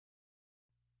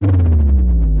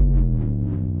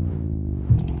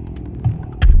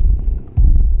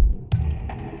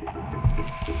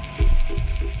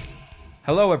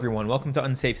Hello, everyone. Welcome to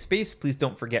Unsafe Space. Please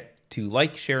don't forget to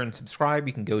like, share, and subscribe.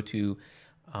 You can go to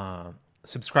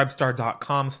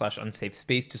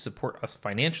subscribestar.com/unsafespace to support us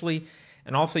financially.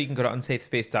 And also, you can go to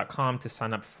unsafespace.com to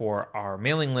sign up for our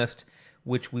mailing list,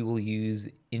 which we will use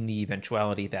in the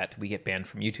eventuality that we get banned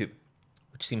from YouTube,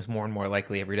 which seems more and more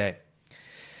likely every day.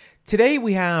 Today,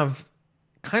 we have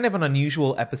kind of an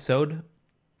unusual episode.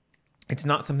 It's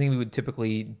not something we would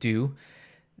typically do.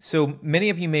 So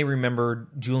many of you may remember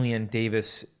Julianne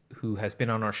Davis, who has been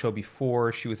on our show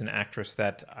before. She was an actress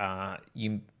that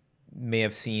you may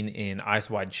have seen in Eyes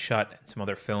Wide Shut and some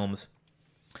other films.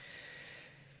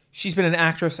 She's been an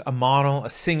actress, a model, a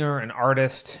singer, an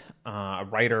artist, a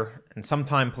writer, and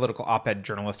sometime political op-ed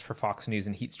journalist for Fox News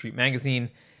and Heat Street Magazine.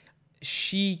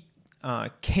 She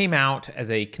came out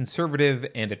as a conservative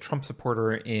and a Trump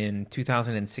supporter in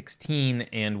 2016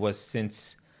 and was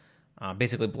since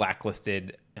basically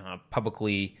blacklisted,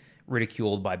 publicly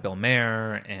ridiculed by Bill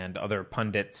Maher and other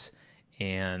pundits,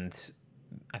 and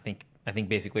I think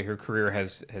basically her career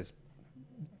has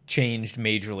changed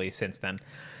majorly since then.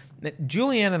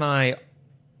 Julianne and I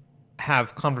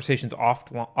have conversations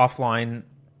offline,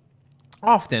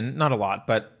 often, not a lot,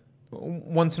 but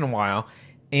once in a while,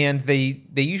 and they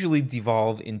usually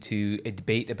devolve into a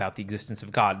debate about the existence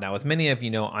of God. Now, as many of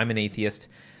you know, I'm an atheist.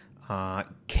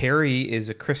 Carrie is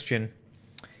a Christian,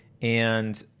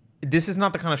 and this is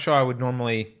not the kind of show I would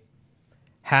normally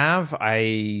have.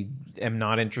 I am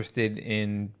not interested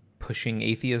in pushing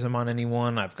atheism on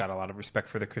anyone. I've got a lot of respect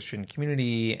for the Christian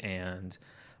community and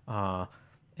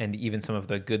even some of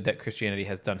the good that Christianity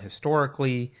has done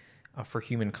historically for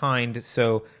humankind.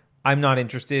 So I'm not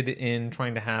interested in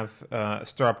trying to have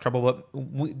stir up trouble. But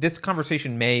this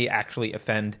conversation may actually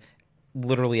offend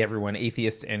literally everyone,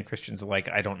 atheists and Christians alike.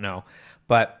 I don't know.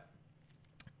 But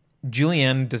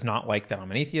Julianne does not like that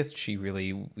I'm an atheist. She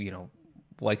really,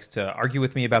 likes to argue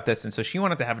with me about this. And so she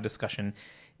wanted to have a discussion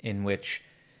in which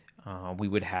we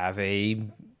would have a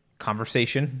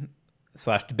conversation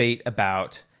 / debate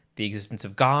about the existence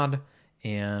of God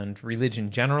and religion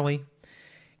generally.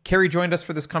 Carrie joined us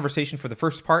for this conversation for the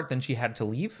first part, then she had to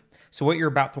leave. So what you're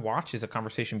about to watch is a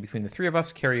conversation between the three of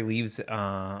us. Carrie leaves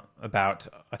about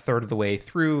a third of the way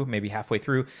through, maybe halfway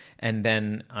through, and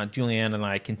then Julianne and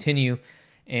I continue,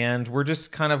 and we're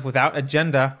just kind of without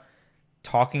agenda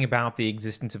talking about the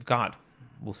existence of God.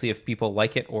 We'll see if people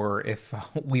like it or if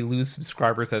we lose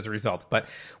subscribers as a result. But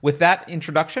with that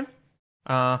introduction,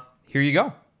 here you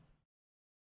go.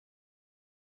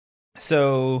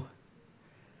 So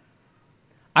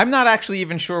I'm not actually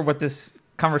even sure what this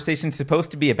conversation is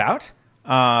supposed to be about,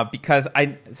 because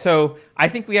I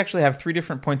think we actually have three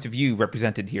different points of view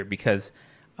represented here, because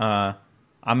I'm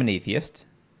an atheist.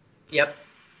 Yep.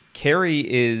 Carrie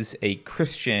is a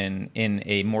Christian in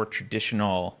a more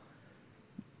traditional.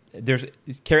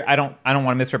 Carrie, I don't want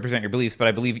to misrepresent your beliefs, but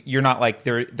I believe you're not like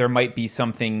there might be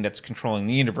something that's controlling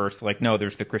the universe. Like, no,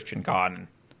 there's the Christian God, and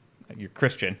you're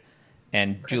Christian.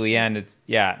 And Julianne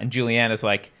is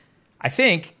like, I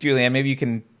think, Julianne, maybe you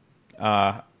can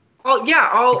I'll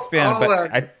expand,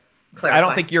 but I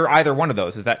don't think you're either one of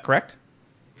those. Is that correct?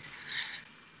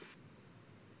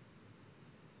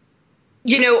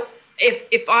 If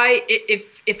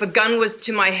a gun was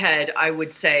to my head, I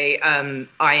would say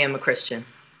I am a Christian.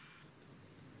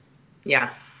 Yeah.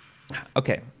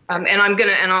 Okay. I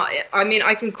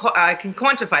can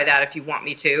quantify that if you want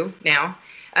me to now.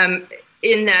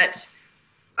 In that,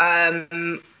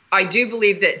 I do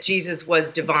believe that Jesus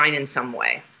was divine in some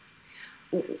way.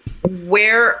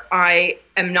 Where I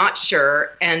am not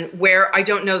sure, and where I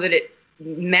don't know that it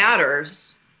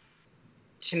matters,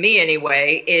 to me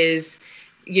anyway, is,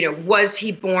 was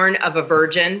he born of a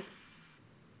virgin?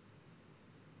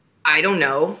 I don't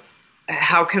know.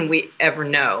 How can we ever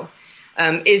know?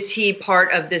 Is he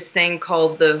part of this thing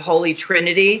called the Holy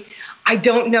Trinity? I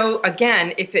don't know,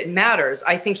 again, if it matters.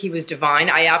 I think he was divine.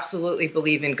 I absolutely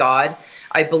believe in God.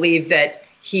 I believe that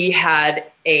he has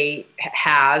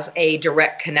a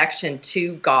direct connection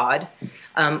to God.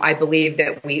 I believe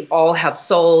that we all have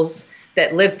souls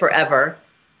that live forever.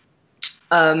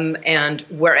 And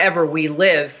wherever we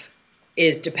live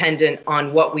is dependent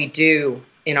on what we do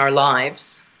in our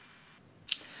lives.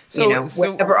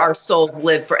 Wherever our souls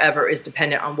live forever is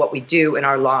dependent on what we do in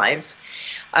our lives.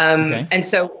 Okay. And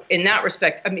so in that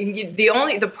respect,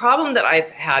 the problem that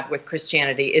I've had with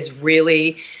Christianity is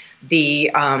really the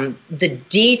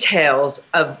details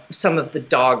of some of the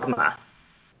dogma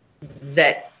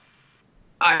that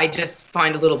I just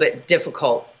find a little bit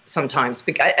difficult sometimes,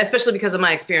 especially because of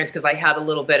my experience, because I had a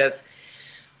little bit of,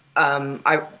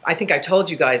 I think I told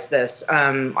you guys this.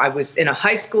 I was in a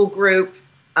high school group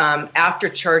after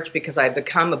church because I had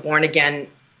become a born again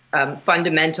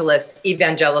fundamentalist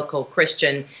evangelical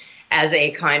Christian as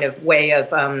a kind of way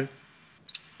of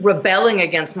rebelling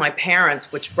against my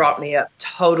parents, which brought me up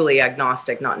totally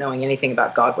agnostic, not knowing anything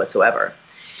about God whatsoever.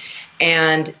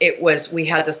 And we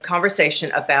had this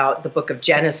conversation about the book of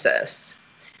Genesis.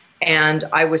 And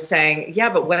I was saying, yeah,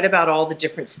 but what about all the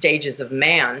different stages of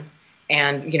man?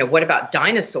 And, what about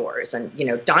dinosaurs and,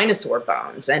 dinosaur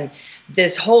bones? And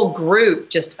this whole group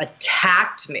just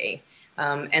attacked me.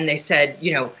 And they said,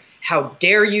 how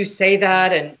dare you say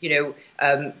that? And,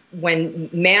 when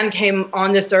man came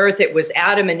on this earth, it was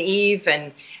Adam and Eve,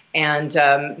 and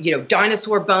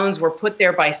dinosaur bones were put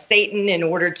there by Satan in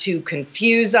order to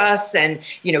confuse us. And,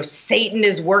 Satan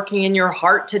is working in your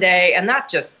heart today. And that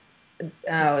just,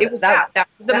 it was that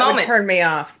was the moment. Would turn me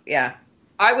off. Yeah.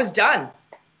 I was done.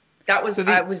 That was,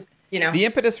 The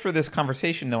impetus for this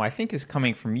conversation, though, I think is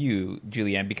coming from you,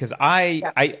 Julianne, because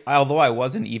although I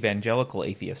was an evangelical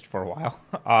atheist for a while,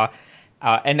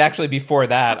 and actually before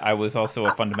that, I was also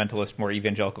a fundamentalist, more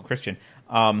evangelical Christian.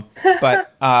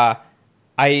 But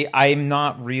I'm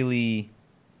not really.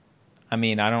 I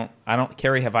mean, I don't.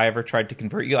 Carrie, have I ever tried to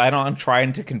convert you? I'm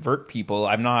trying to convert people.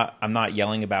 I'm not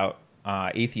yelling about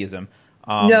atheism.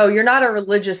 No, you're not a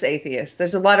religious atheist.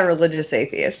 There's a lot of religious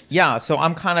atheists. Yeah, so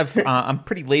I'm kind of I'm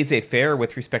pretty laissez-faire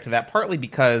with respect to that, partly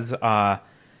because I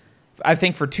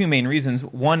think for two main reasons.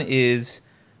 One is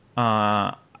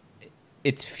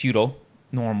it's futile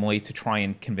normally to try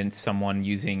and convince someone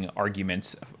using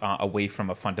arguments away from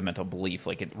a fundamental belief.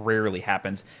 Like, it rarely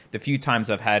happens. The few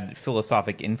times I've had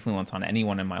philosophic influence on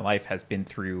anyone in my life has been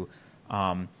through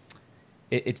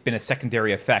it's been a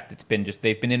secondary effect. It's been just,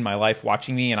 they've been in my life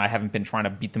watching me, and I haven't been trying to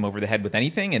beat them over the head with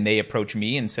anything, and they approach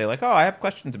me and say, like, oh, I have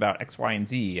questions about X, Y, and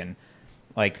Z, and,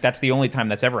 like, that's the only time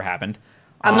that's ever happened.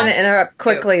 I'm going to interrupt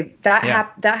quickly. That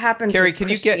happens Carrie, with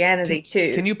Christianity,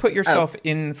 too. Can you put yourself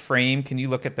in frame? Can you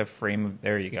look at the frame?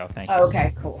 There you go. Thank you. Oh,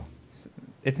 okay, cool.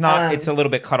 It's not. It's a little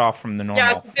bit cut off from the normal.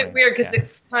 Yeah, it's a bit weird because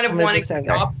it's kind of wanting to be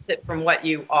opposite from what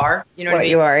you are. You know what I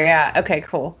mean? You are, yeah. Okay,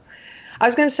 cool. I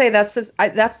was going to say that's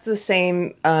the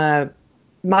same.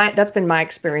 That's been my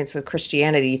experience with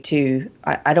Christianity too.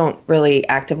 I don't really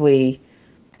actively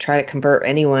try to convert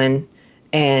anyone,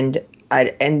 and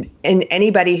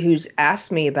anybody who's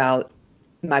asked me about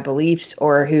my beliefs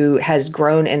or who has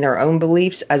grown in their own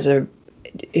beliefs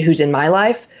who's in my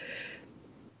life.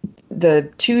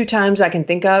 The two times I can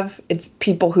think of, it's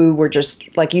people who were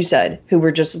just, like you said, who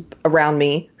were just around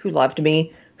me, who loved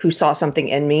me, who saw something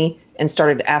in me and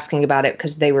started asking about it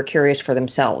because they were curious for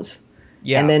themselves.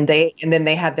 Yeah. And then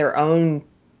they had their own,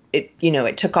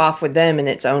 it took off with them in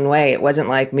its own way. It wasn't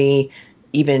like me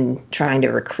even trying to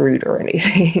recruit or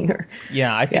anything.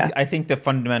 I think the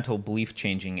fundamental belief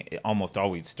changing almost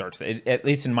always starts, at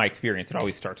least in my experience, it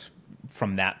always starts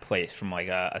from that place, from like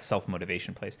a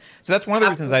self-motivation place. So that's one of the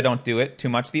reasons I don't do it too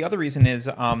much. The other reason is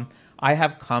I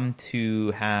have come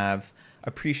to have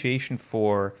appreciation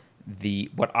for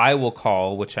what I will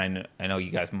call, which I know you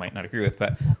guys might not agree with,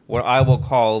 but what I will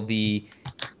call the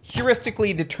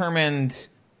heuristically determined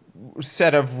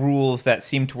set of rules that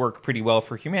seem to work pretty well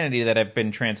for humanity that have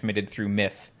been transmitted through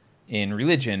myth in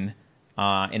religion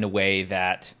in a way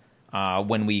that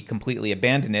when we completely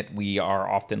abandon it, we are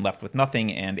often left with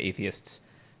nothing, and atheists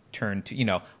turn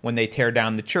to, when they tear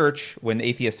down the church, when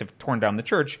atheists have torn down the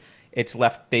church, it's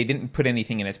left, they didn't put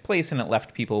anything in its place, and it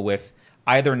left people with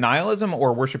either nihilism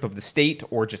or worship of the state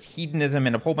or just hedonism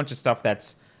and a whole bunch of stuff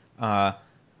that's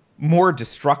more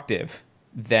destructive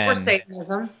than... Or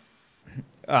Satanism.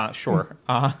 Sure.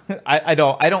 I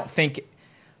don't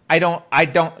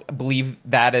believe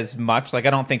that as much. Like,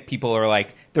 I don't think people are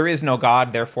like, there is no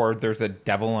God, therefore there's a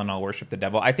devil and I'll worship the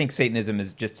devil. I think Satanism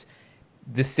is just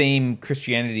the same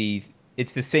Christianity.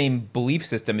 It's the same belief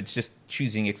system. It's just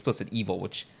choosing explicit evil,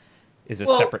 which is a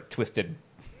separate, twisted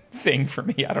thing for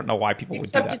me. I don't know why people would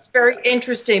do that. Except it's very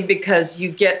interesting because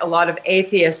you get a lot of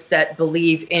atheists that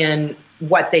believe in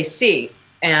what they see.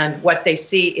 And what they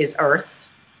see is Earth,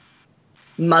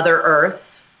 Mother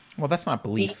Earth. Well, that's not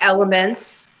belief. The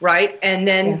elements, right? And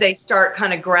then they start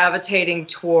kind of gravitating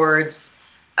towards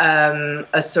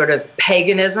a sort of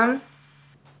paganism,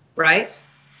 right?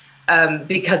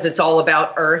 Because it's all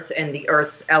about Earth and the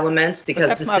Earth's elements. Because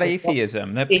that's not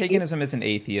atheism. That paganism isn't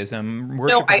atheism.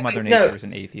 Worship of Mother Nature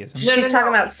isn't atheism. She's talking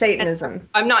about Satanism.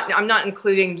 I'm not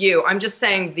including you. I'm just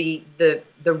saying the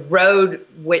road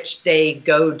which they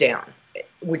go down,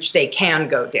 which they can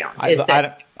go down.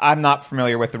 I'm not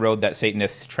familiar with the road that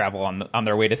Satanists travel on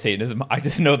their way to Satanism. I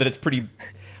just know that it's pretty.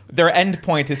 Their end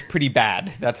point is pretty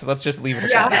bad. Let's just leave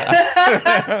it at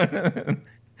that.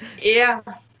 Yeah.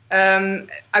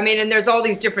 I mean, and there's all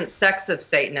these different sects of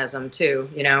Satanism too.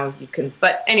 You can.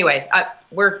 But anyway,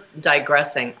 we're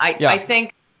digressing. I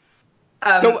think.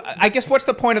 So I guess what's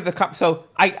the point of the so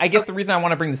I guess the reason I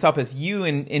want to bring this up is you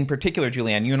in particular,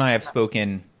 Julianne, you and I have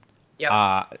spoken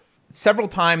several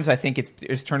times. I think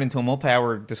it's turned into a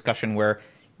multi-hour discussion where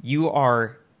you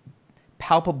are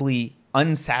palpably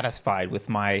unsatisfied with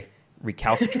my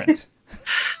recalcitrance.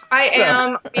 I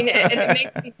am. I mean, and it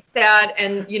makes me sad.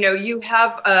 And, you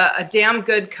have a damn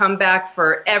good comeback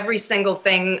for every single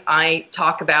thing I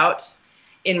talk about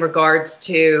in regards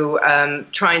to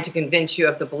trying to convince you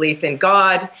of the belief in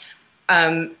God.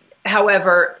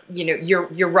 However,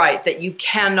 you're right that you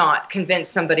cannot convince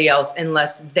somebody else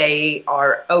unless they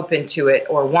are open to it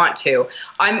or want to.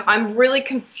 I'm really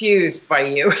confused by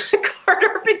you,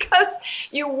 Carter, because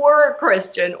you were a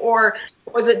Christian, or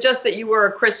was it just that you were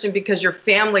a Christian because your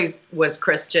family was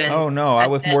Christian? Oh no, I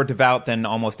was more devout than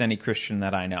almost any Christian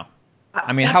that I know.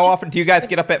 I mean, how often do you guys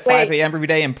get up at 5 a.m. every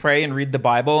day and pray and read the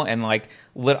Bible? And like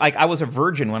I was a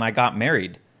virgin when I got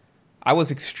married. I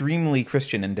was extremely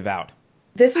Christian and devout.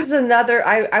 This is another,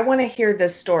 I want to hear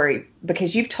this story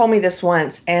because you've told me this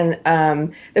once, and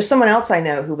there's someone else I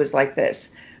know who was like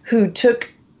this, who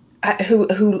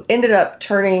ended up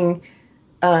turning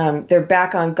their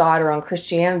back on God or on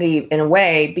Christianity in a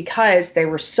way because they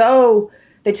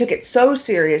took it so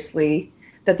seriously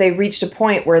that they reached a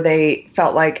point where they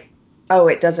felt like, oh,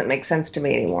 it doesn't make sense to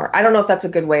me anymore. I don't know if that's a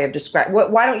good way of describing.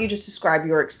 Why don't you just describe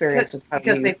your experience with how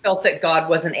because they felt that God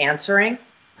wasn't answering?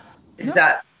 Is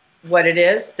that what it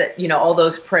is, that all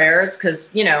those prayers?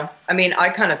 Because I mean, I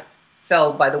kind of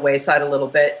fell by the wayside a little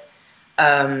bit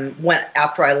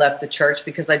after I left the church,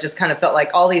 because I just kind of felt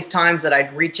like all these times that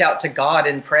I'd reach out to God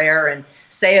in prayer and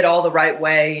say it all the right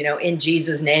way, in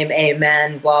Jesus' name,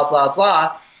 amen, blah blah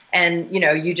blah, and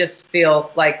you just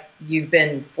feel like you've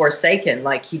been forsaken,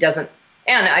 like he doesn't.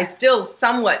 And I still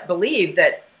somewhat believe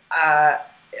that I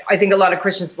think a lot of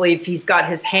Christians believe he's got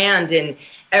his hand in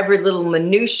every little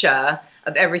minutia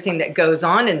of everything that goes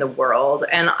on in the world.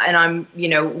 And I'm,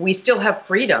 we still have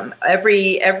freedom.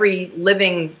 Every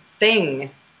living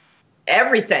thing,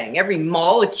 everything, every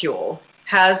molecule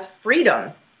has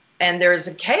freedom. And there's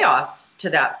a chaos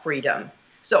to that freedom.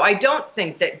 So I don't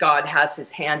think that God has his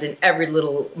hand in every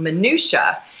little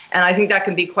minutia. And I think that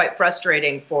can be quite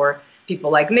frustrating for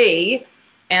people like me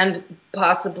and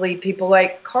possibly people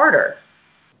like Carter.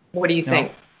 What do you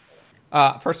think?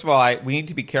 First of all, we need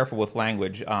to be careful with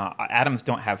language. Atoms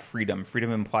don't have freedom.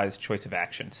 Freedom implies choice of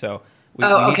action. So we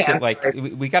need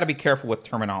to we got to be careful with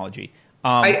terminology.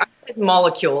 I said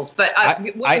molecules, but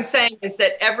what I'm saying is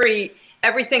that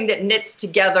everything that knits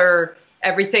together,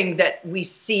 everything that we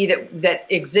see that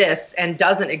exists and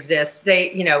doesn't exist,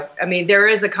 I mean, there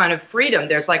is a kind of freedom.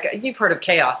 There's you've heard of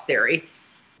chaos theory,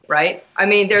 right? I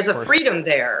mean, there's a freedom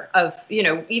there of,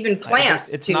 even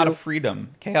plants. It's not a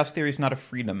freedom. Chaos theory is not a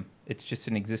freedom. It's just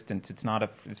an existence. It's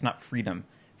not freedom.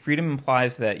 Freedom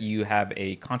implies that you have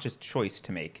a conscious choice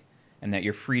to make and that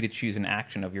you're free to choose an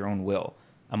action of your own will.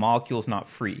 A molecule is not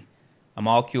free. A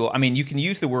molecule, I mean, you can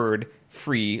use the word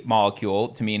free molecule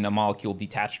to mean a molecule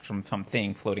detached from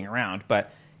something floating around,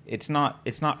 but it's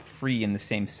not free in the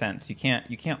same sense. You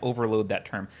can't overload that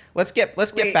term. Let's get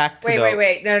back to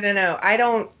wait. No. I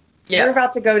don't. Yeah. You're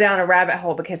about to go down a rabbit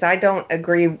hole because I don't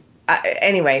agree.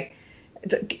 Anyway,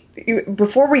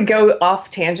 before we go off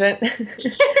tangent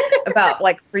about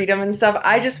freedom and stuff,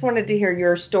 I just wanted to hear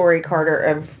your story, Carter,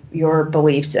 of your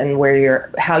beliefs and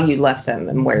how you left them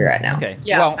and where you're at now. Okay.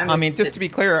 Yeah. Well, I mean, just to be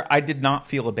clear, I did not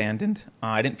feel abandoned.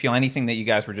 I didn't feel anything that you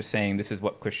guys were just saying. This is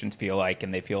what Christians feel like,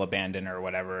 and they feel abandoned or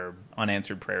whatever,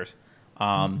 unanswered prayers.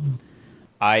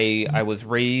 I was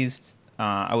raised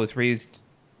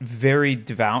very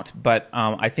devout, but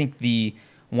I think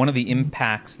one of the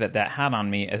impacts that had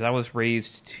on me is I was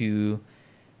raised to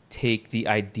take the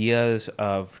ideas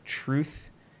of truth.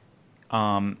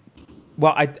 I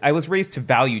was raised to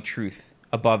value truth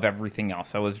above everything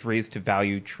else. I was raised to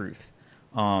value truth,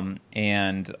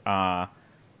 and I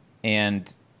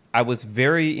was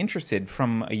very interested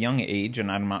from a young age,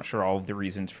 and I'm not sure all of the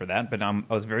reasons for that, but I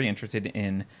was very interested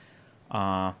in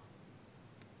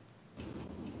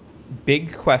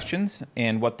big questions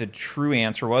and what the true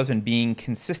answer was, and being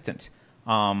consistent.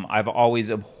 I've always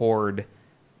abhorred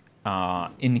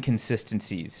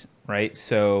inconsistencies, right?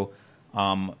 So,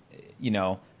 someone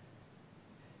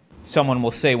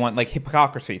will say one, like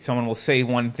hypocrisy. Someone will say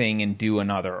one thing and do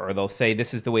another, or they'll say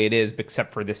this is the way it is,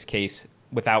 except for this case,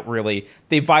 without really,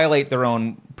 they violate their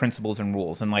own principles and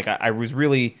rules. And I was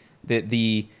really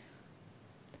the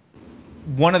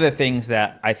one of the things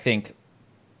that I think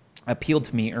appealed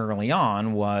to me early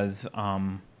on was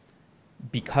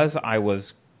because I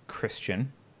was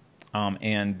Christian,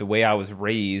 and the way I was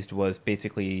raised was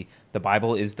basically the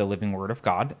Bible is the living word of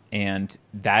God, and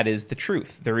that is the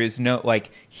truth. There is no,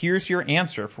 like, here's your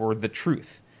answer for the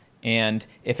truth. And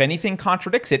if anything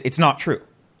contradicts it, it's not true,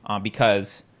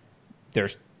 because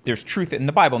there's truth in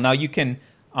the Bible. Now you can,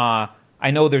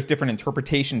 I know there's different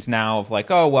interpretations now of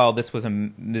like, oh well, this is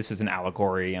an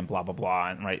allegory and blah blah blah,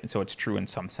 and right, and so it's true in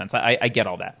some sense. I get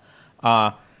all that,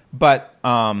 but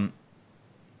at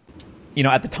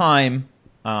the time,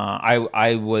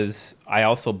 I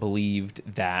also believed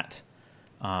that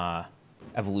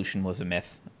evolution was a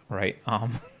myth, right?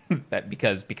 That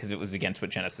because it was against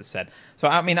what Genesis said. So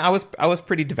I mean, I was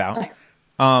pretty devout.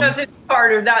 That's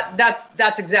part of that.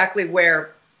 That's exactly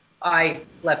where I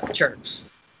left the church.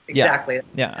 Exactly.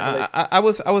 Yeah. I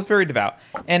was very devout,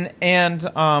 and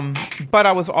but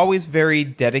I was always very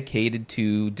dedicated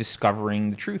to discovering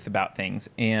the truth about things,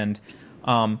 and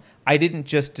I didn't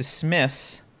just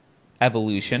dismiss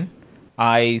evolution.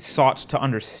 I sought to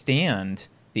understand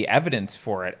the evidence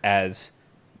for it as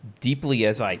deeply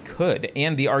as I could,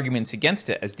 and the arguments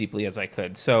against it as deeply as I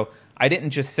could. So I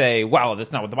didn't just say, "Well,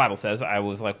 that's not what the Bible says." I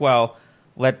was like, "Well,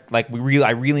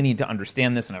 I really need to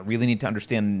understand this, and I really need to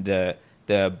understand the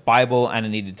Bible, and I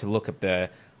needed to look at the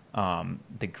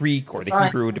Greek or the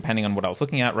Hebrew, depending on what I was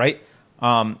looking at." Right.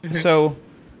 So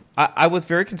I was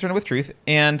very concerned with truth,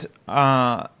 and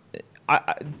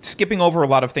skipping over a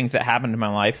lot of things that happened in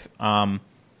my life.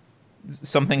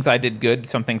 Some things I did good,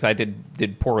 some things I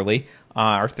did poorly,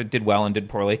 or did well and did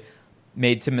poorly,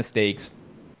 made some mistakes.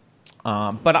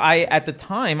 But at the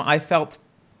time, I felt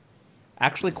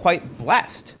actually quite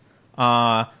blessed.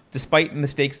 Despite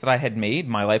mistakes that I had made,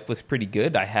 my life was pretty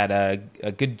good. I had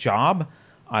a good job.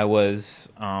 I was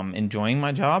enjoying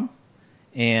my job,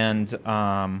 and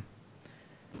I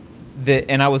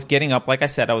was getting up. Like I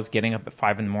said, I was getting up at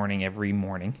 5 a.m. every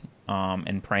morning,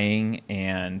 and praying.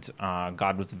 And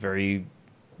God was a very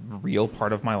real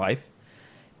part of my life.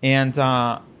 And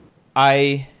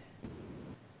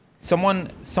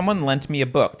someone lent me a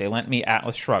book. They lent me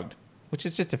Atlas Shrugged, which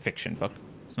is just a fiction book.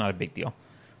 It's not a big deal.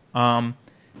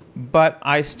 But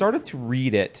I started to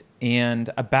read it, and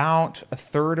about a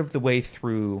third of the way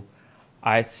through,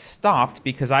 I stopped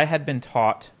because I had been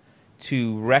taught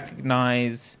to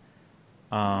recognize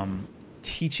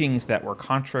teachings that were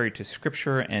contrary to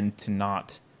Scripture and to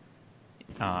not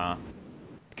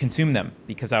consume them,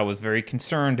 because I was very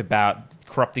concerned about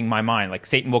corrupting my mind. Like,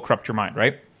 Satan will corrupt your mind,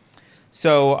 right?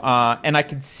 So, and I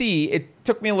could see, it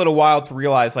took me a little while to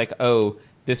realize, like, oh,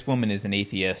 this woman is an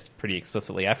atheist pretty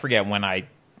explicitly. I forget when I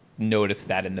noticed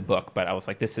that in the book, but I was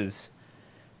like, this is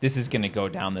going to go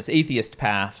down this atheist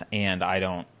path, and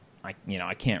I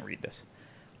can't read this.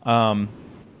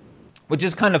 Which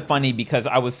is kind of funny, because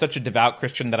I was such a devout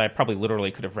Christian that I probably literally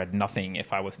could have read nothing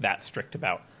if I was that strict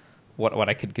about what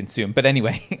I could consume. But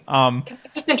anyway. Can I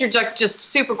just interject just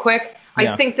super quick?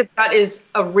 Yeah. I think that is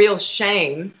a real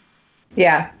shame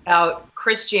about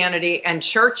Christianity and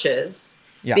churches,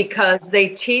 because they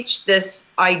teach this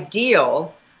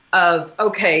ideal of,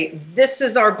 okay, this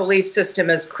is our belief system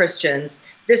as Christians.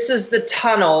 This is the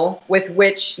tunnel with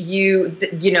which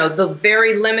the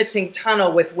very limiting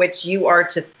tunnel with which you are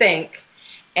to think,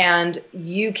 and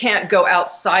you can't go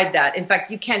outside that. In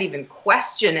fact, you can't even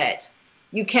question it.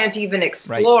 You can't even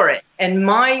explore it. And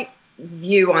my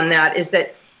view on that is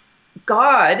that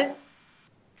God,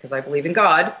 because I believe in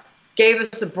God, gave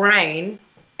us a brain,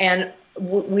 and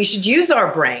we should use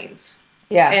our brains.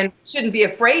 Yeah. And shouldn't be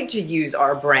afraid to use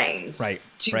our brains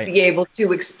to be able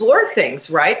to explore things,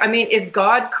 right? I mean, if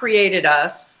God created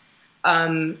us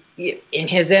in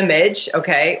his image,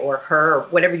 okay, or her, or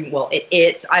whatever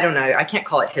I don't know. I can't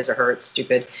call it his or her. It's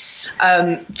stupid.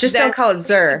 Just don't call it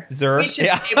Zer. We should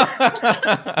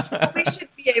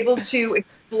be able to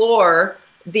explore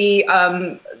the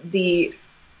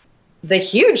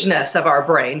hugeness of our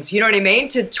brains. You know what I mean?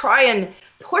 To try and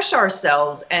push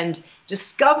ourselves and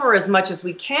discover as much as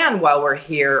we can while we're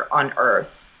here on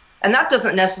Earth. And that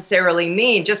doesn't necessarily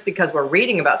mean just because we're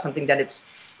reading about something that it's,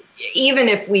 even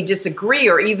if we disagree,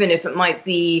 or even if it might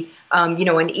be,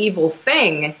 an evil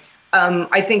thing,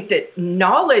 I think that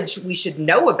knowledge, we should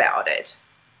know about it.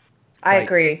 I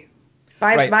agree.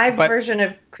 My version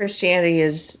of Christianity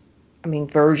is, I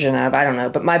don't know,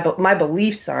 but my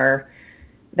beliefs are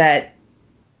that,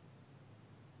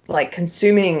 like,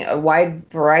 consuming a wide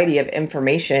variety of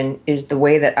information is the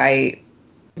way that I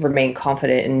remain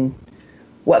confident in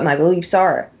what my beliefs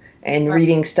are. And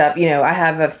reading stuff, I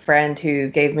have a friend who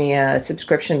gave me a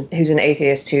subscription, who's an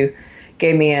atheist, who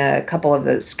gave me a couple of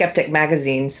the skeptic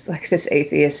magazines, like this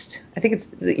Atheist. I think it's,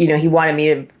 he wanted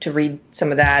me to read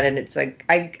some of that, and it's like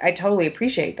I totally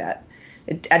appreciate that.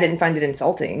 I didn't find it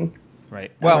insulting.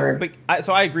 Right. Well,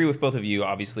 so I agree with both of you,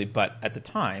 obviously, but at the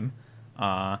time,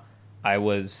 I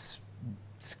was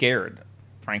scared.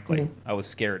 Frankly, mm-hmm. I was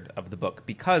scared of the book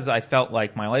because I felt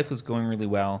like my life was going really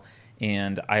well,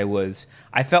 and I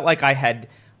felt like I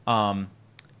ought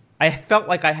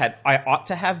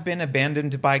to have been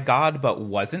abandoned by God, but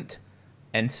wasn't.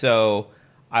 And so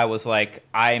I was like,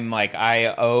 I need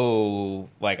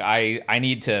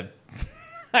to,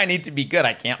 I need to be good.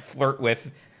 I can't flirt with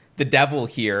the devil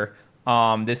here.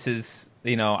 This is,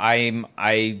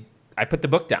 I put the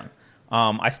book down.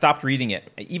 I stopped reading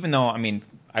it, even though,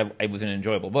 it was an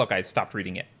enjoyable book. I stopped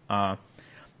reading it. And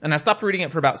I stopped reading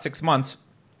it for about 6 months.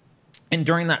 And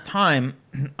during that time,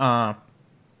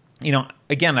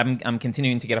 again, I'm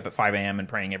continuing to get up at 5 a.m. and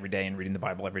praying every day and reading the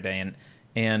Bible every day.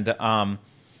 And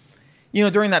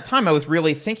during that time, I was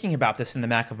really thinking about this in the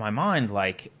back of my mind,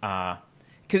 like,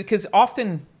 because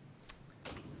often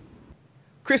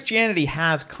Christianity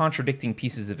has contradicting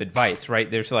pieces of advice,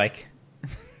 right? There's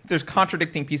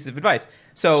contradicting pieces of advice.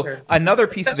 So sure. Another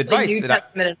piece of advice New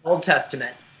Testament and Old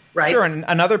Testament, right? Sure, and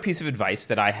another piece of advice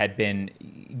that I had been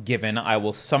given, I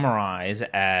will summarize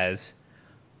as,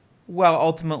 well,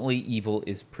 ultimately, evil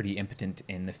is pretty impotent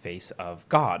in the face of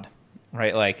God,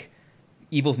 right? Like,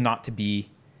 evil's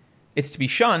it's to be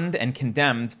shunned and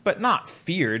condemned, but not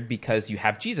feared, because you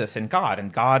have Jesus and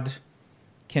God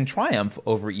can triumph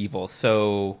over evil.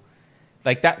 So,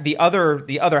 like that, the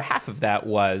other half of that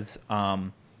was,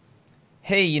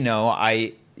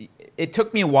 hey, it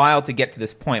took me a while to get to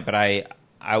this point, but I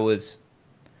was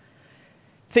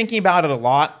thinking about it a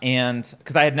lot, and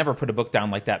because I had never put a book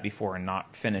down like that before and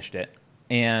not finished it,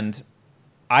 and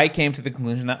I came to the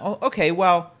conclusion that, oh, okay,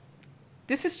 well,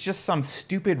 this is just some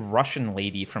stupid Russian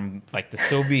lady from like the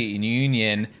Soviet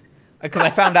Union. Because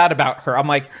I found out about her, I'm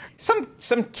like, some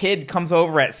kid comes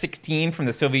over at 16 from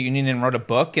the Soviet Union and wrote a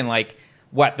book, and like,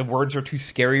 what, the words are too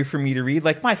scary for me to read?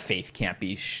 Like, my faith can't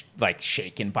be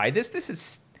shaken by this. This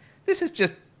is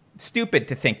just stupid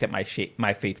to think that my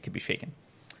faith could be shaken.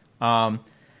 And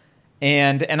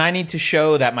I need to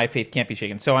show that my faith can't be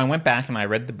shaken. So I went back and I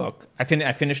read the book. I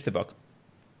finished the book.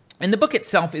 And the book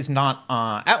itself is not,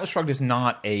 Atlas Shrugged is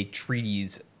not a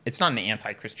treatise. It's not an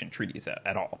anti-Christian treatise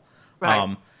at all.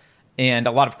 Right. And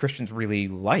a lot of Christians really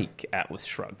like Atlas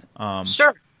Shrugged.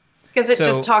 Sure. Because it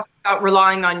just talks about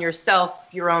relying on yourself,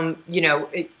 your own,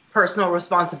 personal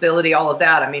responsibility, all of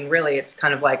that. Really, it's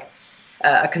kind of like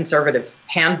a conservative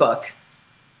handbook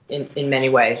in many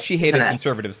ways. She hated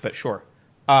conservatives, but sure.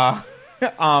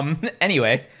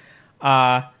 Anyway.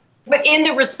 But in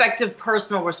the respect of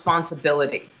personal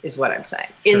responsibility is what I'm saying.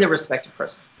 Sure. In the respect of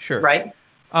person. Sure. Right?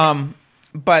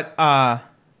 But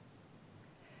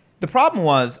the problem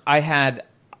was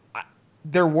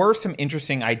there were some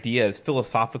interesting ideas.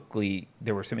 Philosophically,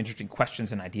 there were some interesting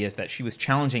questions and ideas that she was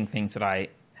challenging things that I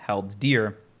held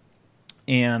dear.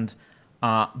 And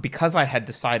because I had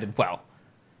decided, well,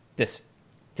 this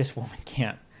woman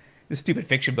can't, this stupid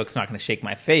fiction book's not going to shake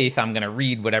my faith. I'm going to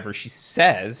read whatever she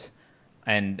says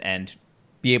and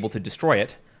be able to destroy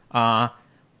it.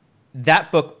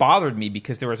 That book bothered me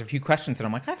because there was a few questions that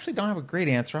I'm like, I actually don't have a great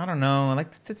answer. I don't know.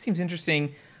 Like, that seems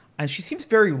interesting. And she seems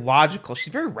very logical.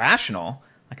 She's very rational.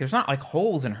 Like, there's not like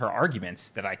holes in her arguments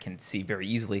that I can see very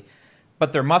easily,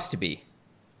 but there must be.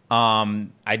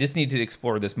 I just need to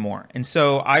explore this more. And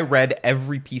so I read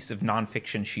every piece of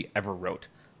nonfiction she ever wrote.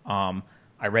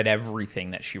 I read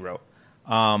everything that she wrote.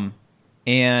 And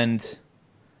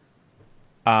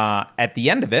at the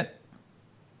end of it,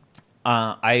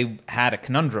 I had a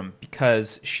conundrum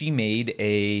because she made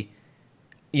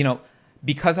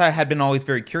because I had been always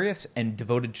very curious and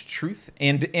devoted to truth.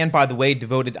 And by the way,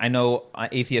 devoted, I know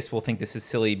atheists will think this is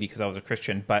silly because I was a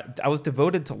Christian, but I was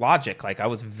devoted to logic. Like, I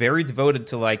was very devoted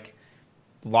to, like,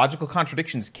 logical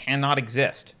contradictions cannot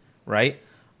exist, right?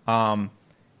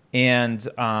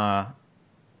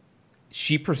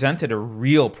 She presented a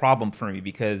real problem for me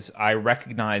because I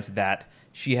recognized that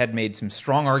she had made some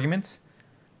strong arguments.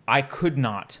 I could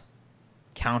not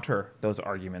counter those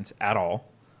arguments at all.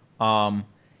 And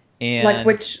like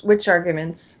which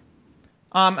arguments?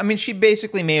 She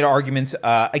basically made arguments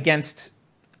against.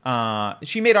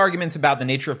 She made arguments about the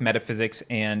nature of metaphysics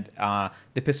and the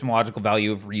epistemological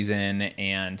value of reason,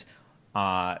 and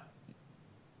God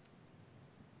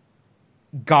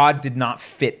did not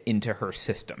fit into her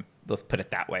system. Let's put it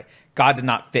that way. God did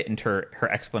not fit into her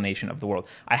explanation of the world.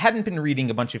 I hadn't been reading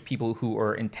a bunch of people who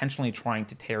were intentionally trying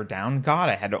to tear down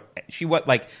God.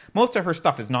 Most of her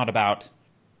stuff is not about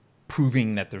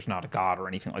proving that there's not a God or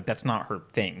anything like that's not her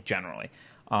thing generally.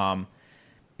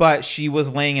 But she was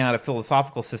laying out a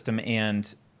philosophical system,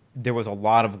 and there was a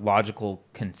lot of logical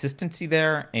consistency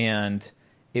there, and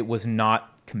it was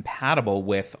not compatible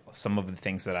with some of the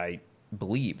things that I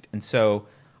believed. And so,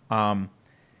 and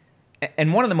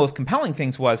one of the most compelling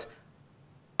things was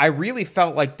I really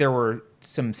felt like there were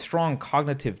some strong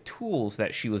cognitive tools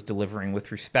that she was delivering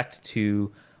with respect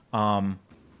to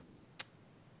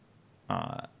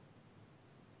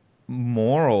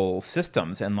moral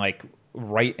systems and like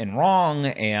right and wrong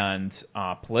and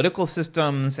political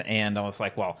systems. And I was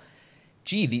like, well,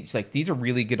 gee, these are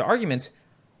really good arguments.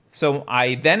 So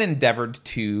I then endeavored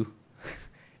to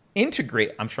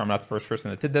integrate. I'm sure I'm not the first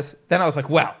person that did this. Then I was like,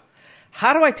 well,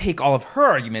 how do I take all of her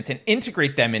arguments and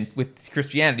integrate them in with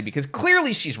Christianity? Because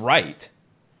clearly she's right,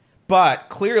 but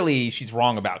clearly she's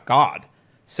wrong about God.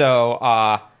 So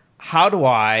how do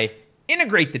I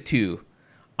integrate the two?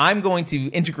 I'm going to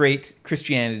integrate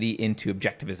Christianity into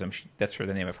objectivism. That's the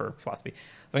name of her philosophy. So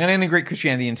I'm going to integrate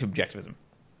Christianity into objectivism.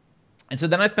 And so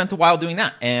then I spent a while doing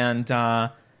that, and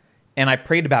I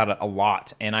prayed about it a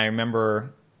lot. And I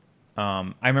remember,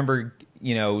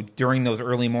 during those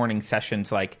early morning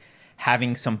sessions, like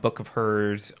having some book of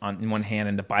hers in one hand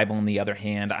and the Bible in the other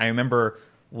hand. I remember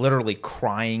literally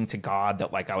crying to God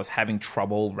that like I was having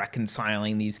trouble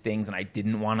reconciling these things, and I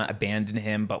didn't want to abandon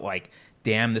him, but like,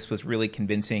 damn, this was really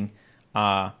convincing.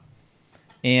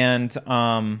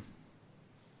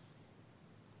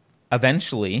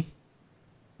 Eventually,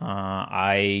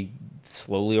 I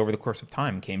slowly over the course of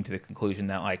time came to the conclusion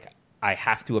that like I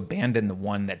have to abandon the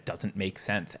one that doesn't make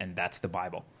sense, and that's the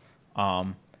Bible.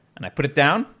 And I put it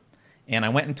down, and I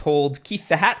went and told Keith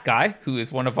the Hat Guy, who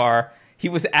is he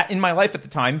was in my life at the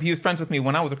time. He was friends with me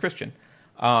when I was a Christian.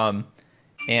 And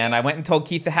I went and told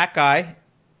Keith the Hat Guy,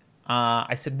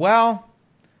 I said, well,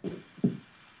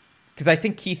 because I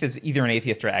think Keith is either an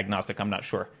atheist or agnostic, I'm not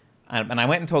sure. And I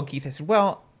went and told Keith, I said,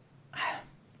 well,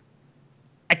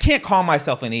 I can't call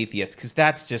myself an atheist because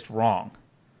that's just wrong.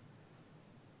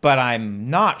 But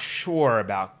I'm not sure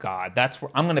about God. That's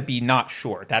where I'm going to be not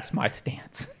sure. That's my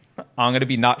stance. I'm going to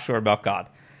be not sure about God.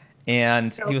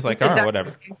 And so he was like, all right, whatever.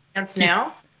 Is that your stance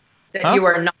now? That you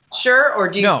are not sure? Or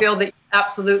do you feel that you're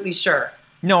absolutely sure?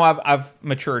 No, I've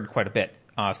matured quite a bit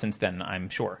since then, I'm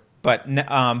sure. But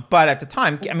at the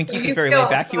time, I mean, Keith was very laid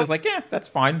back. He was like, yeah, that's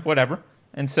fine, whatever.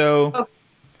 And so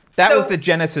that was the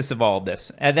genesis of all of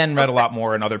this. I then read a lot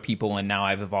more and other people, and now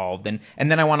I've evolved. And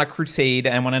then I went on a crusade.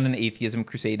 I went on an atheism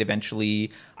crusade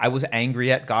eventually. I was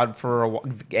angry at God I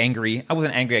wasn't angry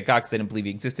at God because I didn't believe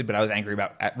he existed, but I was angry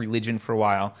at religion for a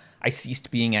while. I ceased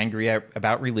being angry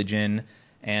about religion,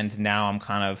 and now I'm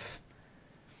kind of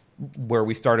where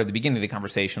we started at the beginning of the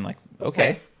conversation. Like,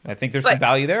 okay. I think there's some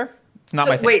value there. It's not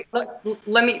my thing. Wait,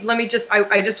 let me just,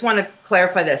 I just want to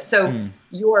clarify this. So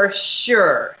you're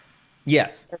sure?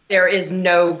 Yes. That there is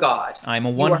no God? I'm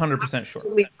 100% sure.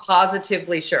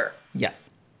 Positively sure? Yes.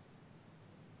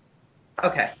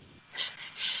 Okay.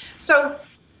 So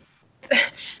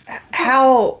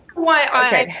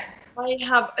why I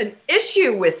have an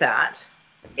issue with that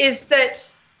is that,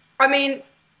 I mean,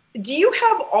 do you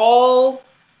have all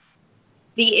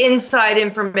the inside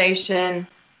information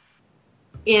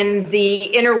in the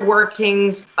inner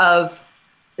workings of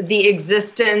the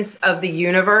existence of the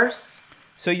universe?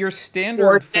 So your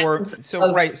standard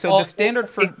the standard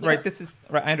for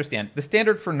I understand. The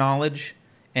standard for knowledge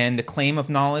and the claim of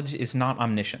knowledge is not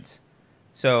omniscience.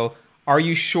 So are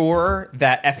you sure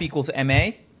that F equals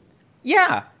ma?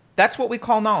 Yeah, that's what we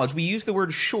call knowledge. We use the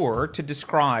word sure to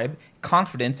describe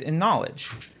confidence in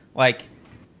knowledge. Like,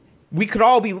 we could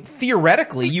all be,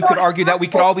 theoretically, you could argue that we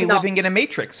could all be living in a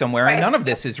matrix somewhere and none of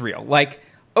this is real. Like,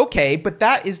 okay, but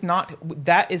that is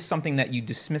something that you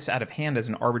dismiss out of hand as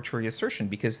an arbitrary assertion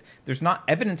because there's not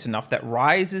evidence enough that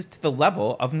rises to the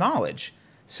level of knowledge.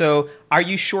 So are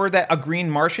you sure that a green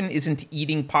Martian isn't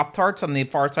eating Pop-Tarts on the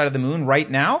far side of the moon right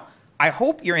now? I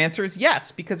hope your answer is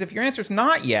yes, because if your answer is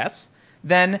not yes,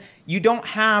 then you don't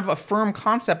have a firm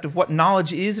concept of what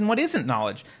knowledge is and what isn't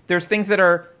knowledge. There's things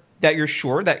that you're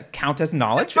sure that count as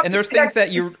knowledge, and there's things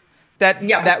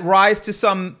that rise to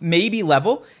some maybe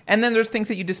level, and then there's things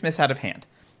that you dismiss out of hand.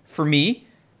 For me,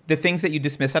 the things that you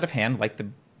dismiss out of hand, like the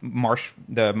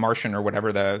Martian or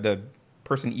whatever, the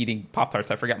person eating Pop-Tarts,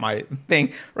 I forget my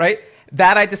thing, right?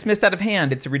 That I dismissed out of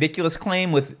hand. It's a ridiculous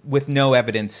claim with no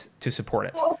evidence to support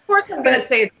it. Well, of course I'm going to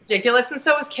say it's ridiculous, and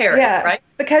so is Carrie, right?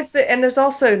 Because there's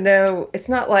also it's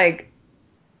not like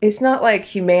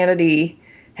humanity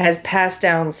has passed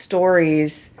down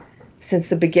stories since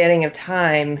the beginning of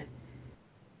time,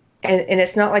 and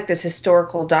it's not like this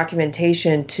historical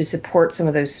documentation to support some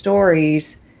of those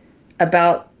stories.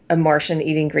 about a Martian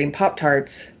eating green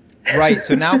Pop-Tarts. Right.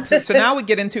 So now we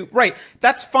get into, right.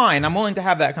 That's fine. I'm willing to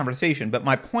have that conversation. But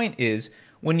my point is,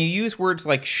 when you use words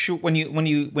like when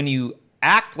you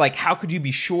act like how could you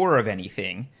be sure of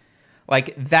anything,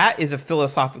 like that is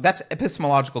that's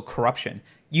epistemological corruption.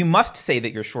 You must say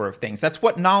that you're sure of things. That's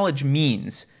what knowledge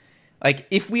means. Like,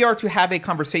 if we are to have a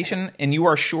conversation and you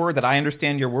are sure that I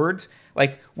understand your words,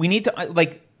 like, we need to,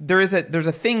 like, there's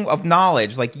a thing of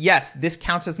knowledge. Like, yes, this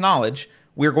counts as knowledge.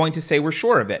 We're going to say we're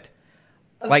sure of it.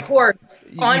 Of course.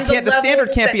 The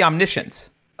standard can't be omniscience.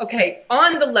 Okay,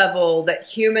 on the level that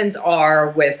humans are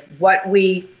with what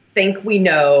we think we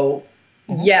know,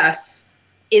 yes,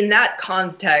 in that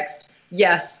context,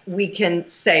 yes, we can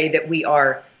say that we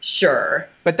are sure.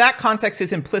 But that context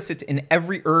is implicit in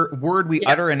every word we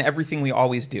utter and everything we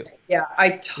always do. Yeah,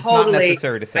 it's not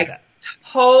necessary to say that.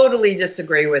 Totally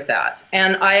disagree with that.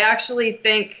 And I actually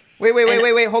think...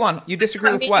 Wait, hold on. You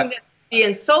disagree with what? Be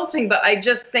insulting, but I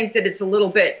just think that it's a little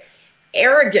bit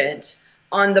arrogant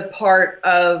on the part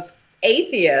of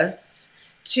atheists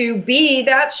to be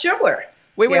that sure.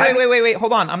 Wait.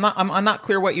 Hold on. I'm not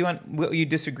clear what you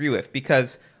disagree with,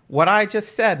 because what I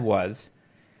just said was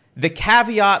the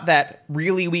caveat that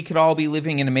really we could all be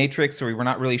living in a matrix or we're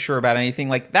not really sure about anything.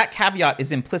 Like, that caveat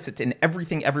is implicit in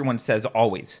everything everyone says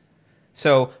always.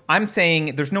 So I'm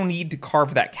saying there's no need to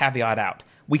carve that caveat out.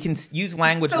 We can use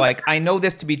language like, I know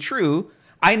this to be true.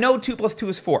 I know 2 + 2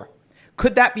 is 4.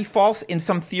 Could that be false in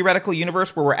some theoretical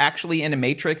universe where we're actually in a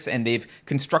matrix and they've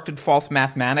constructed false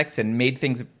mathematics and made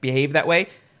things behave that way?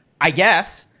 I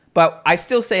guess, but I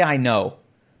still say I know,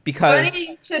 because... Funny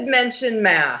you should mention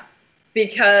math,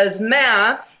 because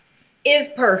math is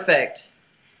perfect.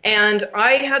 And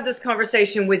I had this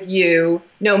conversation with you.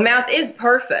 No, math is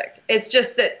perfect. It's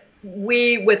just that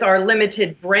we, with our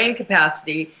limited brain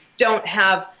capacity, don't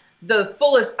have the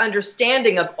fullest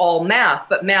understanding of all math,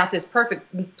 but math is perfect.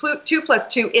 2 +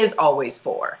 2 is always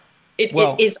 4. It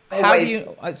is always. How do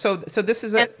you? So this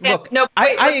is look. No,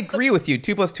 I agree with you.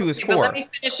 2 + 2 is 4.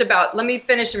 Let me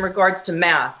finish in regards to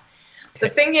math. Okay.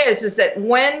 The thing is that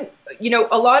when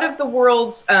a lot of the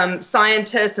world's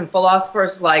scientists and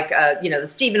philosophers, like the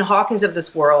Stephen Hawkings of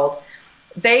this world,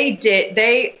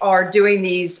 they are doing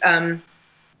these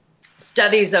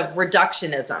studies of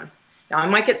reductionism. Now, I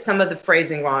might get some of the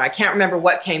phrasing wrong. I can't remember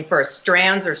what came first,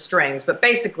 strands or strings. But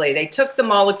basically, they took the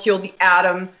molecule, the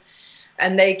atom,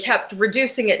 and they kept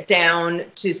reducing it down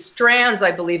to strands,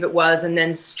 I believe it was, and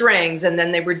then strings. And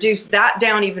then they reduced that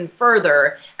down even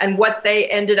further. And what they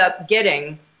ended up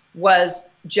getting was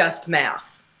just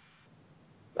math.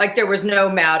 Like, there was no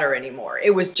matter anymore.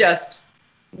 It was just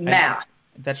math.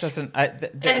 That doesn't...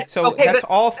 that's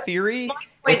all theory?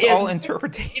 It's all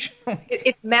interpretation.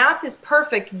 If math is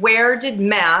perfect, where did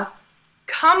math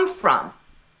come from?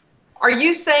 Are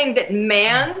you saying that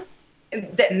man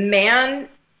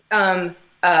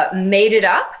made it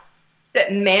up?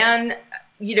 That man,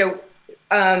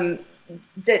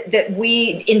 that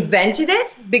we invented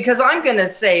it? Because I'm going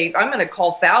to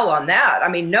call foul on that. I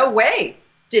mean, no way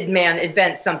did man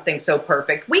invent something so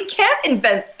perfect. We can't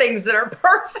invent things that are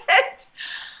perfect.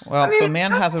 Well, so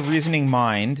man has a reasoning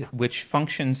mind which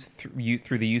functions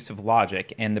through the use of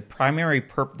logic, and the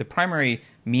primary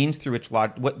means through which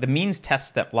what the means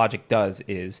test that logic does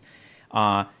is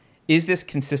this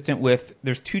consistent with?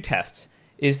 There's 2 tests.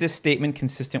 Is this statement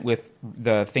consistent with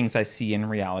the things I see in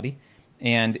reality,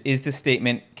 and is this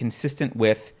statement consistent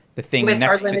with the thing with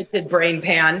next our limited brain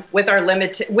pan, with our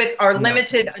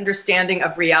limited understanding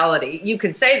of reality? You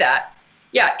could say that.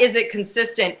 Yeah, is it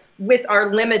consistent with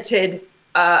our limited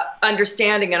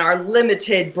understanding and our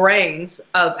limited brains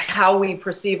of how we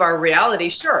perceive our reality?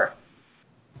 Sure.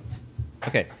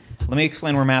 Okay, let me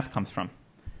explain where math comes from.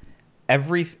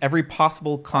 Every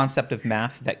possible concept of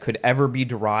math that could ever be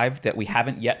derived, that we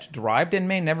haven't yet derived and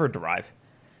may never derive,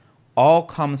 all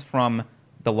comes from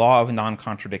the law of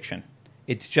non-contradiction.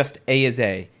 It's just A is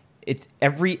A. It's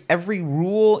every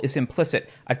rule is implicit.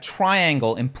 A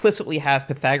triangle implicitly has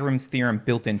Pythagorean's theorem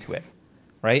built into it,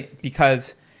 right?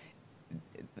 Because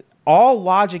all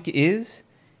logic is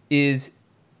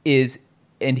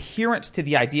adherence to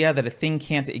the idea that a thing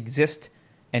can't exist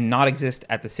and not exist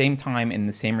at the same time in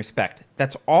the same respect.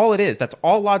 That's all it is. That's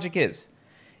all logic is.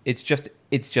 It's just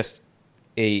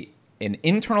an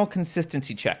internal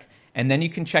consistency check, and then you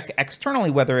can check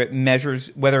externally whether it measures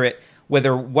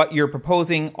whether what you're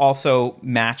proposing also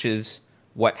matches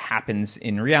what happens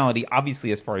in reality.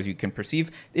 Obviously, as far as you can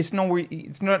perceive, there's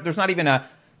not even a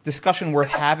discussion worth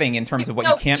having in terms of what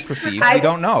you can't perceive. We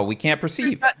don't know. We can't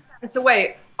perceive. It's a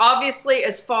way. Obviously,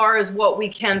 as far as what we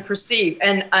can perceive.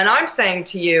 And I'm saying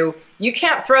to you, you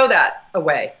can't throw that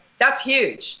away. That's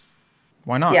huge.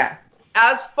 Why not? Yeah.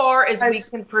 As far as we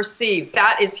can perceive,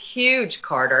 that is huge,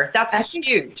 Carter. That's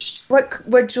huge. What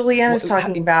Julianne is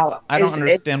talking about. I don't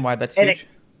understand why that's huge.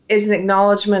 Is an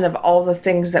acknowledgement of all the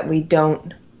things that we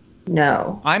don't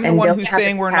know. I'm the one who's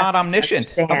saying we're not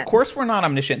omniscient. Of course we're not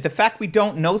omniscient. The fact we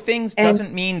don't know things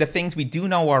doesn't mean the things we do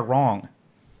know are wrong.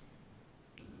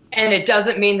 And it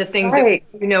doesn't mean the things that we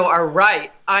do know are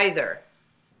right either.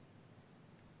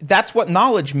 That's what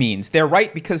knowledge means. They're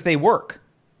right because they work.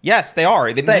 Yes, they are.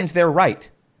 It means they're right.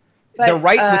 They're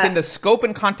right within the scope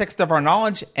and context of our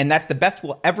knowledge, and that's the best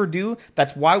we'll ever do.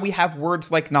 That's why we have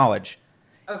words like knowledge.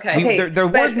 Okay. The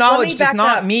word knowledge does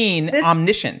not mean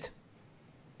omniscient.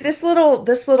 This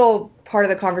little part of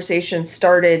the conversation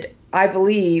started, I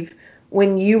believe,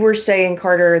 when you were saying,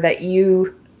 Carter, that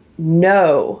you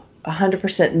know,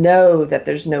 100% know that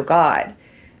there's no God.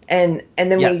 And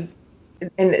then yes.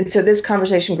 and so this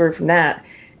conversation grew from that.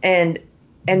 And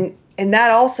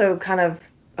that also kind of,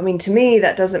 I mean, to me,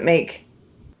 that doesn't make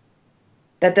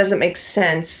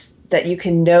sense that you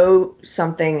can know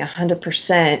something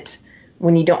 100%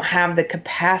 when you don't have the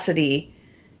capacity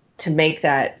to make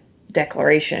that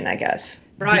declaration, I guess.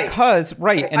 Right. Because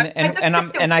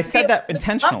and I said that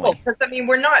intentionally. Because I mean,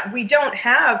 we don't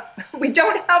have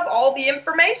all the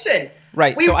information.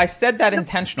 Right. So I said that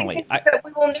intentionally.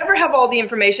 We will never have all the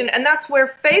information, and that's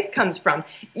where faith comes from.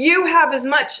 You have as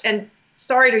much, and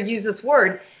sorry to use this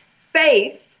word,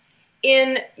 faith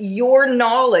in your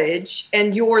knowledge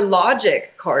and your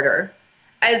logic, Carter,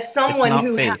 as someone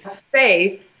who has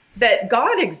faith that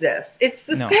God exists. It's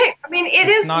the same. I mean,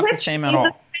 it's not the same at all.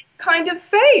 The same kind of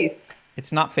faith.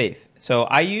 It's not faith. So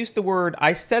I used the word,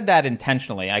 I said that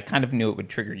intentionally. I kind of knew it would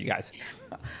trigger you guys.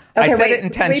 Okay, I said it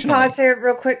intentionally. Can we pause here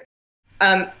real quick?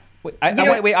 I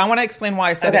want to explain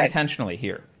why I said it intentionally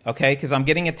here, okay? Because I'm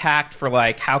getting attacked for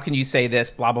like, how can you say this,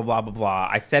 blah, blah, blah, blah, blah.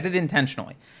 I said it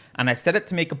intentionally. And I said it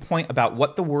to make a point about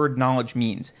what the word knowledge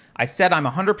means. I said I'm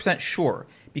 100% sure,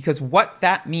 because what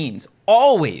that means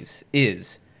always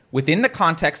is within the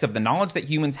context of the knowledge that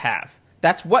humans have.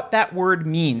 That's what that word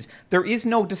means. There is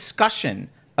no discussion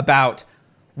about,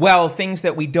 well, things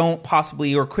that we don't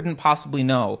possibly or couldn't possibly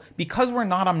know. Because we're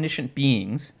not omniscient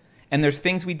beings, and there's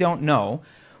things we don't know,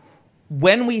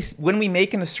 when we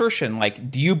make an assertion like,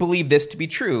 do you believe this to be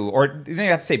true? Or you don't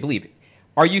have to say believe.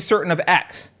 Are you certain of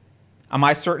X? Am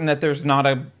I certain that there's not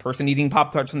a person eating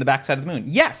Pop-Tarts on the backside of the moon?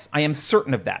 Yes, I am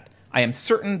certain of that. I am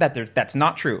certain that that's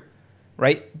not true,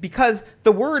 right? Because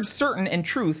the words certain and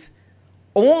truth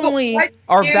only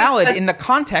are valid in the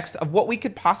context of what we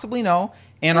could possibly know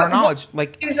and our knowledge.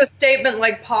 Like, use a statement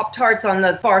like Pop-Tarts on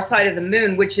the far side of the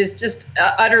moon, which is just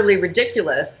utterly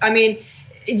ridiculous. I mean,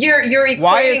 you're equating,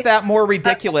 why is that more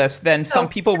ridiculous than some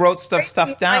people wrote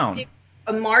stuff down?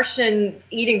 A Martian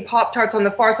eating Pop-Tarts on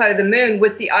the far side of the moon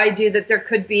with the idea that there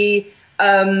could be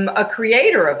a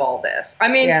creator of all this. I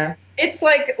mean, it's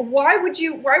like, why would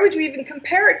you even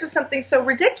compare it to something so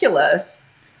ridiculous?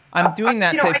 I'm doing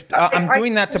that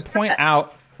to point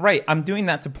out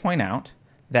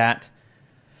that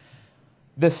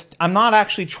this, I'm not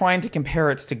actually trying to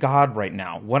compare it to God right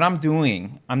now. What I'm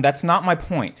doing, that's not my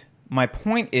point. My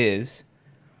point is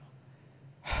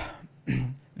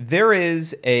there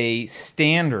is a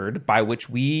standard by which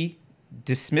we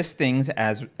dismiss things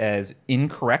as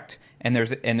incorrect, and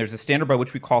there's a standard by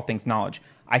which we call things knowledge.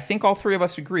 I think all three of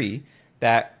us agree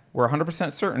that we're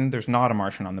 100% certain there's not a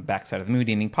Martian on the backside of the moon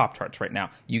eating Pop-Tarts right now.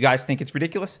 You guys think it's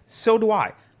ridiculous? So do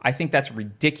I. I think that's a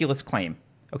ridiculous claim.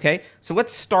 Okay? So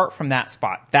let's start from that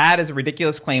spot. That is a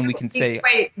ridiculous claim. We can say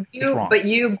it's wrong. But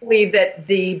you believe that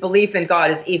the belief in God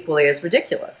is equally as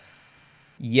ridiculous.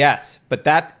 Yes,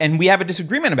 and we have a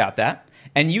disagreement about that.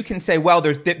 And you can say, well,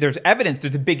 there's evidence,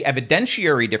 there's a big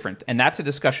evidentiary difference, and that's a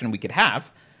discussion we could have.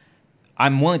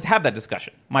 I'm willing to have that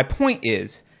discussion. My point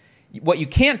is, what you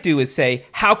can't do is say,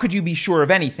 how could you be sure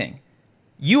of anything?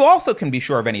 You also can be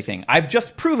sure of anything. I've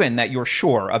just proven that you're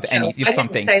sure of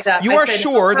something. You are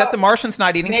sure that the Martian's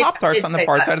not eating Pop-Tarts on the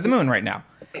far side of the moon right now.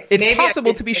 It's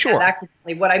possible to be sure.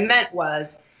 Accidentally. What I meant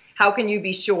was, how can you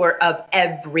be sure of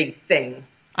everything?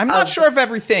 I'm not sure of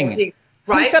everything.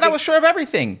 Right? Who said I was sure of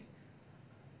everything?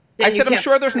 I said I'm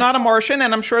sure there's not a Martian,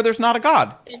 and I'm sure there's not a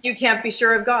God. You can't be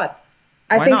sure of God.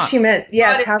 I think she meant,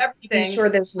 yes, how can you be sure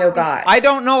there's no God? I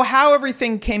don't know how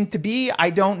everything came to be. I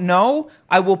don't know.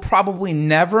 I will probably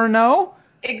never know.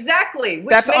 Exactly.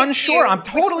 That's unsure. I'm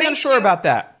totally unsure about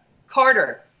that.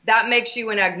 Carter, that makes you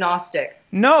an agnostic.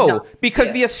 No,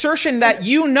 because the assertion that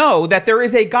you know that there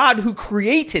is a God who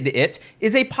created it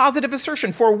is a positive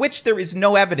assertion for which there is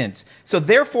no evidence. So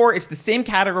therefore, it's the same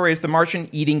category as the Martian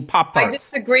eating Pop-Tarts. I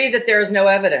disagree that there is no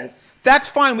evidence. That's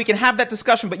fine. We can have that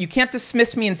discussion, but you can't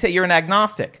dismiss me and say you're an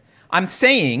agnostic. I'm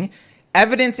saying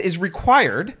evidence is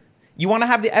required. You want to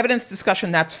have the evidence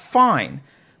discussion, that's fine.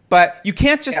 But you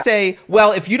can't just say,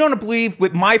 well, if you don't believe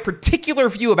with my particular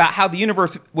view about how the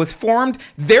universe was formed,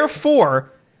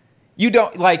 therefore you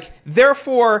don't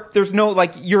therefore there's no,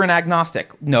 you're an agnostic.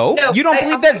 No, you don't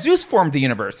believe that Zeus formed the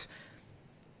universe.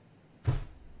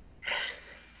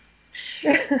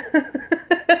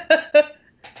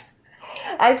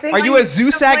 I think. Are you a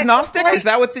Zeus agnostic? Is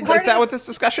that what this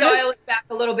discussion is? Dial it back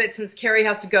a little bit since Carrie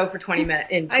has to go for 20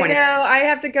 minutes. I know. I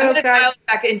have to go. I'm going to dial it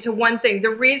back into one thing. The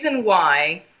reason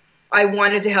why I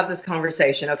wanted to have this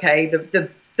conversation, okay? The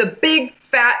big,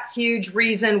 fat, huge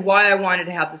reason why I wanted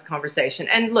to have this conversation.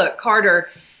 And look, Carter.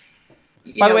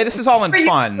 By the way, this is all in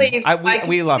fun.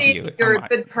 We love you. You're a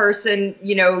good person.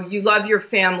 You love your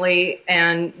family,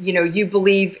 and you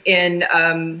believe in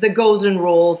the golden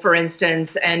rule, for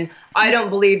instance. And I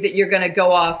don't believe that you're going to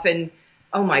go off and,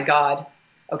 oh my God,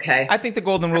 okay. I think the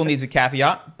golden rule needs a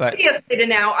caveat, but yes,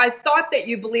 now I thought that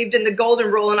you believed in the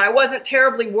golden rule, and I wasn't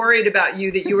terribly worried about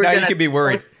you that you were going to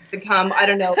become, I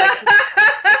don't know, like a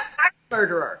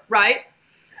murderer, right?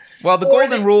 Well, the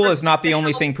golden rule is not the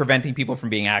only thing preventing people from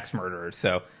being axe murderers.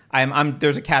 So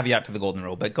there's a caveat to the golden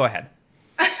rule, but go ahead.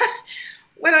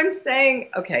 What I'm saying,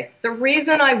 okay, the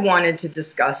reason I wanted to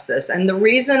discuss this and the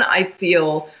reason I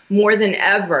feel more than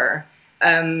ever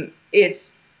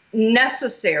it's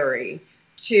necessary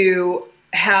to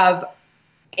have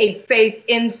a faith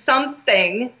in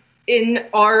something, in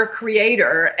our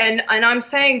Creator. And I'm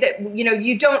saying that,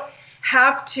 you don't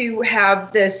have to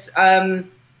have this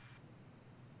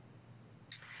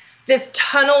this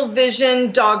tunnel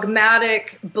vision,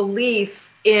 dogmatic belief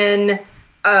in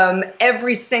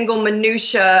every single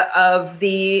minutia of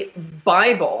the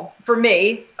Bible for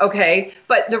me, okay?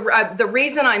 But the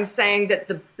reason I'm saying that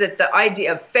the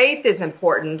idea of faith is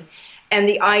important, and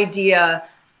the idea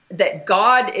that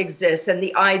God exists, and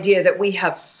the idea that we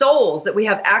have souls, that we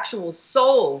have actual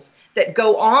souls that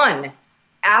go on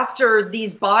after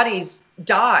these bodies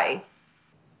die.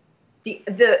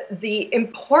 The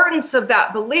importance of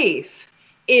that belief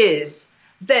is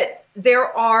that there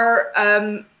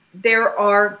are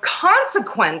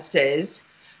consequences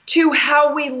to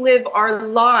how we live our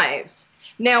lives.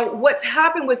 Now, what's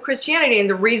happened with Christianity, and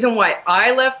the reason why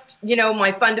I left,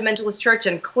 my fundamentalist church,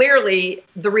 and clearly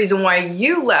the reason why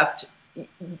you left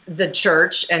the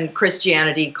church and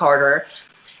Christianity, Carter,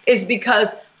 is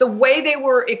because the way they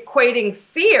were equating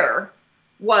fear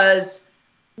was,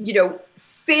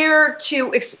 fear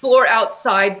to explore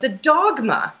outside the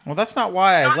dogma. Well, that's not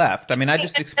why I left. I mean, I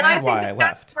just explained why I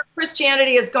left.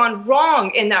 Christianity has gone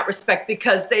wrong in that respect,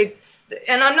 because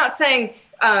and I'm not saying,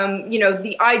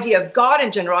 the idea of God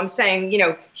in general. I'm saying,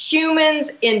 humans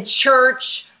in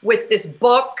church with this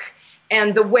book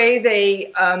and the way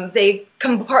they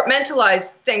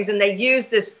compartmentalize things, and they use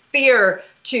this fear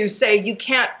to say you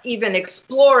can't even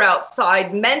explore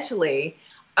outside mentally.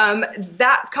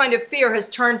 That kind of fear has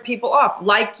turned people off,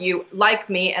 like you, like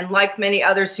me, and like many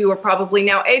others who are probably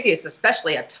now atheists,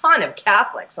 especially a ton of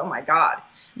Catholics. Oh my God.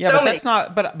 Yeah, but that's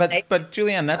not. But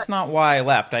Julianne, that's not why I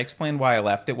left. I explained why I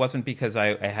left. It wasn't because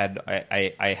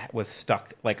I was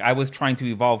stuck. I was trying to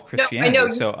evolve Christianity. No, I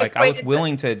know, so I was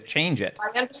willing to change it.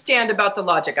 I understand about the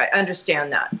logic. I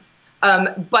understand that.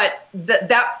 But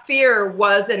that fear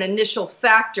was an initial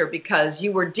factor, because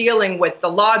you were dealing with the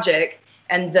logic.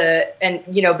 And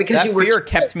because that fear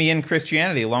kept me in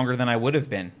Christianity longer than I would have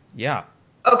been. Yeah.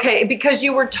 Okay, because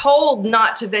you were told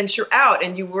not to venture out,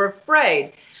 and you were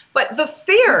afraid. But the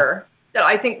fear that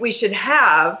I think we should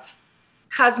have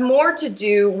has more to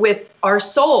do with our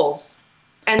souls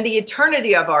and the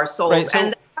eternity of our souls, right,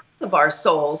 and the health of our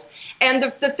souls. And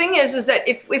the thing is that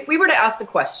if we were to ask the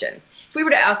question,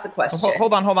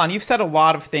 Hold on. You've said a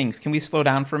lot of things. Can we slow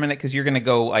down for a minute? Because you're going to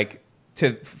go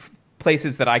to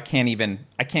places that I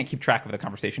can't keep track of the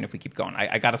conversation if we keep going.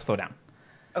 I got to slow down.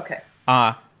 Okay.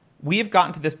 We have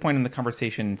gotten to this point in the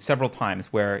conversation several times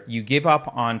where you give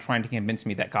up on trying to convince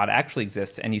me that God actually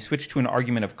exists, and you switch to an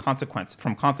argument of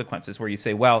consequences, where you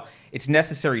say, well, it's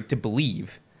necessary to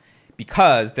believe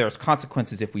because there's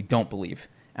consequences if we don't believe.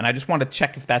 And I just want to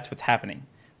check if that's what's happening,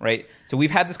 right? So we've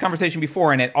had this conversation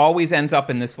before, and it always ends up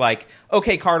in this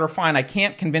okay, Carter, fine, I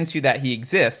can't convince you that he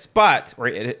exists, but, or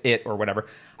it or whatever,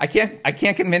 I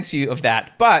can't convince you of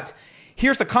that, but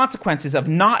here's the consequences of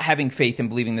not having faith and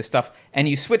believing this stuff, and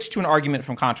you switch to an argument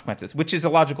from consequences, which is a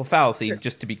logical fallacy,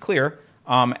 just to be clear,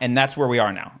 and that's where we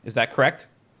are now. Is that correct?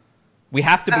 We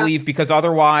have to believe because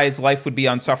otherwise life would be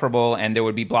unsufferable and there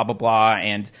would be blah blah blah.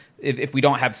 And if we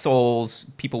don't have souls,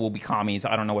 people will be commies.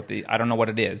 I don't know what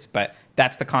it is, but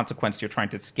that's the consequence. You're trying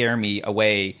to scare me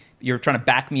away. You're trying to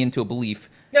back me into a belief.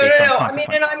 No. Based on I mean,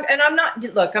 I'm not.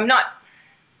 Look, I'm not.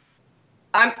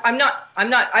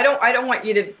 I don't want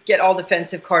you to get all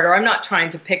defensive, Carter. I'm not trying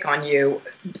to pick on you.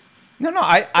 No.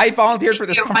 I volunteered for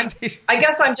this conversation. I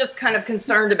guess I'm just kind of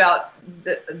concerned about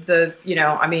the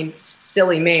I mean,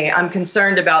 silly me. I'm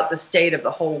concerned about the state of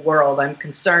the whole world. I'm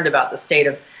concerned about the state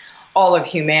of all of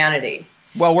humanity.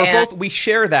 Well, we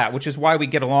share that, which is why we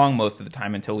get along most of the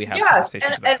time until we have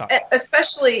conversations about topics.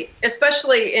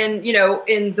 Especially in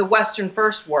in the Western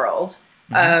first world.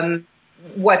 Mm-hmm.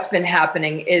 What's been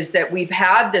happening is that we've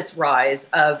had this rise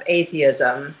of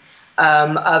atheism,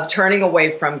 of turning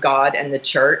away from God and the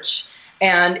church.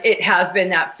 And it has been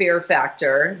that fear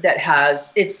factor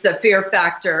it's the fear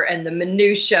factor and the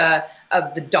minutia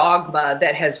of the dogma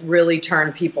that has really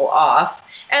turned people off.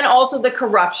 And also the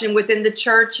corruption within the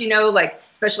church, like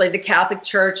especially the Catholic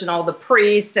Church and all the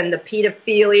priests and the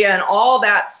pedophilia and all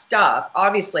that stuff.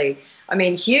 Obviously, I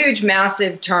mean, huge,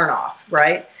 massive turnoff,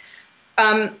 right?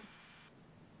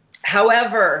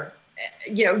 However,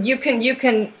 you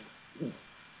can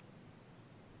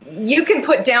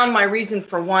put down my reason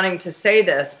for wanting to say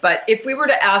this, but if we were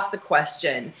to ask the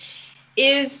question,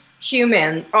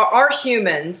 are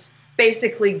humans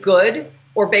basically good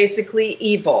or basically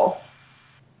evil?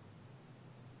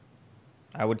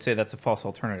 I would say that's a false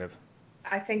alternative.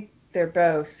 I think they're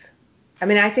both. I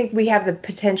mean, I think we have the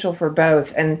potential for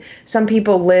both. And some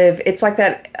people it's like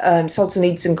that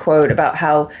Solzhenitsyn quote about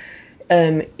how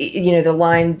the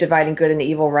line dividing good and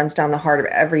evil runs down the heart of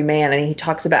every man. And he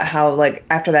talks about how, like,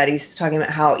 after that, he's talking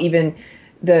about how even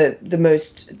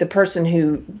the person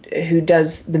who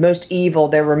does the most evil,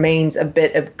 there remains a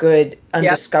bit of good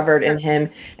undiscovered in him.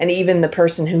 And even the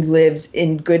person who lives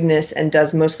in goodness and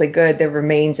does mostly good, there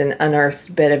remains an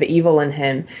unearthed bit of evil in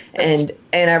him. And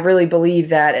I really believe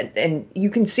that. And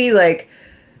you can see,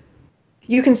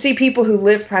 people who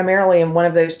live primarily in one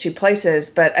of those two places,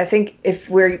 but I think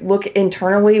if we look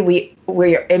internally,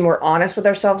 we're honest with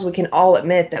ourselves, we can all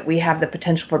admit that we have the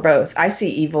potential for both. I see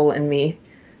evil in me,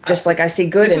 just like I see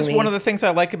good in me. This is one of the things I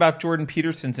like about Jordan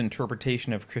Peterson's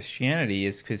interpretation of Christianity,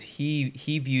 is because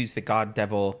he views the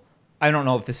God-devil. I don't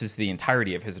know if this is the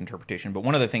entirety of his interpretation, but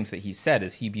one of the things that he said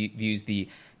is he views the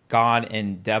God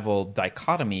and devil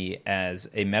dichotomy as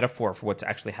a metaphor for what's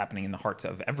actually happening in the hearts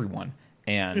of everyone.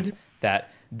 And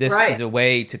that this is a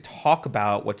way to talk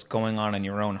about what's going on in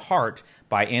your own heart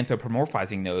by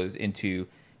anthropomorphizing those into,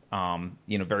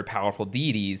 very powerful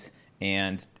deities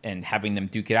and having them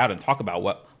duke it out and talk about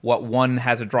what one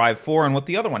has a drive for and what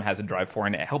the other one has a drive for.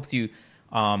 And it helps you,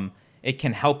 it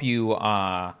can help you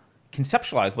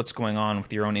conceptualize what's going on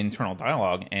with your own internal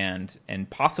dialogue and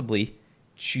possibly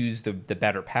choose the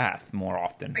better path more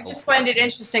often. I just find it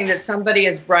interesting that somebody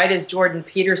as bright as Jordan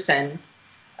Peterson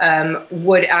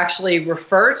would actually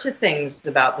refer to things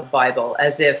about the Bible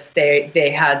as if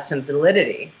they had some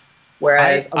validity.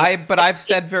 Whereas but I've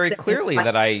said very clearly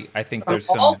that I think there's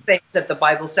all things that the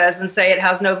Bible says and say it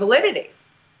has no validity.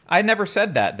 I never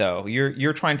said that, though.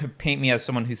 You're trying to paint me as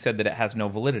someone who said that it has no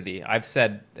validity. I've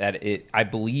said that I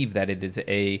believe that it is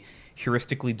a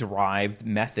heuristically derived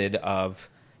method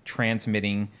of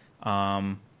transmitting.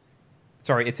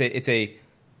 It's a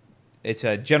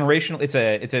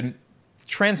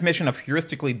transmission of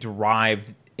heuristically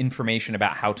derived information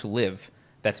about how to live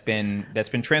that's been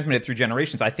transmitted through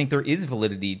generations. I think there is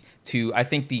validity to. I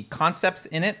think the concepts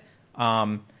in it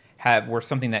were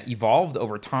something that evolved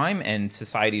over time, and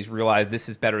societies realized this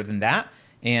is better than that,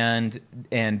 and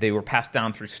they were passed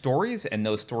down through stories, and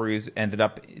those stories ended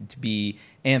up to be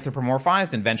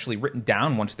anthropomorphized and eventually written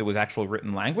down once there was actual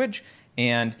written language.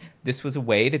 And this was a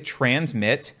way to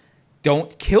transmit,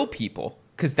 don't kill people,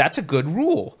 because that's a good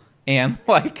rule. And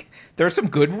there's some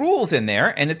good rules in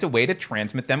there, and it's a way to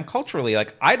transmit them culturally.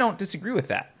 I don't disagree with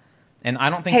that, and I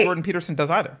don't think Jordan Peterson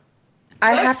does either.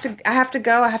 I have to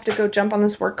go. I have to go jump on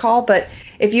this work call. But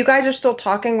if you guys are still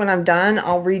talking when I'm done,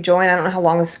 I'll rejoin. I don't know how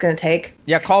long this is going to take.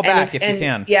 Yeah, call back if you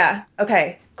can. Yeah.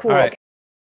 Okay. Cool. All right.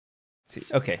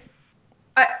 Okay.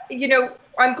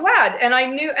 I'm glad, and I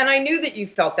knew that you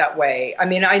felt that way. I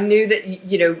mean, I knew that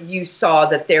you saw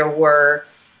that there were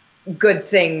good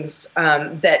things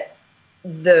that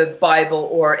the Bible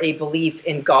or a belief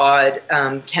in God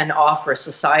can offer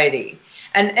society.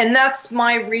 And that's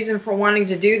my reason for wanting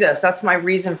to do this. That's my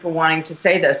reason for wanting to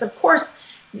say this. Of course,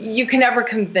 you can never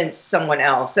convince someone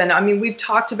else. And I mean, we've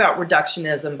talked about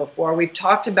reductionism before. We've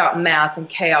talked about math and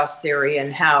chaos theory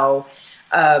and how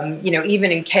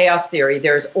Even in chaos theory,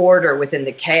 there's order within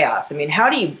the chaos. I mean, how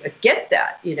do you get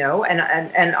that?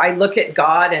 And I look at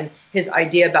God and his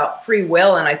idea about free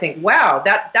will, and I think, wow,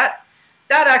 that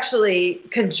actually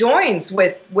conjoins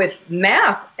with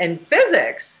math and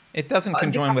physics. It doesn't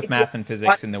conjoin with math and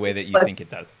physics in the way that you think it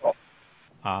does.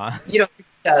 You don't think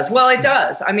it does? Well, it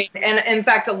does. I mean, and in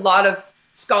fact, a lot of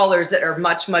scholars that are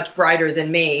much, much brighter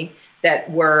than me that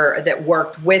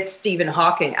worked with Stephen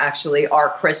Hawking actually are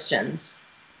Christians.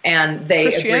 And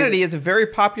Christianity is a very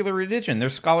popular religion.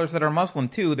 There's scholars that are Muslim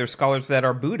too. There's scholars that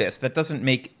are Buddhist. That doesn't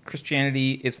make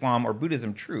Christianity, Islam, or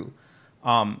Buddhism true.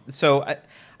 So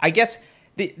I guess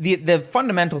the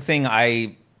fundamental thing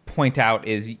I point out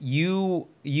is you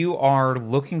are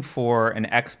looking for an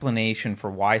explanation for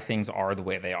why things are the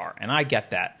way they are, and I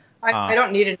get that. I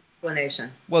don't need an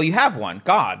explanation. Well, you have one,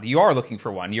 God. You are looking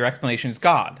for one. Your explanation is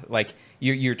God. Like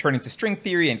you're turning to string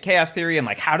theory and chaos theory, and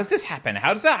like, how does this happen?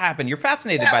 How does that happen? You're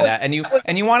fascinated by that, and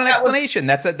you want an explanation.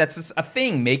 That's a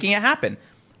thing making it happen.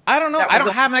 I don't know. I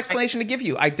don't have an explanation to give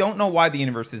you. I don't know why the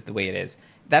universe is the way it is.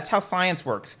 That's how science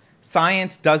works.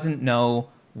 Science doesn't know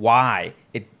why.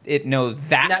 It knows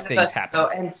that None things of us happen. know,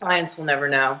 and science will never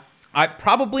know. I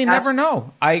probably never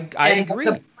know. I agree.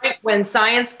 The point when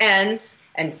science ends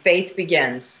and faith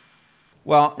begins.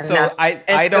 Well, And so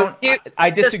I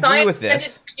disagree with this. The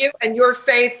science ended for you, and your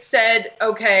faith said,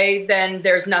 okay, then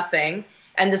there's nothing.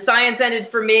 And the science ended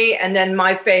for me, and then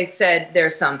my faith said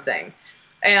there's something.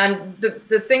 And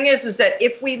the thing is that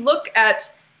if we look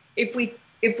at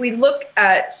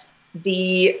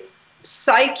the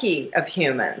psyche of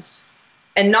humans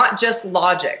and not just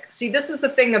logic. See, this is the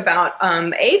thing about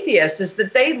atheists, is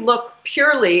that they look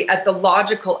purely at the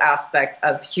logical aspect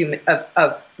of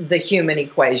the human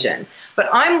equation. But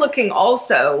I'm looking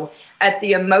also at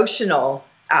the emotional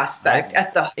aspect,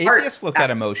 at the heart. Atheists look at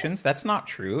emotions. That's not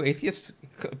true. Atheists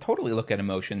totally look at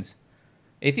emotions.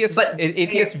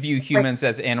 Atheists view humans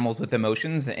as animals with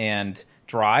emotions and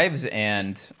drives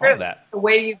and all of that. The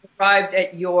way you arrived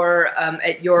at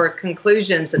your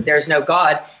conclusions that there's no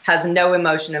God has no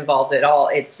emotion involved at all.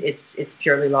 It's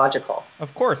purely logical.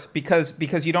 Of course, because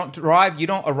you don't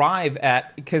arrive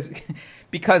at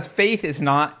because faith is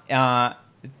not a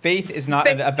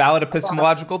valid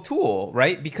epistemological tool,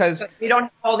 right? Because we don't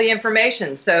have all the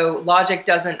information, so logic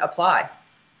doesn't apply.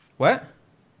 What?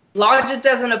 Logic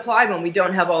doesn't apply when we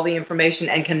don't have all the information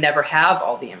and can never have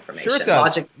all the information. Sure it does.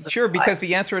 Logic sure, apply. Because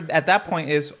the answer at that point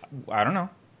is, I don't know.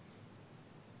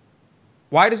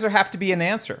 Why does there have to be an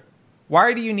answer?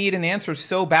 Why do you need an answer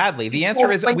so badly? The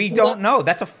answer is we don't know.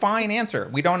 That's a fine answer.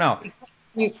 We don't know.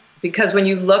 Because when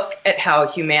you look at how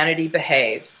humanity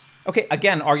behaves. Okay,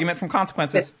 again, argument from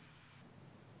consequences.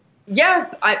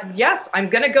 Yeah, I'm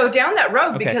going to go down that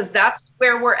road because that's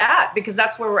where we're at. Because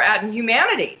that's where we're at in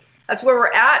humanity. That's where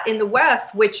we're at in the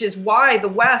West, which is why the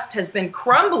West has been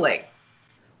crumbling.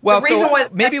 Well, so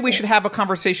maybe we should have a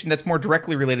conversation that's more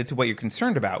directly related to what you're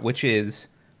concerned about, which is,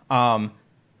 and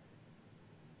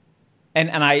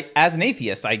I, as an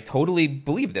atheist, I totally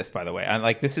believe this, by the way.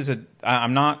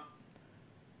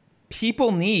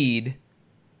 People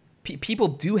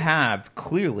do have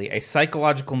clearly a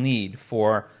psychological need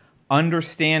for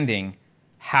understanding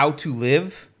how to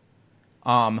live,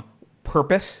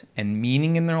 purpose and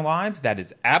meaning in their lives. That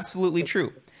is absolutely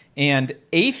true. And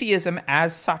atheism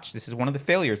as such, this is one of the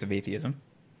failures of atheism.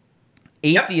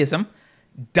 Atheism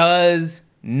does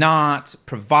not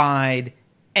provide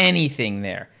anything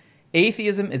there.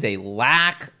 Atheism is a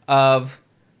lack of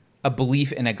a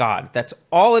belief in a God. That's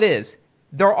all it is.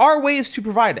 There are ways to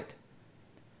provide it.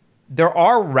 There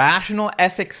are rational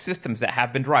ethics systems that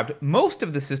have been derived. Most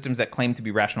of the systems that claim to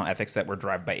be rational ethics that were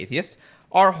derived by atheists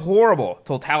are horrible,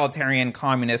 totalitarian,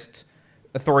 communist,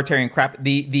 authoritarian crap.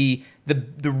 The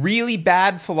really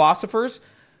bad philosophers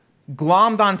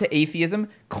glommed onto atheism,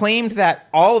 claimed that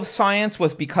all of science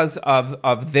was because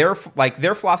of their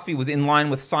philosophy was in line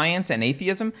with science and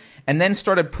atheism, and then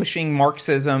started pushing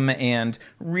Marxism and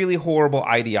really horrible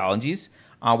ideologies,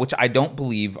 which I don't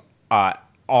believe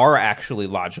are actually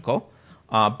logical,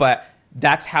 but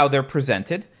that's how they're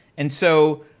presented. And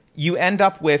so you end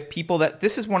up with people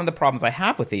this is one of the problems I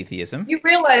have with atheism. You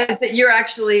realize that you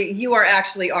are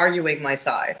actually arguing my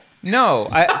side. No,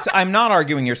 I'm not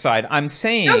arguing your side. I'm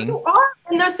saying no, you are,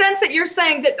 in the sense that you're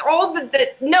saying that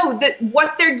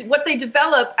what they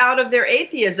develop out of their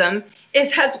atheism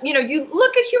you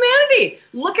look at humanity.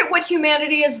 Look at what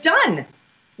humanity has done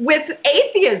with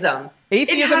atheism.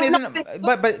 Atheism isn't,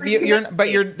 but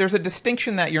there's a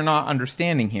distinction that you're not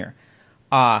understanding here.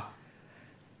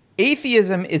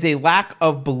 Atheism is a lack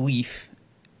of belief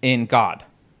in God.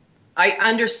 I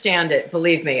understand it.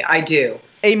 Believe me, I do.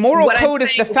 A moral What I'm code is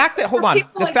the saying fact that, hold on,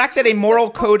 people the like fact that a you- moral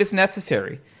code is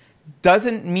necessary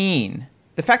doesn't mean,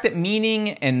 the fact that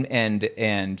meaning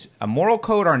and a moral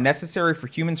code are necessary for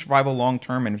human survival long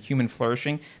term and human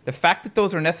flourishing, the fact that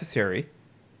those are necessary,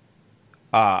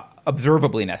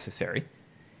 observably necessary,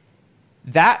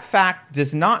 that fact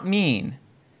does not mean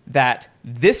that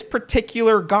this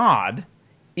particular God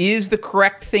is the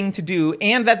correct thing to do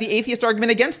and that the atheist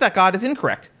argument against that God is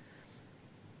incorrect.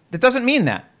 That doesn't mean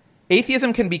that.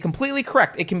 Atheism can be completely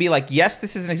correct. It can be like, yes,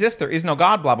 this doesn't exist, there is no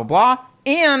God, blah, blah, blah.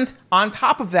 And on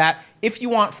top of that, if you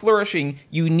want flourishing,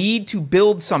 you need to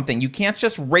build something. You can't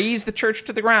just raise the church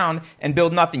to the ground and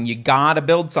build nothing. You gotta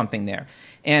build something there.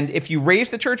 And if you raise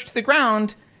the church to the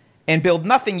ground and build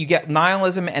nothing, you get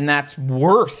nihilism, and that's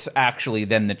worse, actually,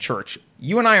 than the church.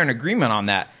 You and I are in agreement on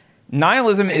that.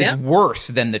 Nihilism is worse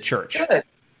than the church. Good.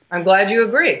 I'm glad you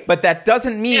agree. But that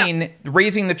doesn't mean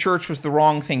raising the church was the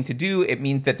wrong thing to do. It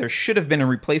means that there should have been a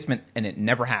replacement, and it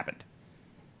never happened.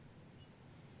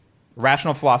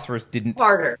 Rational philosophers didn't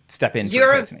step in.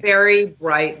 You're a very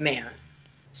bright man.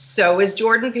 So is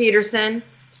Jordan Peterson.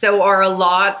 So are a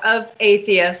lot of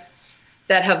atheists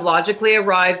that have logically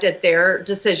arrived at their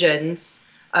decisions.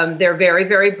 They're very,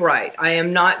 very bright. I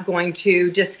am not going to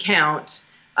discount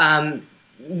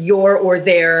your or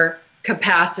their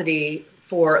capacity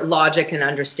for logic and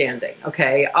understanding.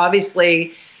 Okay.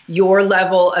 Obviously, your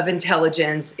level of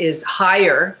intelligence is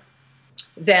higher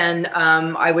than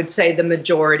I would say the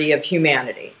majority of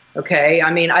humanity. Okay.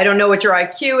 I mean, I don't know what your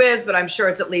IQ is, but I'm sure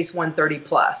it's at least 130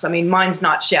 plus. I mean, mine's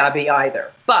not shabby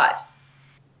either. But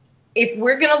if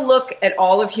we're going to look at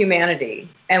all of humanity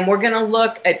and we're going to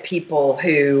look at people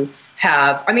who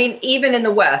have, I mean, even in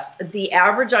the West, the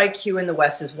average IQ in the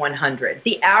West is 100.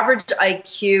 The average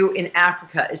IQ in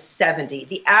Africa is 70.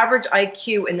 The average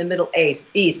IQ in the Middle East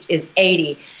is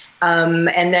 80.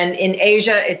 And then in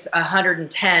Asia, it's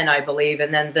 110, I believe.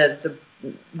 And then the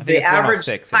average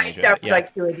highest average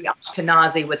IQ is the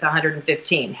Ashkenazi with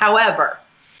 115. However,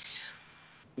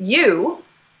 you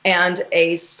and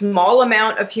a small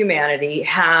amount of humanity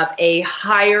have a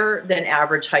higher than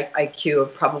average IQ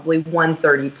of probably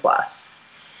 130 plus.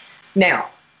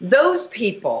 Now, those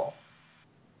people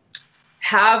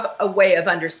have a way of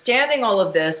understanding all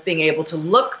of this, being able to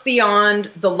look beyond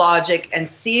the logic and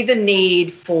see the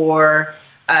need for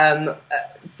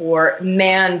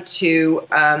man to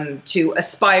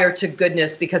aspire to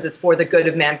goodness because it's for the good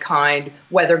of mankind,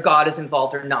 whether God is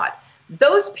involved or not.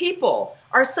 Those people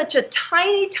are such a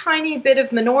tiny, tiny bit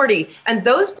of minority, and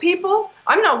those people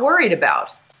I'm not worried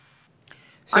about.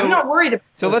 I'm not worried about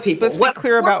those people. Let's be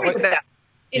clear about what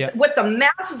what the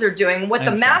masses are doing, what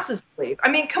the masses believe.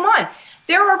 I mean, come on.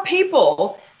 There are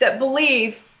people that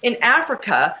believe in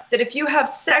Africa that if you have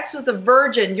sex with a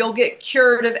virgin, you'll get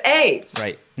cured of AIDS.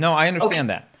 Right. No, I understand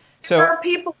that. So there are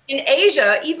people in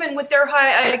Asia, even with their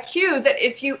high IQ, that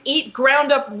if you eat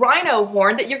ground up rhino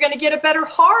horn, that you're going to get a better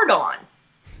hard on.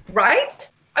 Right?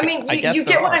 I mean, you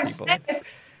get what I'm saying.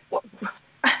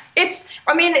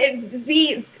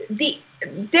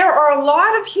 There are a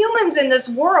lot of humans in this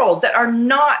world that are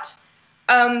not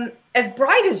as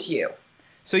bright as you.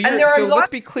 So let's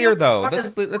be clear, though.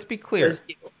 Let's be clear.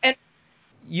 And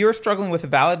you're struggling with a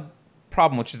valid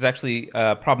problem, which is actually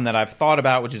a problem that I've thought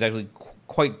about, which is actually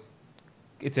quite.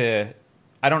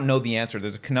 I don't know the answer.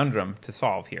 There's a conundrum to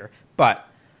solve here, but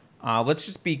let's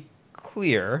just be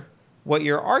clear. What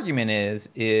your argument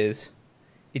is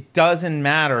it doesn't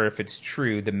matter if it's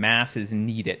true. The masses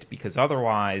need it because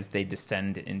otherwise they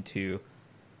descend into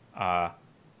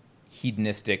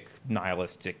hedonistic,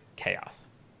 nihilistic chaos.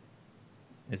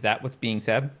 Is that what's being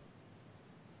said?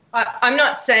 I'm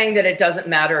not saying that it doesn't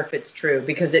matter if it's true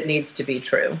because it needs to be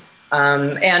true.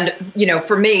 And,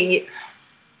 for me,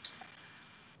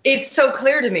 it's so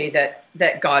clear to me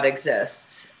that God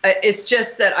exists. It's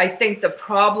just that I think the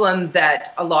problem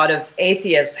that a lot of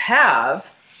atheists have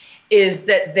is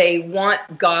that they want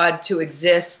God to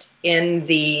exist in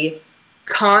the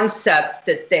concept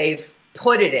that they've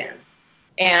put it in.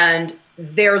 And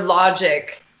their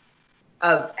logic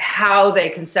of how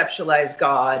they conceptualize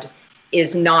God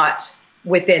is not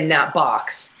within that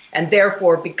box. And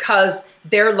therefore, because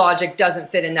their logic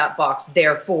doesn't fit in that box,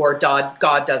 therefore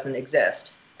God doesn't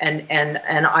exist. And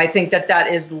I think that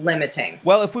is limiting.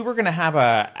 Well, if we were going to have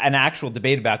an actual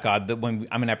debate about God,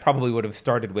 I probably would have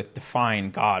started with define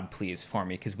God, please, for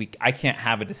me, because I can't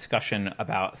have a discussion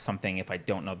about something if I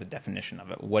don't know the definition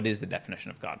of it. What is the definition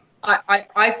of God?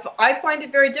 I find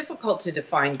it very difficult to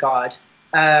define God.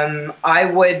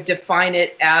 I would define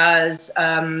it as,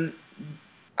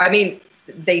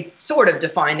 they sort of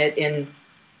define it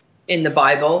in the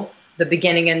Bible, the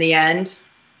beginning and the end.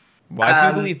 Well, I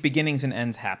do believe beginnings and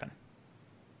ends happen.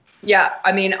 Yeah,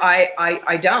 I mean,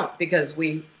 I don't, because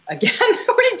we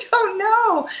don't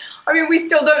know. I mean, we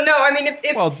still don't know. I mean,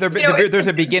 if well, there's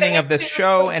a beginning of this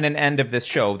show theory, and an end of this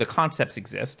show. The concepts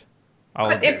exist.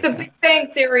 but if the Big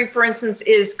Bang Theory, for instance,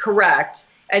 is correct,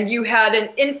 and you had an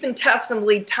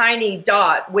infinitesimally tiny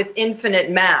dot with infinite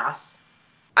mass,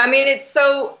 I mean, it's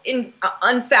so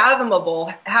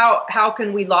unfathomable. How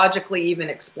can we logically even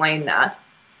explain that?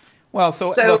 Well,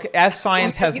 so look, as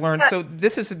science has learned, so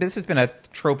this has been a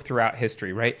trope throughout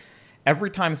history, right? Every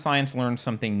time science learns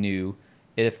something new,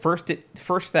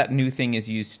 first that new thing is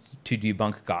used to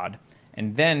debunk God,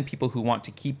 and then people who want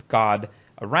to keep God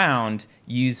around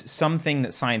use something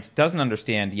that science doesn't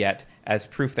understand yet as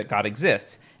proof that God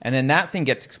exists, and then that thing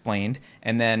gets explained,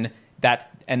 and then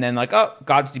like, oh,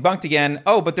 God's debunked again.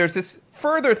 Oh, but there's this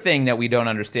further thing that we don't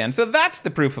understand, so that's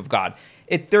the proof of God.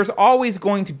 There's always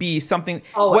going to be something.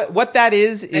 What that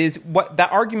is what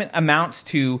that argument amounts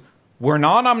to. We're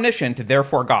not omniscient,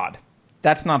 therefore God.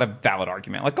 That's not a valid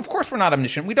argument. Like, of course we're not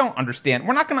omniscient. We don't understand.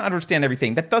 We're not going to understand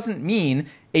everything. That doesn't mean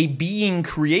a being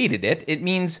created it. It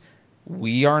means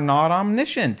we are not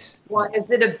omniscient. Well,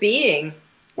 is it a being?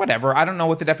 Whatever. I don't know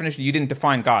what the definition. You didn't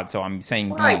define God, so I'm saying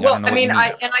being. Right. Well, I mean,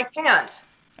 I can't.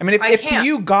 I mean, if to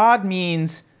you God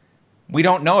means we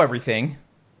don't know everything,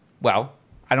 well,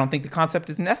 I don't think the concept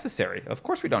is necessary. Of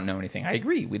course we don't know anything. I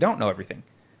agree. We don't know everything.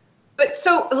 But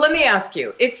so let me ask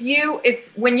you, if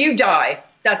when you die,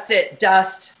 that's it,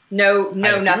 dust, no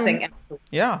nothing.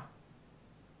 Yeah.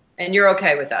 And you're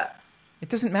okay with that? It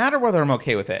doesn't matter whether I'm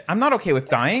okay with it. I'm not okay with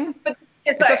dying. But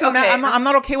it doesn't matter. I'm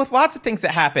not okay with lots of things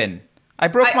that happen. I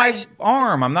broke my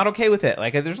arm. I'm not okay with it.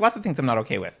 Like, there's lots of things I'm not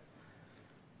okay with.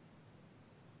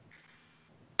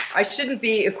 I shouldn't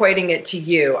be equating it to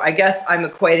you. I guess I'm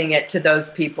equating it to those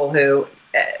people who,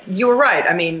 you were right.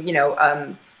 I mean,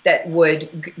 that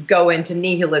would go into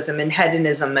nihilism and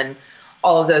hedonism and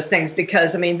all of those things,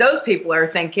 because, I mean, those people are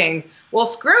thinking, well,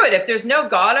 screw it. If there's no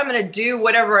God, I'm going to do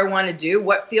whatever I want to do,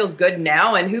 what feels good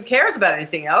now, and who cares about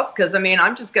anything else? Because, I mean,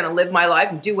 I'm just going to live my life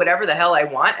and do whatever the hell I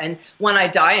want. And when I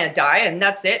die, and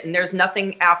that's it. And there's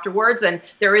nothing afterwards. And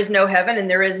there is no heaven and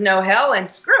there is no hell. And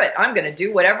screw it. I'm going to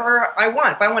do whatever I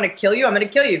want. If I want to kill you, I'm going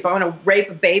to kill you. If I want to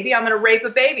rape a baby, I'm going to rape a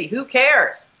baby. Who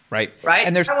cares? Right. Right.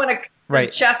 And if I want to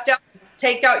chest out,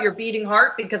 take out your beating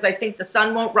heart because I think the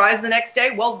sun won't rise the next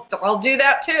day, well, I'll do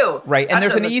that too. Right. And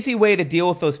there's an easy way to deal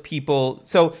with those people.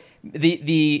 So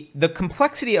the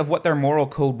complexity of what their moral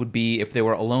code would be if they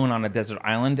were alone on a desert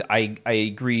island, I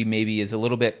agree, maybe is a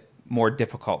little bit more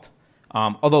difficult,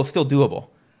 although still doable.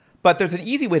 But there's an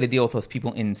easy way to deal with those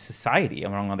people in society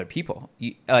among other people.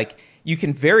 You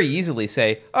can very easily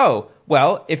say, oh,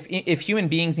 well, if human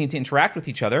beings need to interact with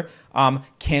each other,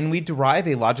 can we derive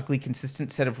a logically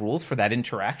consistent set of rules for that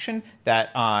interaction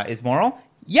that is moral?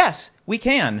 Yes, we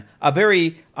can. A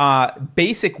very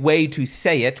basic way to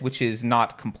say it, which is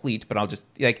not complete, but I'll just,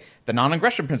 like, the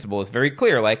non-aggression principle is very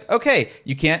clear. Like, okay,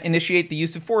 you can't initiate the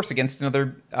use of force against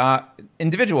another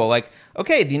individual. Like,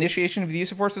 okay, the initiation of the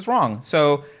use of force is wrong.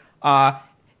 So,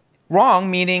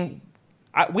 wrong meaning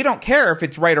we don't care if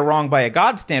it's right or wrong by a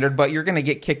God standard, but you're going to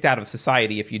get kicked out of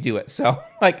society if you do it. So,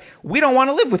 like, we don't want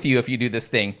to live with you if you do this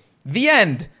thing. The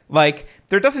end. Like,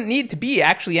 there doesn't need to be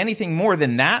actually anything more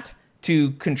than that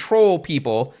to control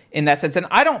people in that sense. And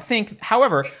I don't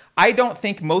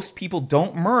think most people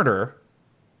don't murder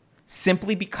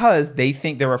simply because they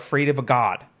think they're afraid of a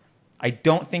God. I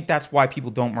don't think that's why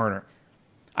people don't murder.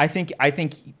 I think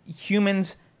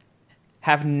humans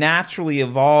have naturally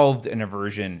evolved an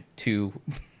aversion to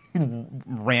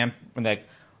rampant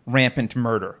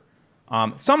murder.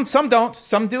 Some don't,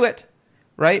 some do it,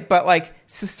 right? But, like,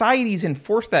 societies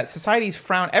enforce that.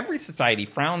 Every society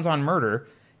frowns on murder,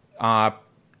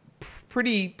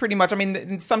 pretty much. I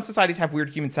mean, some societies have weird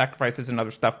human sacrifices and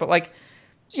other stuff, but, like,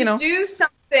 do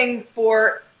something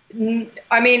for.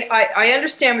 I mean, I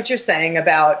understand what you're saying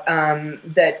about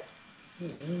that.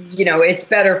 It's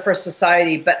better for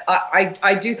society, but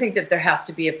I do think that there has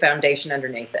to be a foundation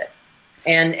underneath it,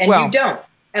 and you don't.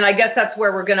 And I guess that's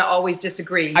where we're going to always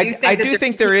disagree. I do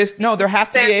think there is. No, there has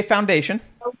to be a foundation.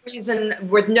 No reason,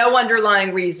 with no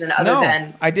underlying reason other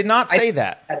than. I did not say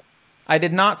that. I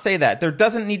did not say that. There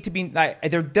doesn't need to be.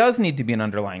 There does need to be an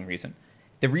underlying reason.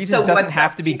 The reason doesn't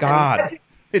have to be God.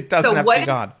 It doesn't have to be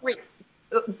God.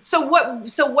 So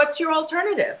what's your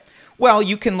alternative? Well,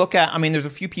 you can look at, I mean, there's a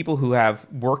few people who have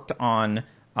worked on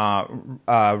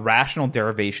rational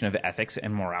derivation of ethics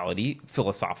and morality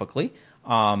philosophically.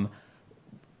 Ayn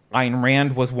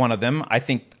Rand was one of them.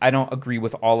 I don't agree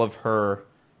with all of her.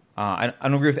 I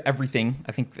don't agree with everything.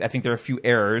 I think there are a few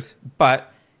errors,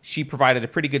 but she provided a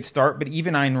pretty good start, but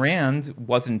even Ayn Rand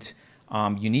wasn't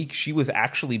unique. She was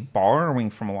actually borrowing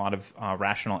from a lot of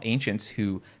rational ancients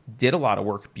who did a lot of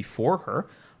work before her.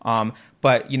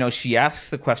 But, she asks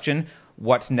the question,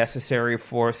 what's necessary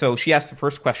for... So she asks the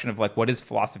first question of, like, what is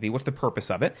philosophy? What's the purpose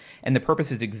of it? And the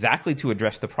purpose is exactly to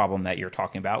address the problem that you're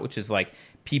talking about, which is, like,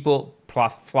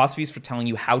 philosophy is for telling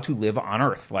you how to live on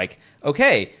Earth. Like,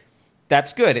 okay,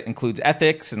 that's good. It includes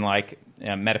ethics and, like,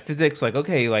 metaphysics. Like,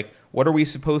 okay, like, what are we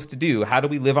supposed to do? How do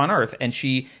we live on Earth? And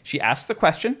she asks the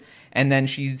question, and then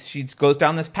she goes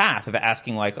down this path of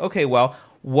asking, like, okay, well,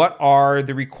 what are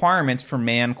the requirements for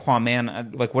man qua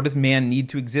man? Like, what does man need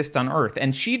to exist on Earth?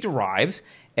 And she derives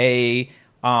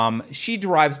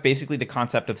basically the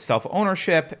concept of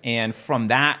self-ownership, and from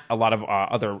that, a lot of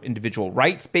other individual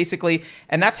rights, basically.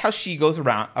 And that's how she goes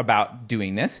around about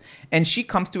doing this. And she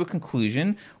comes to a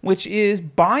conclusion, which is,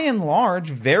 by and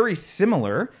large, very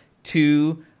similar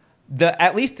to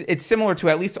it's similar to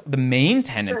at least the main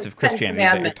tenets of Christianity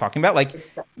that you're talking about. Like,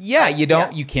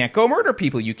 you can't go murder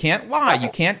people, you can't lie, you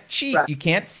can't cheat, you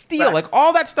can't steal. Like,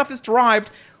 all that stuff is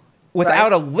derived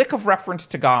without a lick of reference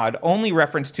to God, only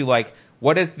reference to, like,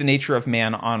 what is the nature of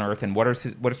man on Earth and what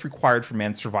is required for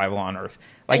man's survival on Earth.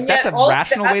 Like, that's a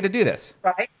rational way to do this.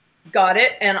 Right. Got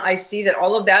it. And I see that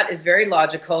all of that is very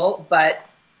logical, but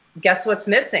guess what's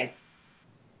missing?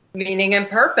 Meaning and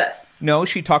purpose. No,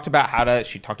 she talked about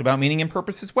meaning and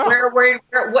purpose as well.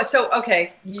 What? So,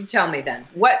 okay, you tell me then.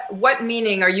 What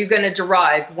meaning are you going to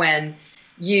derive when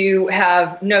you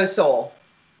have no soul?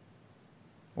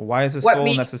 Well, why is a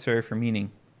soul necessary for meaning?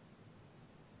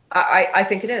 I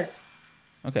think it is.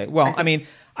 Okay. Well,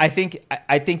 I think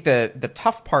the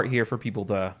tough part here for people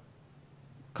to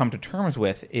come to terms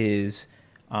with is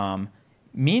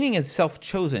meaning is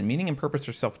self-chosen. Meaning and purpose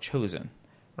are self-chosen.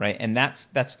 Right, and that's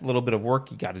a little bit of work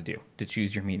you got to do to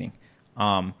choose your meaning,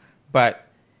 but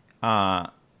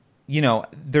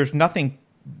there's nothing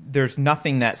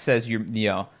that says you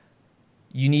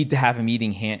need to have a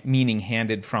meaning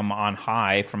handed from on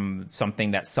high, from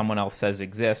something that someone else says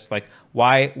exists. Like,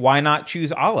 why not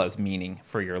choose Allah's meaning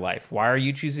for your life? Why are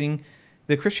you choosing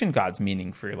the Christian God's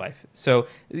meaning for your life? So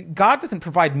God doesn't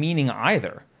provide meaning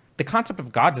either. The concept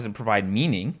of God doesn't provide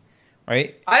meaning,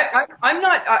 right? I'm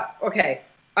not okay.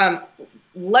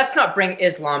 Let's not bring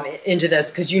Islam into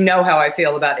this, because you know how I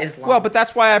feel about Islam. Well, but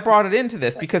that's why I brought it into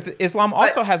this, because Islam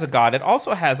also has a God. It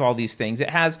also has all these things.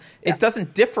 It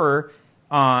doesn't differ.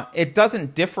 It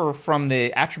doesn't differ from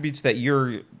the attributes that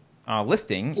you're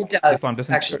listing. It does. Islam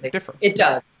doesn't differ. It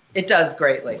does. It does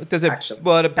greatly. Does it? Actually.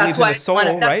 Well, it believes in the soul,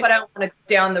 right? That's what I want to go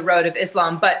down the road of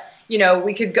Islam. But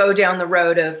we could go down the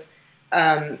road of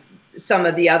some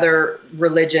of the other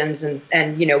religions,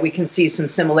 and we can see some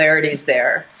similarities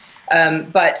there.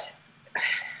 But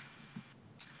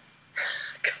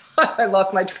God, I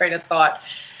lost my train of thought.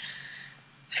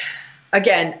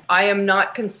 Again, I am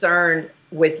not concerned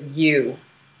with you.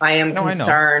 I am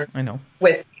concerned I know.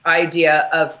 with the idea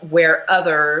of where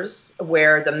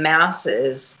the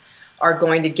masses are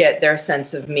going to get their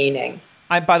sense of meaning.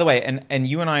 By the way, and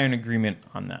you and I are in agreement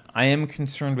on that. I am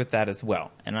concerned with that as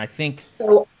well. And I think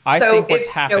what's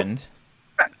happened.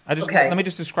 Let me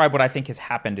just describe what I think has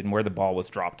happened and where the ball was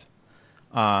dropped.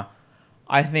 I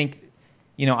think,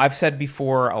 I've said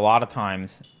before a lot of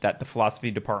times that the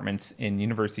philosophy departments in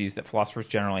universities, that philosophers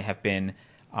generally have been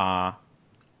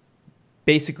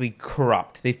basically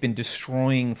corrupt. They've been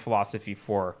destroying philosophy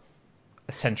for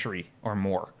a century or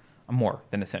more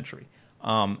than a century.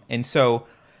 And so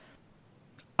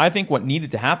I think what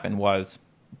needed to happen was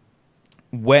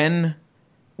one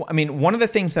of the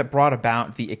things that brought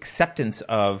about the acceptance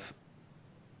of,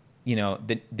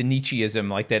 the Nietzscheism,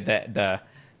 like the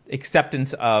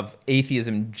acceptance of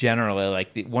atheism generally,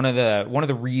 like one of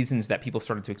the reasons that people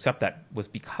started to accept that was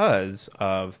because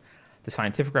of the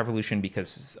scientific revolution,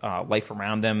 because life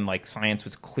around them, like science,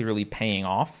 was clearly paying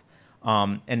off,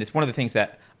 and it's one of the things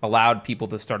that allowed people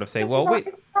to start to say, well, wait.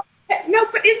 No,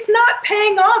 but it's not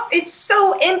paying off. It's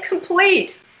so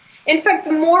incomplete. In fact,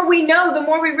 the more we know, the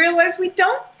more we realize we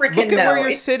don't freaking know. Look at where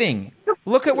you're sitting.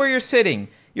 Look at where you're sitting.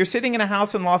 You're sitting in a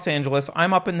house in Los Angeles.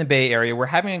 I'm up in the Bay Area. We're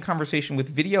having a conversation with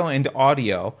video and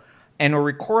audio, and we're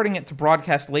recording it to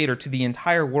broadcast later to the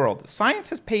entire world. Science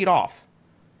has paid off.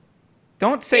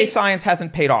 Don't say science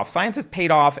hasn't paid off. Science has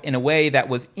paid off in a way that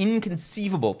was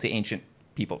inconceivable to ancient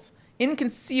peoples.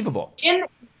 Inconceivable.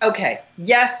 Okay,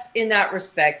 yes, in that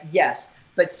respect, yes.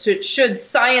 But should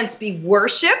science be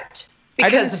worshipped? I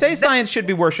didn't say science should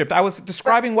be worshipped. I was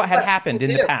describing what had happened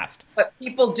in the past. But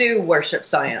people do worship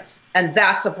science, and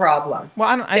that's a problem. Well,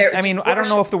 I don't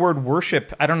know if the word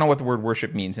worship. I don't know what the word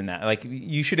worship means in that. Like,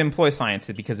 you should employ science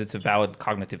because it's a valid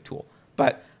cognitive tool.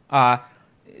 but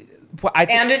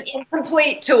and an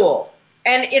incomplete tool.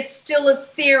 And it's still a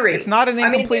theory. It's not an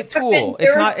incomplete tool.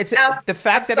 It's not. It's the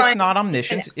fact that it's not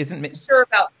omniscient isn't sure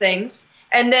about things.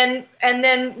 And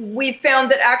then we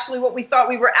found that actually what we thought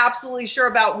we were absolutely sure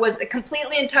about was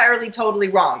completely, entirely, totally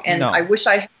wrong. And I wish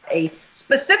I had a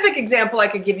specific example I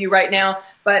could give you right now,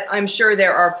 but I'm sure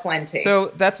there are plenty.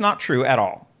 So that's not true at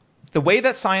all. The way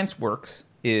that science works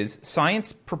is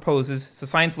science proposes. So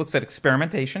science looks at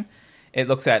experimentation. It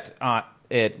looks at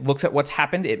what's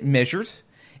happened. It measures.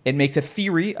 It makes a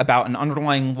theory about an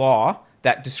underlying law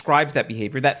that describes that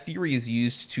behavior. That theory is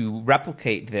used to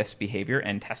replicate this behavior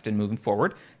and test it moving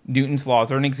forward. Newton's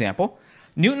laws are an example.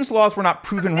 Newton's laws were not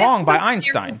proven wrong by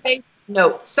Einstein.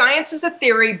 No, science is a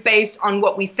theory based on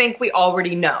what we think we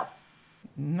already know.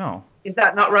 No. Is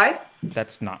that not right?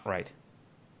 That's not right.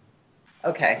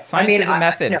 Okay. Science is a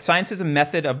method. No. Science is a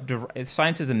method of.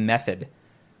 Science is a method.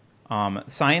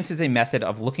 Science is a method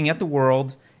of looking at the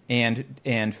world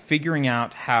and figuring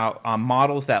out how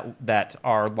models that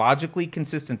are logically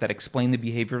consistent, that explain the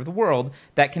behavior of the world,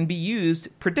 that can be used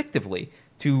predictively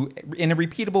in a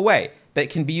repeatable way, that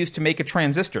can be used to make a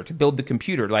transistor, to build the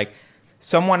computer. Like,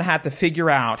 someone had to figure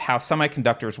out how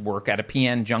semiconductors work at a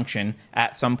PN junction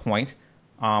at some point,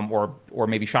 or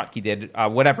maybe Schottky did,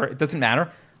 whatever, it doesn't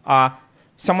matter.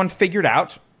 Someone figured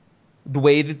out the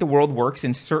way that the world works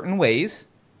in certain ways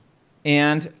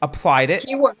and applied it.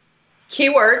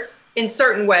 Keywords in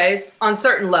certain ways, on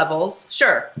certain levels.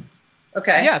 Sure.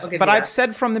 Okay. Yes, but I've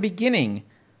said from the beginning,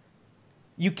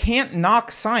 you can't knock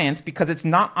science because it's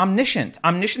not omniscient.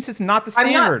 Omniscience is not the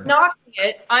standard. I'm not knocking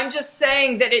it. I'm just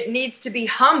saying that it needs to be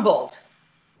humbled.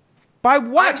 By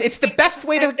what? It's the best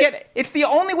way to get... It's the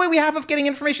only way we have of getting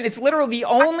information. It's literally the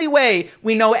only way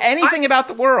we know anything about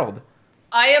the world.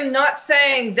 I am not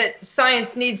saying that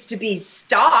science needs to be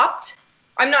stopped.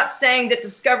 I'm not saying that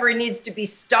discovery needs to be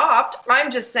stopped. I'm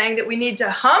just saying that we need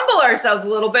to humble ourselves a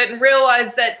little bit and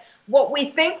realize that what we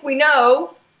think we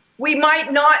know, we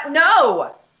might not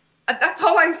know. That's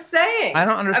all I'm saying. I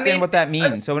don't understand what that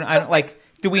means. So,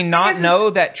 do we not know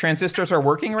that transistors are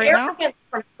working right now?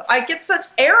 I get such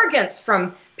arrogance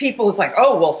from people. It's like,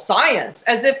 oh, well, science,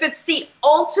 as if it's the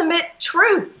ultimate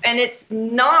truth, and it's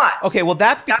not. Okay, well,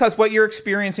 that's because what you're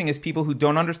experiencing is people who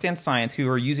don't understand science, who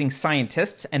are using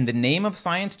scientists and the name of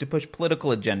science to push political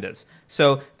agendas.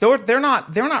 So they're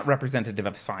not representative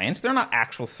of science. They're not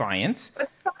actual science.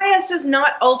 But science is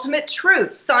not ultimate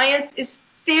truth. Science is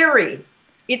theory.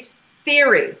 It's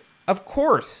theory. Of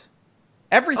course.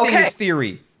 Everything is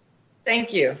theory.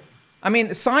 Thank you. I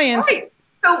mean, science. Right.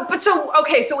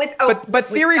 But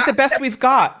theory is the best we've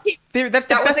got. That's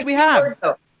the best we have.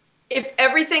 If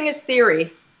everything is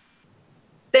theory,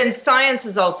 then science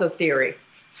is also theory.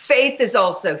 Faith is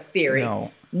also theory.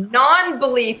 No.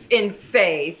 Non-belief in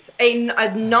faith, a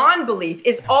non-belief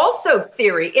is also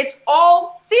theory. It's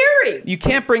all theory. You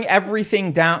can't bring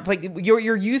everything down. Like you're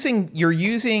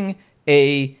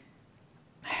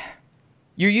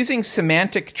using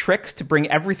semantic tricks to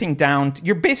bring everything down.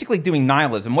 You're basically doing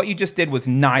nihilism. What you just did was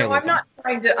nihilism.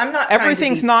 No, I'm not.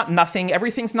 Everything's not nothing.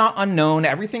 Everything's not unknown.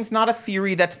 Everything's not a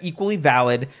theory that's equally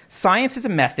valid. Science is a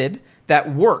method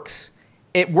that works.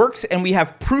 It works, and we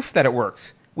have proof that it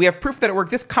works. We have proof that it works.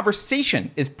 This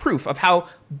conversation is proof of how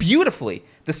beautifully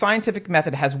the scientific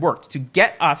method has worked to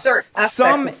get us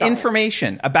some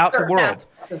information about the world.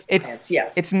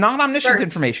 It's not omniscient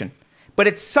information. But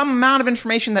it's some amount of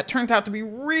information that turns out to be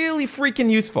really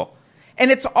freaking useful. And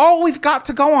it's all we've got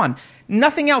to go on.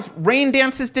 Nothing else. Rain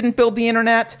dances didn't build the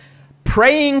internet.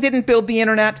 Praying didn't build the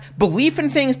internet. Belief in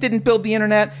things didn't build the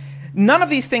internet. None of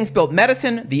these things built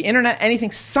medicine, the internet,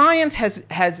 anything. Science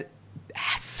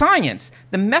science,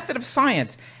 the method of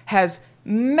science, has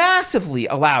massively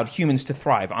allowed humans to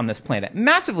thrive on this planet.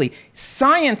 Massively.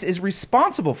 Science is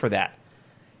responsible for that.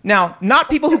 Now, not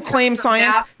people who claim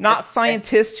science, not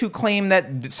scientists who claim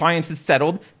that science is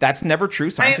settled. That's never true.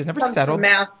 Science is never settled. From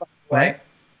math, by the way. Right?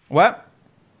 What?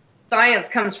 Science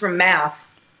comes from math.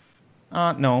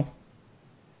 No.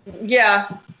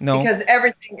 Yeah. No. Because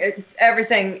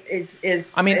everything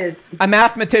is. I mean, a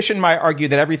mathematician might argue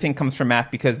that everything comes from math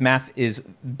because math is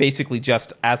basically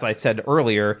just, as I said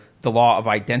earlier, the law of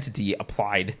identity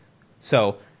applied.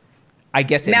 So, I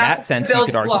guess in that sense you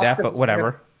could argue that, but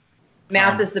whatever.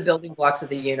 Math is the building blocks of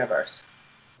the universe.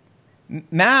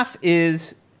 Math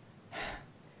is.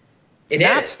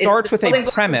 Math starts with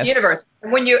a premise. Universe.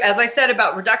 And when you, as I said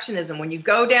about reductionism, when you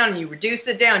go down and you reduce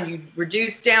it down, you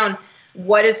reduce down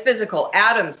what is physical,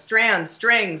 atoms, strands,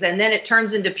 strings, and then it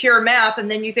turns into pure math.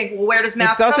 And then you think, well, where does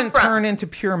math come from? It doesn't turn into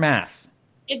pure math.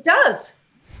 It does.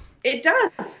 It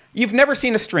does. You've never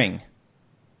seen a string.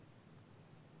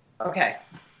 Okay.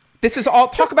 This is all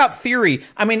talk about theory.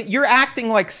 I mean, you're acting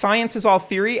like science is all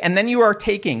theory, and then you are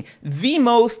taking the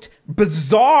most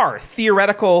bizarre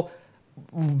theoretical,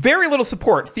 very little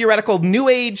support, theoretical new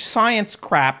age science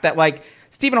crap that like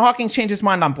Stephen Hawking changed his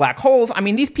mind on black holes. I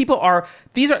mean, these people are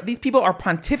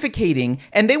pontificating,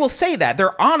 and they will say that.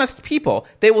 They're honest people.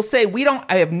 They will say,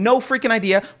 I have no freaking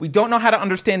idea. We don't know how to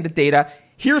understand the data.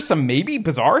 Here's some maybe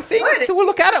bizarre things to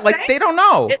look at it. Like, they don't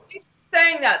know. At least they're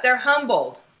saying that. They're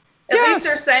humbled. At least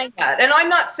they're saying that. And I'm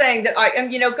not saying that I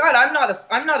am, God, I'm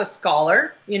not a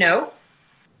scholar,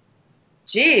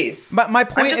 Jeez. My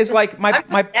point is like I'm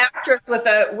an actress with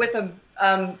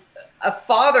a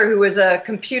father who is a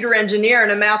computer engineer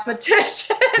and a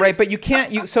mathematician. Right, but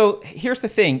so here's the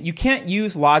thing. You can't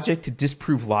use logic to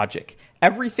disprove logic.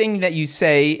 Everything that you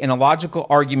say in a logical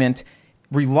argument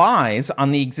relies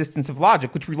on the existence of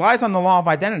logic, which relies on the law of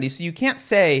identity. So you can't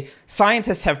say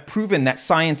scientists have proven that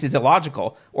science is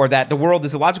illogical or that the world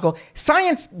is illogical.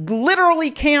 Science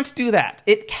literally can't do that.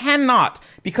 It cannot,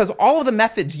 because all of the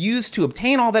methods used to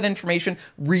obtain all that information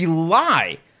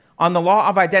rely on the law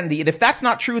of identity. And if that's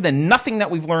not true, then nothing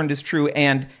that we've learned is true,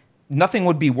 and nothing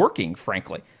would be working,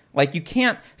 frankly. Like, you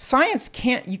can't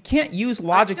use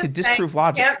logic to disprove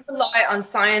logic. You can't rely on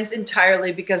science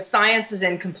entirely because science is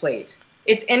incomplete.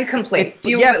 It's incomplete.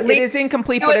 It is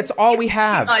incomplete, but it's all we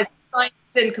have. Science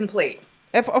is incomplete.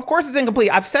 Of course it's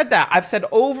incomplete. I've said that. I've said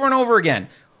over and over again.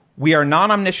 We are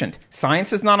non-omniscient.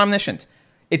 Science is non-omniscient.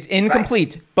 It's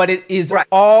incomplete, but it is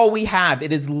all we have.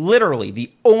 It is literally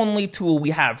the only tool we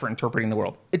have for interpreting the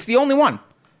world. It's the only one.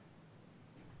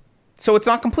 So it's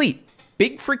not complete.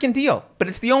 Big freaking deal. But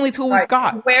it's the only tool we've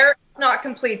got. Where it's not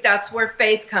complete, that's where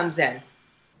faith comes in.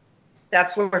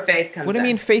 That's where faith comes in. What do you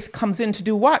mean faith comes in to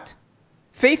do what?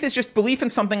 Faith is just belief in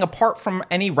something apart from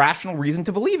any rational reason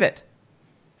to believe it.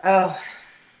 Oh.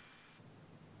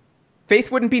 Faith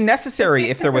wouldn't be necessary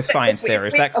if there was science there.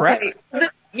 Is that correct? Okay.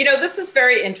 This is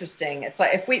very interesting. It's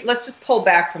like let's just pull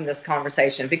back from this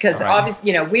conversation because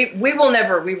obviously, we will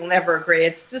never agree.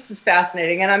 This is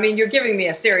fascinating, and I mean, you're giving me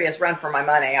a serious run for my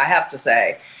money, I have to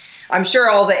say. I'm sure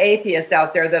all the atheists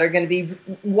out there that are going to be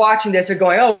watching this are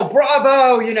going, "Oh,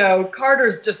 bravo!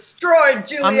 Carter's destroyed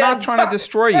Julian." I'm not trying to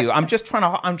destroy you. I'm trying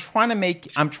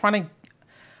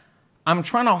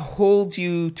to hold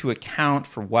you to account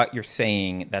for what you're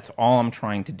saying. That's all I'm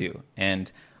trying to do.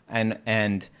 And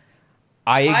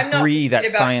I agree that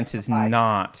science is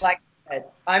not. Like I said,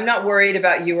 I'm not worried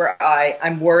about you or I.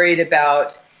 I'm worried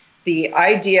about the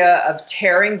idea of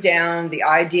tearing down the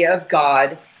idea of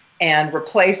God and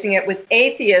replacing it with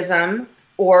atheism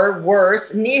or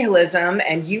worse, nihilism,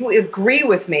 and you agree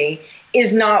with me,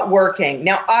 is not working.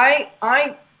 Now,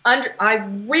 I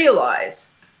realize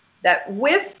that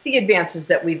with the advances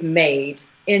that we've made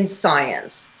in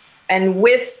science and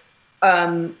with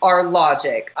our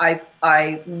logic,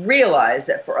 I realize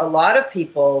that for a lot of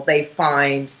people, they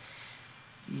find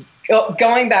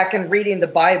going back and reading the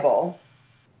Bible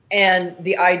and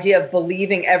the idea of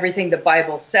believing everything the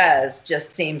Bible says just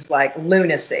seems like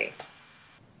lunacy.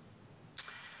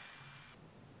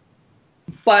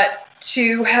 But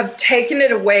to have taken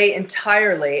it away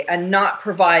entirely and not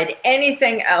provide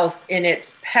anything else in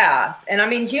its path, and I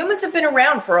mean, humans have been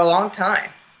around for a long time.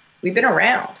 We've been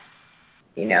around.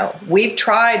 We've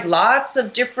tried lots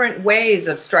of different ways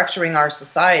of structuring our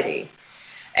society.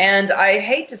 And I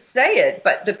hate to say it,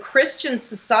 but the Christian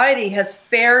society has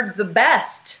fared the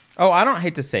best. Oh, I don't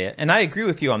hate to say it. And I agree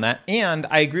with you on that. And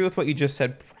I agree with what you just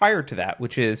said prior to that,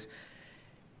 which is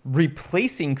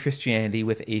replacing Christianity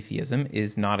with atheism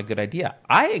is not a good idea.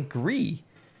 I agree.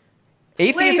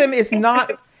 Atheism is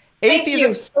not...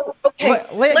 Atheism. So, okay,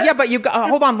 yeah, but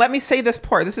hold on. Let me say this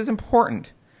part. This is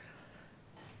important.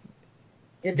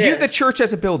 View the church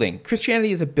as a building.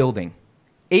 Christianity is a building.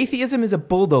 Atheism is a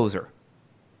bulldozer.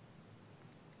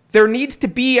 There needs to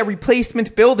be a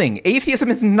replacement building. Atheism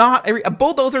is not a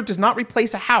bulldozer does not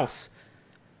replace a house.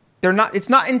 It's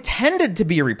not intended to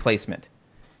be a replacement.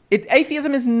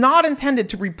 Atheism is not intended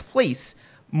to replace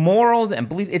morals and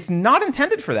beliefs. It's not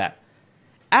intended for that.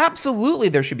 Absolutely,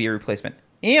 there should be a replacement.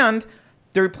 And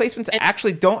the replacements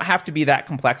actually don't have to be that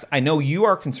complex. I know you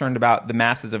are concerned about the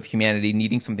masses of humanity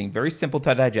needing something very simple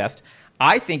to digest.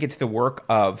 I think it's the work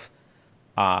of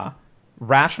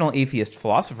rational atheist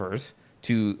philosophers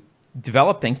to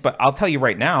develop things. But I'll tell you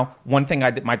right now, one thing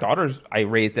my daughters I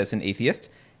raised as an atheist,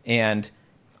 and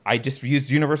I just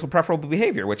used universal preferable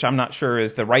behavior, which I'm not sure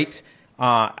is the right.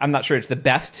 I'm not sure it's the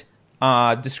best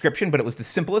description, but it was the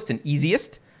simplest and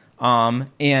easiest,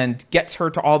 and gets her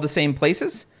to all the same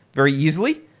places very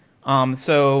easily.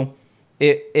 So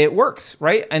it works,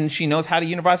 right? And she knows how to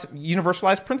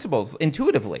universalize principles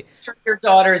intuitively. Sure, your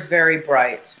daughter's very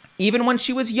bright. Even when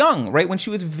she was young, right? When she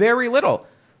was very little,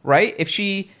 right? If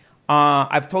she,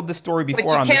 I've told this story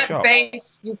before on the show.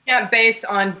 You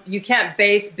can't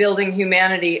base building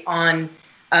humanity on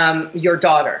your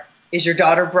daughter. Is your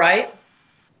daughter bright?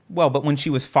 Well, but when she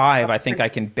was 5, I think I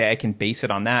can base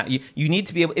it on that. You need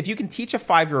to be able, if you can teach a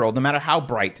 5-year-old, no matter how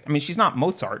bright. I mean, she's not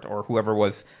Mozart or whoever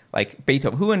was like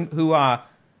Beethoven.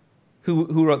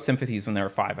 Who wrote symphonies when they were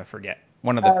 5? I forget.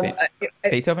 One of the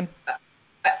Beethoven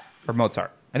or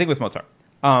Mozart. I think it was Mozart.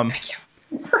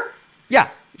 Yeah,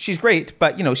 she's great,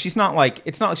 but she's not like,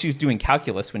 it's not like she was doing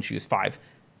calculus when she was 5.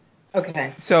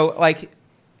 Okay. So like,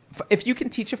 if you can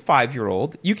teach a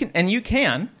 5-year-old, you can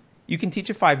teach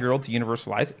a 5-year-old to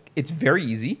universalize. It's very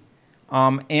easy.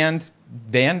 And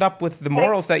they end up with the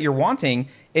morals that you're wanting.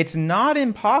 It's not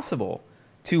impossible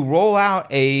to roll out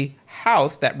a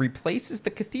house that replaces the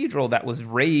cathedral that was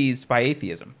raised by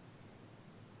atheism.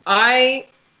 I'm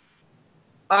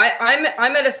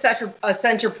at a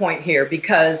center point here,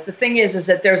 because the thing is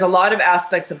that there's a lot of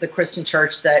aspects of the Christian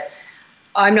church that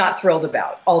I'm not thrilled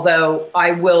about, although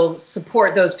I will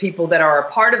support those people that are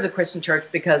a part of the Christian church,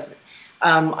 because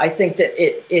I think that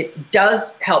it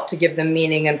does help to give them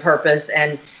meaning and purpose,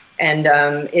 and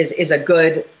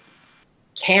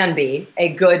can be a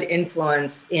good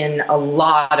influence in a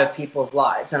lot of people's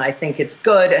lives. And I think it's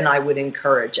good, and I would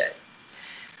encourage it.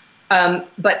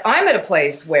 But I'm at a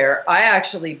place where I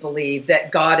actually believe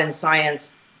that God and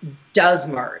science does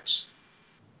merge.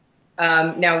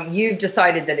 Now, you've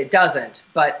decided that it doesn't,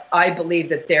 but I believe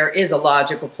that there is a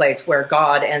logical place where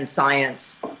God and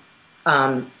science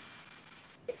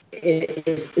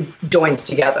joins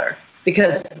together,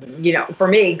 because for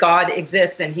me, God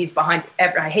exists and he's behind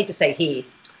I hate to say he.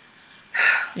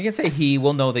 You can say he.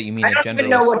 We'll know that you mean I don't even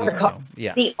know what to call.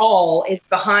 Yeah. The all is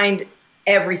behind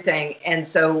everything, and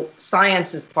so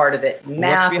science is part of it.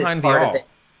 Math is part of it.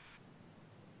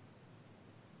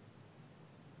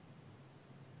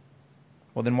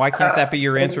 Well, then why can't that be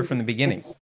your answer from the beginning?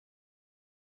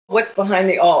 What's behind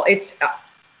the all? It's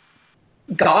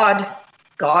God.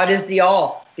 God is the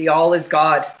all. The all is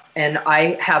God. And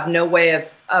I have no way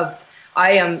of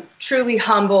I am truly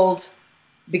humbled,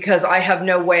 because I have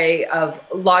no way of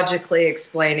logically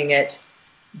explaining it.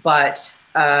 But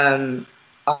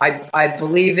I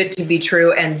believe it to be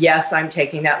true. And yes, I'm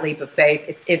taking that leap of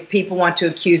faith. If people want to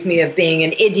accuse me of being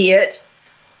an idiot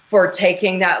for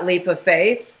taking that leap of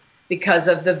faith because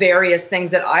of the various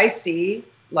things that I see,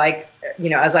 like,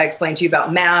 as I explained to you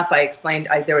about math,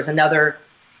 there was another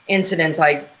incident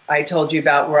I told you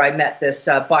about where I met this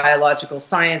biological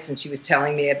science, and she was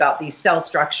telling me about these cell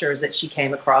structures that she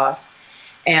came across.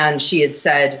 And she had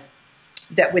said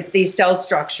that with these cell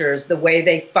structures, the way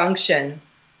they function,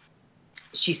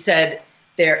 she said,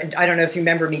 I don't know if you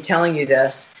remember me telling you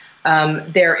this,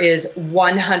 there is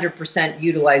 100%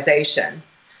 utilization.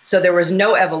 So there was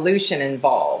no evolution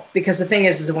involved, because the thing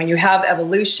is when you have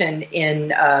evolution in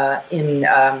what do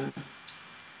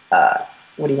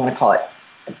you want to call it?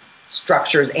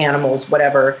 Structures, animals,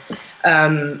 whatever,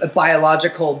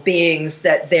 biological beings,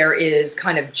 that there is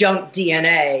kind of junk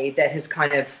DNA that has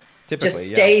kind of just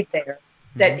stayed there,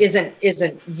 that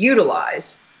isn't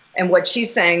utilized. And what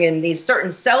she's saying in these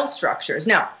certain cell structures,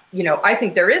 now, I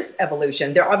think there is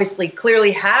evolution. There obviously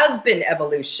clearly has been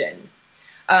evolution.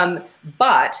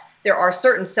 But there are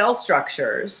certain cell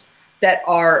structures that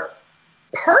are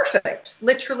perfect,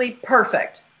 literally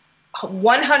perfect,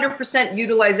 100%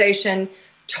 utilization,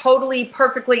 totally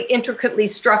perfectly intricately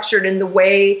structured in the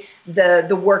way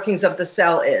the workings of the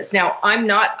cell is. Now, I'm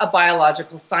not a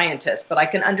biological scientist, but I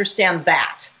can understand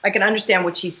that. I can understand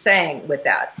what she's saying with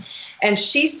that. And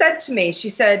she said to me,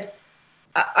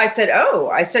 I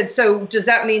said, so does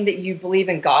that mean that you believe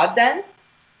in God then?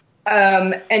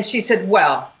 And she said,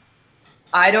 well,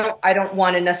 I don't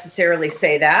want to necessarily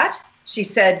say that. She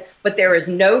said, but there is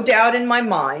no doubt in my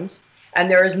mind,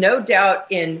 and there is no doubt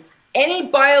in any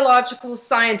biological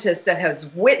scientist that has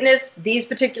witnessed these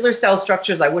particular cell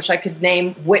structures. I wish I could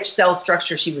name which cell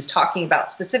structure she was talking about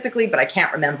specifically, but I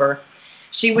can't remember.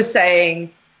 She was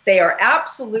saying they are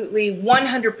absolutely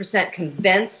 100%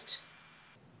 convinced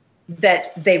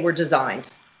that they were designed.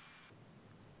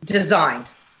 Okay,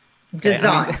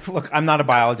 I mean, look, I'm not a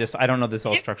biologist. I don't know the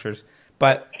cell structures,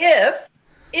 but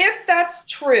if that's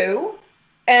true,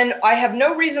 and I have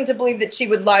no reason to believe that she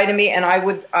would lie to me, and I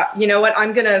would, you know what,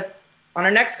 on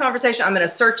our next conversation, I'm going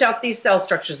to search out these cell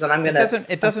structures, and I'm going to...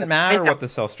 It doesn't matter what the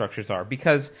cell structures are,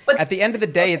 because at the end of the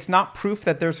day, it's not proof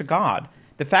that there's a God.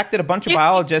 The fact that a bunch of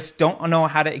biologists don't know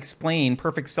how to explain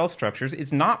perfect cell structures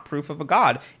is not proof of a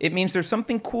God. It means there's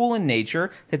something cool in nature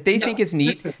that they think is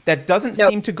neat that doesn't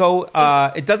seem to go.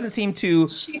 It doesn't seem to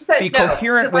be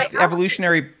coherent with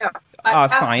evolutionary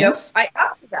science. I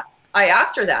asked her that. I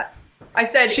asked her that. I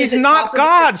said, she's not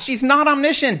God. She's not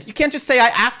omniscient. You can't just say I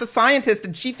asked a scientist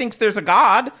and she thinks there's a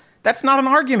God. That's not an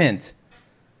argument.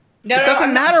 It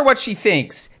doesn't matter what she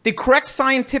thinks. The correct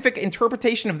scientific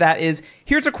interpretation of that is,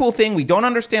 here's a cool thing. We don't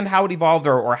understand how it evolved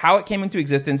or how it came into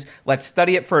existence. Let's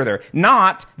study it further.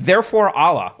 Not, therefore,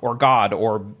 Allah or God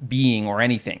or being or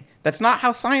anything. That's not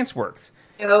how science works.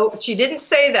 No, she didn't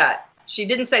say that. She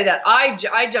didn't say that.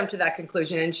 I jumped to that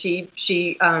conclusion, and she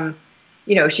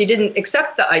didn't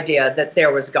accept the idea that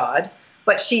there was God.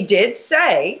 But she did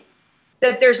say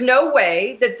that there's no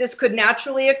way that this could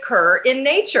naturally occur in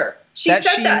nature. She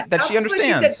said that. That she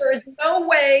understands. She said there is no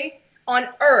way on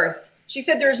Earth. She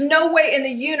said there's no way in the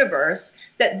universe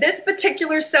that this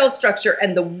particular cell structure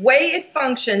and the way it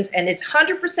functions and its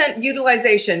 100%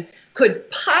 utilization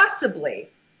could possibly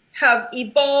have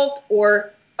evolved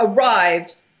or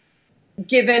arrived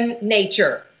given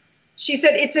nature. She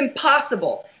said it's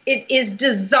impossible. It is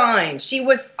designed.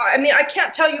 I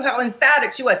can't tell you how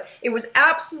emphatic she was. It was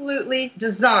absolutely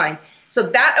designed. So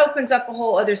that opens up a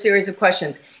whole other series of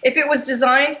questions. If it was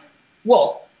designed,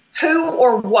 well, who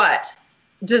or what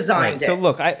designed it? So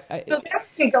look, so that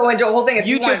can go into a whole thing. If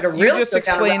you wanted to really just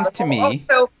explained to me.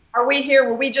 So are we here?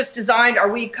 Were we just designed?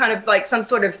 Are we kind of like some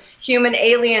sort of human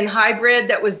alien hybrid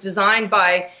that was designed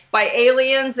by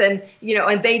aliens, and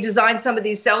and they designed some of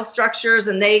these cell structures,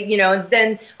 and they and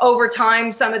then over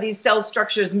time some of these cell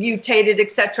structures mutated,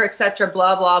 et cetera,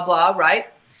 blah blah blah, right?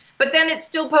 But then it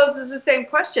still poses the same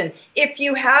question. If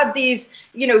you had these,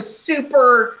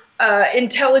 super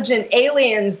intelligent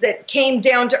aliens that came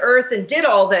down to Earth and did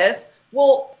all this,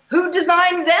 well, who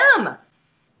designed them?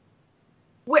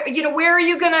 Where are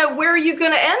you gonna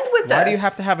end with this? Why do you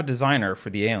have to have a designer for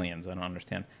the aliens? I don't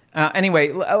understand.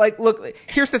 Anyway, look.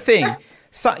 Here's the thing.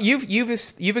 So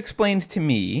you've explained to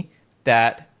me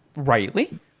that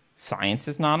rightly, science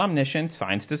is not omniscient.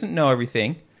 Science doesn't know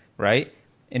everything, right?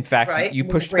 In fact, you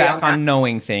pushed back on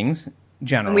knowing things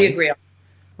generally. And we agree on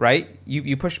that. Right?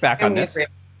 You pushed back on this.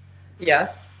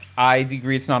 Yes. I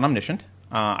agree it's not omniscient.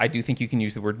 I do think you can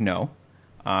use the word know,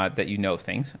 that you know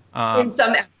things. In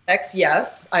some aspects,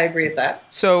 yes. I agree with that.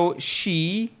 So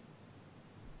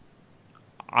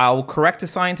I'll correct a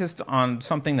scientist on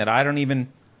something that I don't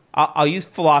even... I'll use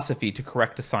philosophy to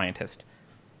correct a scientist.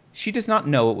 She does not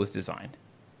know it was designed.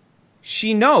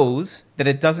 She knows that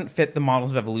it doesn't fit the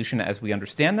models of evolution as we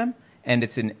understand them, and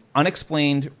it's an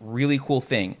unexplained, really cool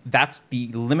thing. That's the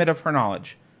limit of her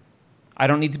knowledge. I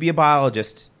don't need to be a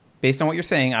biologist. Based on what you're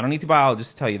saying, I don't need to be a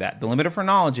biologist to tell you that. The limit of her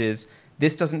knowledge is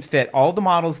this doesn't fit all the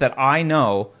models that I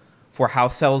know for how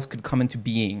cells could come into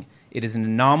being. It is an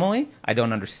anomaly. I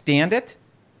don't understand it.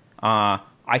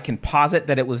 I can posit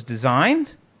that it was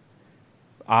designed.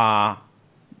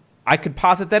 I could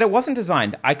posit that it wasn't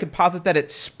designed. I could posit that it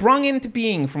sprung into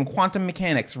being from quantum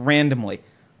mechanics randomly.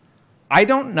 I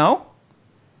don't know,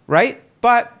 right?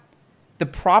 But the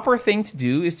proper thing to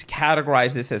do is to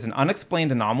categorize this as an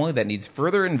unexplained anomaly that needs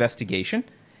further investigation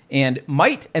and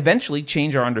might eventually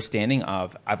change our understanding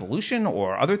of evolution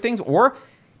or other things, or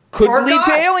could lead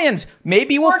to aliens.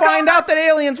 Maybe we'll find out that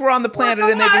aliens were on the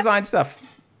planet and they designed stuff.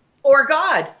 Or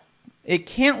God. It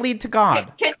can't lead to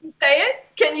God. Can you say it?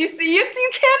 Can you see? You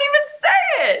can't even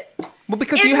say it. Well,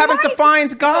 because you haven't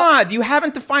defined God. You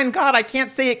haven't defined God. I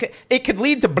can't say it could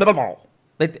lead to blah, blah,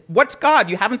 blah. What's God?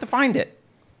 You haven't defined it.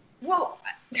 Well,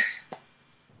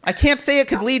 I can't say it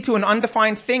could lead to an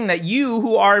undefined thing that you,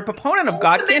 who are a proponent of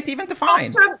God, can't even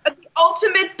define. The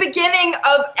ultimate beginning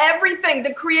of everything,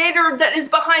 the creator that is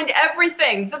behind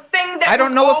everything, the thing that I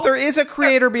don't know if there is a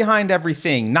creator behind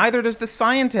everything. Neither does the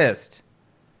scientist.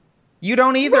 You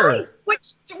don't either. Right.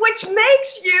 Which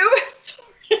makes you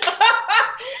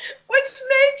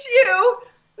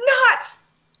not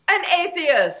an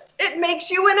atheist. It makes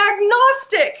you an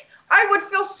agnostic. I would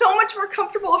feel so much more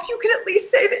comfortable if you could at least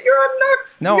say that you're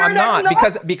agnostic. No, I'm not,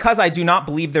 because I do not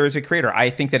believe there is a creator. I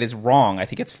think that is wrong. I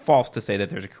think it's false to say that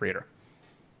there's a creator.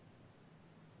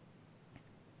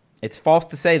 It's false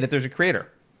to say that there's a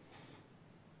creator.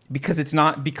 Because there's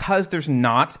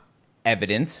not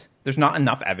evidence. There's not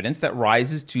enough evidence that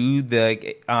rises to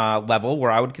the level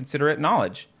where I would consider it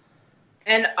knowledge.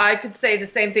 And I could say the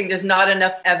same thing. There's not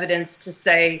enough evidence to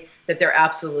say that there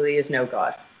absolutely is no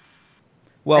God.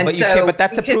 Well, and but you can't. But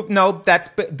that's the proof. No,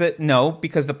 no,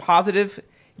 because the positive.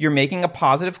 You're making a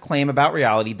positive claim about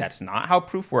reality. That's not how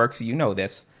proof works. You know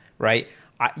this, right?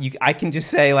 I can just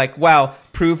say, like, well,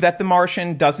 prove that the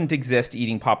Martian doesn't exist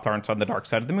eating Pop-Tarts on the dark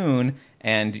side of the moon,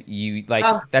 and you,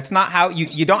 like, that's not how,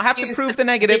 you don't have to prove the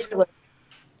negative.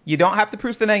 You don't have to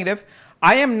prove the negative.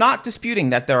 I am not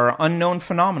disputing that there are unknown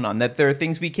phenomenon, that there are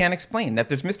things we can't explain, that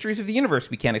there's mysteries of the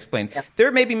universe we can't explain. Yeah.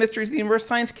 There may be mysteries of the universe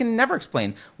science can never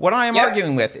explain. What I am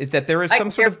arguing with is that there is some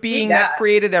sort of being that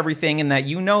created everything, and that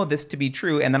you know this to be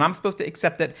true, and that I'm supposed to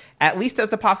accept it at least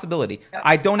as a possibility. Yeah.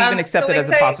 I don't even accept it as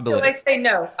a possibility. Shall I say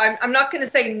no? I'm not going to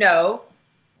say no,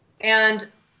 and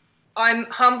I'm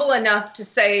humble enough to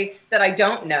say that I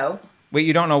don't know. Wait,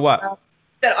 you don't know what?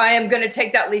 That I am going to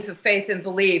take that leap of faith and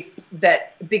believe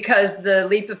that, because the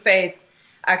leap of faith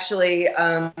actually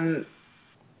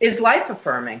is life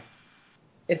affirming.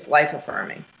 It's life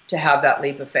affirming to have that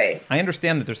leap of faith. I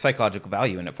understand that there's psychological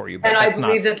value in it for you, but and that's I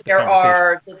believe that there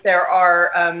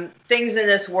are things in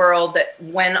this world that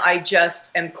when I just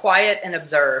am quiet and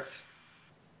observe,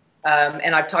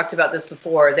 and I've talked about this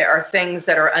before, there are things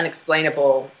that are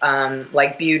unexplainable,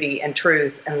 like beauty and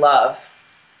truth and love.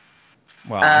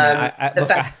 Well, I the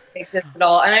fact that they exist at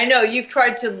all, and I know you've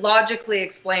tried to logically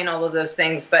explain all of those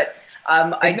things, but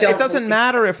I don't. It doesn't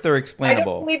matter if they're explainable.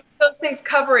 I don't believe those things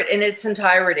cover it in its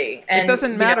entirety. And, it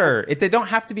doesn't matter. They don't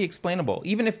have to be explainable.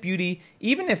 Even if beauty,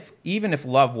 even if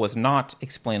love was not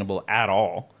explainable at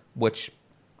all, which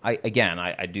I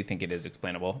do think it is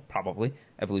explainable, probably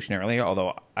evolutionarily,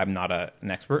 although I'm not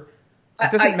an expert.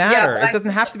 It doesn't matter. It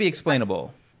doesn't have to be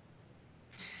explainable.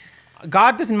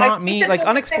 God does not mean, like,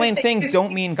 unexplained things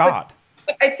don't mean God.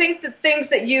 I think the things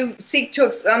that you seek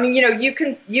to, I mean,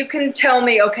 you can tell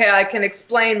me, okay, I can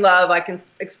explain love, I can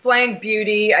explain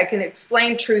beauty, I can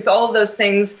explain truth, all of those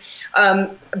things.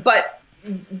 But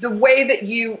the way that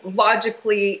you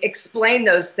logically explain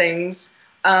those things,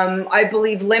 I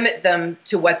believe, limit them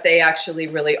to what they actually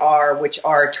really are, which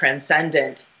are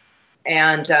transcendent,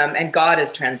 and God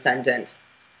is transcendent.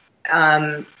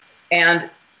 And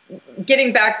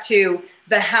getting back to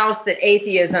the house that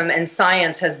atheism and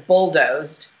science has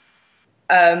bulldozed,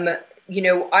 I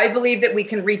believe that we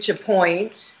can reach a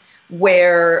point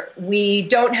where we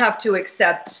don't have to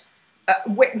accept,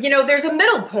 there's a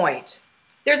middle point.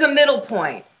 There's a middle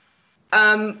point.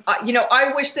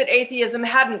 I wish that atheism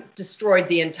hadn't destroyed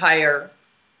the entire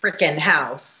freaking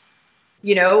house.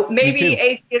 Maybe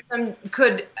atheism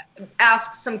could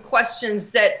ask some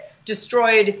questions that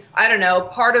destroyed, I don't know,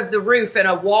 part of the roof and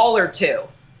a wall or two.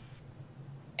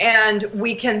 And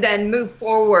we can then move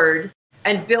forward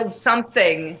and build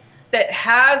something that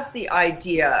has the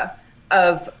idea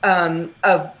of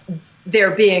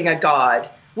there being a God,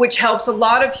 which helps a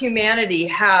lot of humanity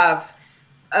have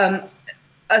a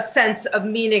sense of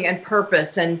meaning and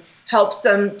purpose, and helps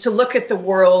them to look at the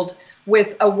world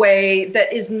with a way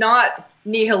that is not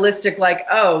nihilistic, like,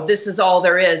 oh, this is all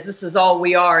there is, this is all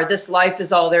we are, this life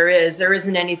is all there is, there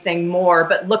isn't anything more.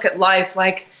 But look at life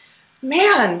like,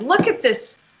 man, look at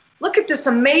this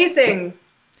amazing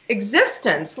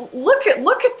existence. Look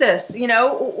at this,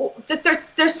 that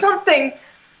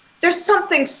there's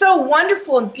something so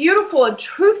wonderful and beautiful and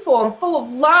truthful and full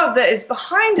of love that is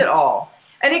behind it all.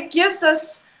 And it gives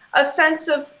us a sense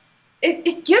of,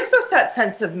 it gives us that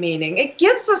sense of meaning. It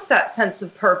gives us that sense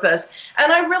of purpose.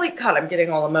 And I'm getting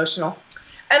all emotional.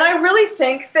 And I really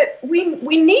think that we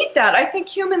need that. I think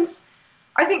humans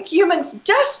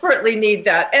desperately need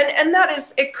that. And that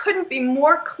is, it couldn't be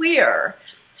more clear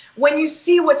when you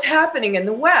see what's happening in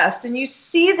the West, and you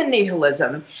see the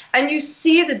nihilism, and you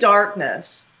see the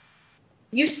darkness.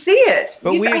 You see it.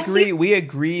 But we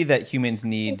agree that humans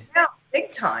need... Yeah,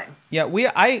 big time. Yeah,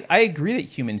 I agree that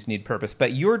humans need purpose,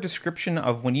 but your description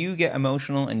of when you get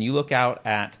emotional and you look out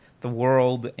at the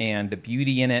world and the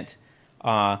beauty in it,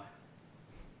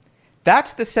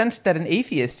 that's the sense that an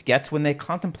atheist gets when they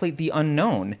contemplate the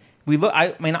unknown.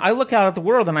 I look out at the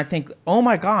world and I think, oh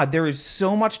my God, there is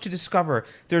so much to discover.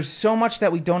 There's so much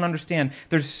that we don't understand.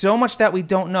 There's so much that we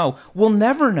don't know. We'll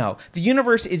never know. The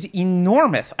universe is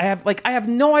enormous. I have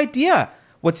no idea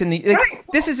what's in the. Like, right.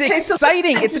 This is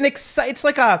exciting.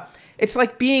 It's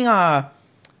like being a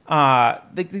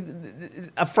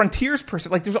frontiers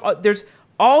person. Like there's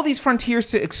all these frontiers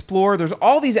to explore. There's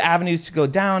all these avenues to go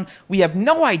down. We have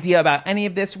no idea about any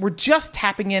of this. We're just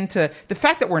tapping into the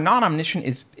fact that we're not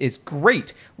omniscient is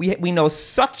great. We know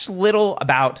such little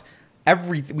about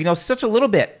everything. We know such a little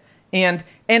bit. And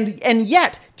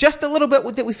yet, just a little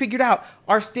bit that we figured out,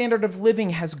 our standard of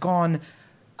living has gone.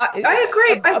 I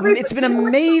agree. It's been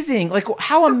amazing. Like,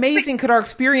 how amazing could our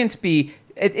experience be?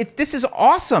 This is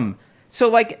awesome. So,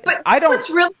 like, What's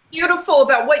really beautiful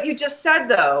about what you just said,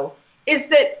 though, is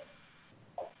that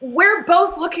we're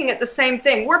both looking at the same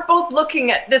thing. We're both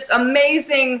looking at this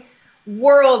amazing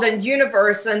world and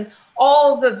universe and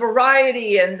all the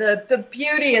variety and the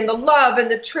beauty and the love and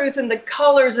the truth and the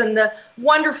colors and the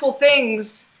wonderful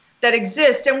things that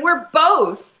exist. And we're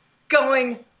both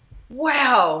going,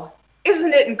 wow,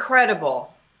 isn't it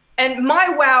incredible? And my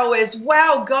wow is,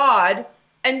 wow, God.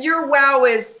 And your wow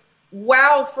is,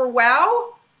 wow for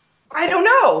wow? I don't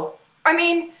know. I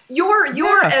mean, you're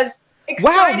as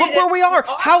excited. Wow, look where we are.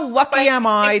 How lucky am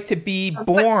I to be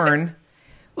born?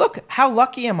 Look, how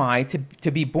lucky am I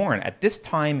to be born at this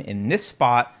time in this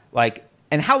spot? Like,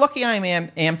 and how lucky I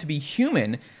am to be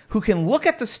human, who can look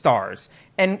at the stars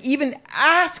and even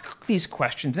ask these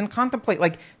questions and contemplate.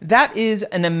 Like, that is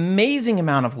an amazing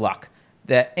amount of luck.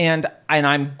 And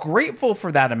I'm grateful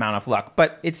for that amount of luck.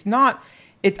 But it's not.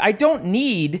 I don't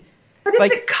need. But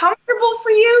is it comfortable for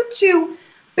you to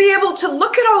be able to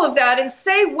look at all of that and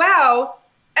say, wow,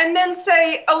 and then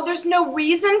say, oh, there's no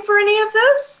reason for any of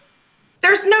this?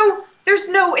 There's no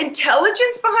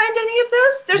intelligence behind any of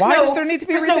this? Why does there need to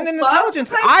be reason and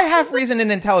intelligence? I have reason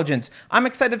and intelligence. I'm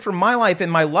excited for my life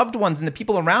and my loved ones and the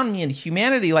people around me and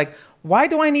humanity. Like, why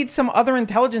do I need some other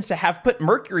intelligence to have put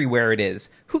Mercury where it is?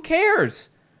 Who cares?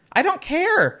 I don't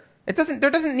care.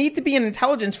 There doesn't need to be an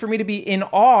intelligence for me to be in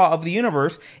awe of the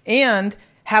universe and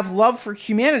have love for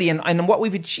humanity and what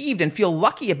we've achieved and feel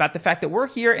lucky about the fact that we're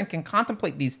here and can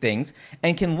contemplate these things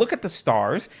and can look at the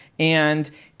stars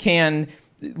and can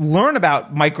learn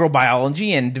about microbiology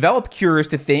and develop cures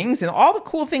to things and all the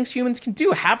cool things humans can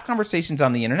do, have conversations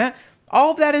on the internet.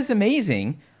 All of that is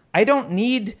amazing. I don't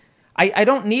need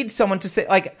someone to say,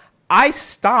 like, I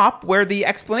stop where the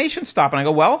explanations stop and I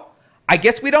go, well, I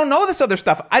guess we don't know this other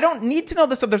stuff. I don't need to know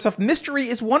this other stuff. Mystery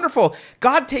is wonderful.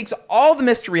 God takes all the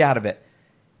mystery out of it.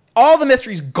 All the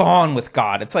mystery's gone with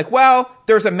God. It's like, well,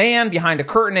 there's a man behind a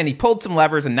curtain and he pulled some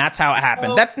levers and that's how it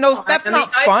happened. That's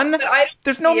not fun.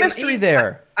 There's no mystery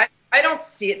there. I don't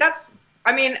see it.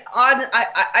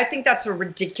 I think that's a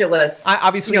ridiculous.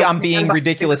 I'm being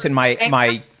ridiculous in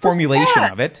my formulation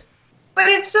of it. But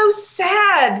it's so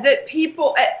sad that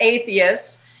people,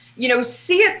 atheists,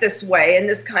 see it this way, in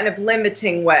this kind of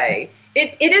limiting way.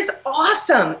 It is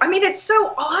awesome. I mean, it's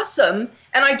so awesome.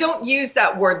 And I don't use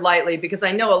that word lightly because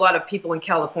I know a lot of people in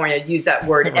California use that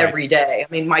word every day.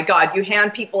 I mean, my God, you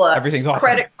hand people a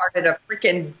credit card at a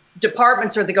freaking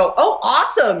department store, they go, oh,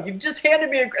 awesome. You've just handed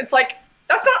me it's like,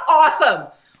 that's not awesome.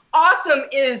 Awesome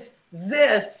is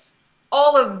this.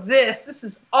 All of this. This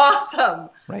is awesome.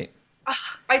 Right.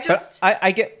 I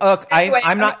get. Look, anyway,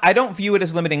 I don't view it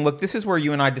as limiting. Look, this is where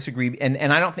you and I disagree, and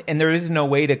I don't think, and there is no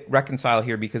way to reconcile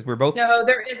here because we're both. No,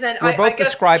 there isn't. We're both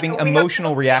describing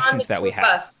emotional reactions that we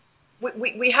have.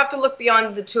 We have to look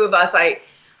beyond the two of us.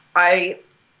 I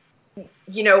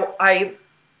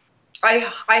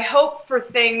hope for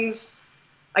things.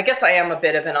 I guess I am a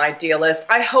bit of an idealist.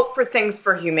 I hope for things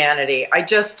for humanity.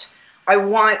 I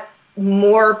want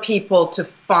more people to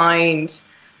find.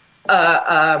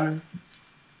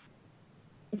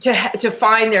 To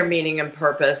find their meaning and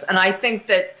purpose. And I think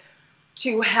that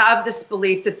to have this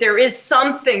belief that there is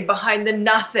something behind the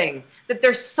nothing, that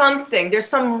there's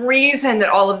some reason that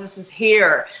all of this is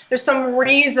here. There's some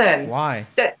reason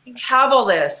that we have all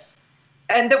this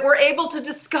and that we're able to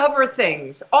discover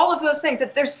things, all of those things,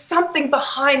 that there's something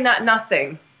behind that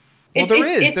nothing. Well,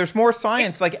 there's more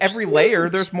science. Like every layer,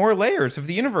 there's more layers of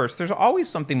the universe. There's always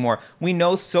something more. We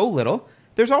know so little.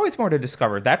 There's always more to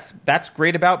discover. That's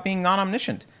great about being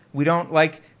non-omniscient.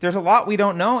 There's a lot we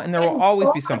don't know, and there will always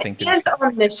be something to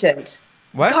discover. God is omniscient.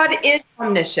 What? God is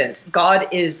omniscient. God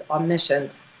is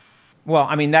omniscient. Well,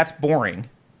 I mean, that's boring.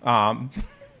 Well,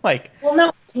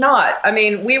 no, it's not. I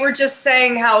mean, we were just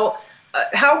saying how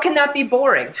can that be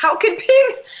boring? How can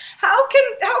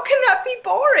that be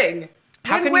boring?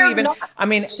 How can you even? I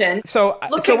mean, so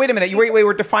wait a minute. Wait.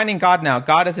 We're defining God now.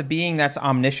 God is a being that's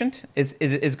omniscient.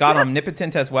 Is God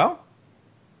omnipotent as well?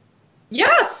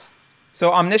 Yes.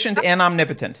 So omniscient and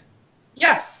omnipotent.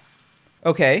 Yes.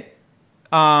 Okay.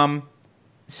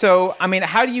 So I mean,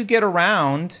 how do you get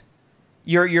around?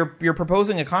 You're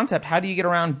proposing a concept. How do you get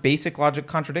around basic logical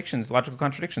contradictions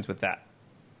with that?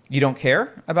 You don't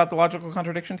care about the logical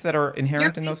contradictions that are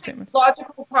inherent in those statements?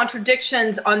 Logical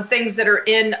contradictions on things that are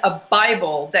in a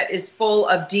Bible that is full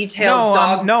of detailed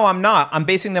dogma. No, I'm not. I'm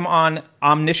basing them on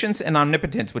omniscience and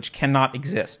omnipotence, which cannot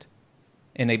exist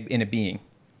in a being.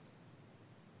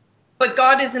 But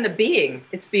God isn't a being.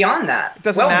 It's beyond that. It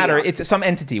doesn't matter. Beyond. It's some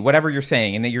entity, whatever you're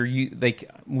saying, and that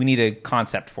we need a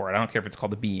concept for it. I don't care if it's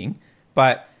called a being,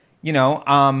 but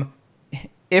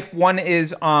if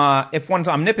one's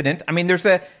omnipotent, I mean, there's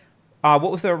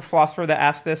what was the philosopher that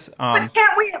asked this? But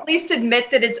can't we at least admit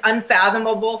that it's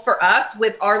unfathomable for us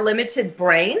with our limited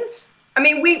brains? I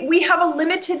mean, we have a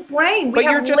limited brain. But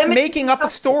you're just making up a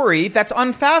story that's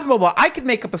unfathomable. I could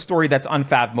make up a story that's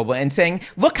unfathomable and saying,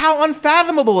 look how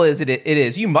unfathomable it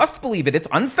is. You must believe it. It's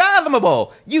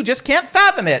unfathomable. You just can't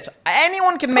fathom it.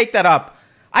 Anyone can make that up.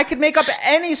 I could make up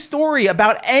any story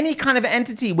about any kind of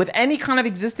entity with any kind of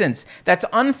existence that's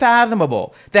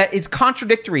unfathomable, that is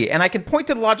contradictory, and I can point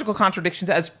to the logical contradictions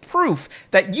as proof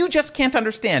that you just can't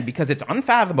understand because it's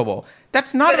unfathomable.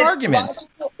 That's not an argument.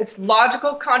 It's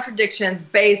logical contradictions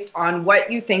based on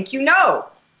what you think you know,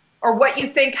 or what you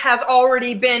think has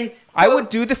already been. I would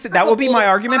do this. That would be my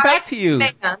argument back to you.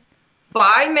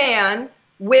 By man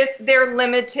with their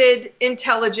limited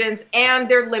intelligence and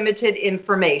their limited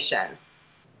information.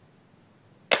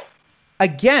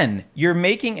 Again, you're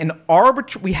making an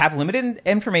arbitrary. We have limited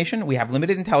information. We have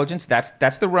limited intelligence.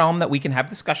 That's the realm that we can have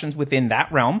discussions within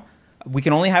that realm. We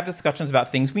can only have discussions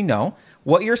about things we know.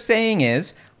 What you're saying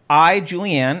is, I,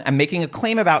 Julianne, am making a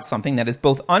claim about something that is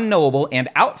both unknowable and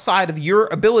outside of your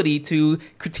ability to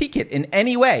critique it in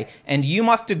any way, and you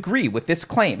must agree with this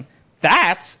claim.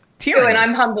 That's tyranny. And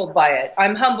I'm humbled by it.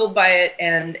 I'm humbled by it,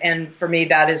 and for me,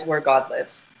 that is where God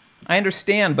lives. I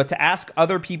understand, but to ask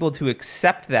other people to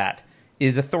accept that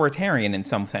is authoritarian in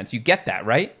some sense. You get that,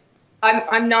 right?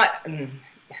 I'm not.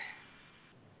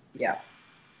 Yeah.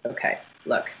 Okay.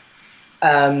 Look.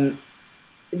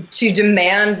 To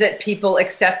demand that people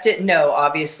accept it, no.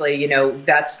 Obviously,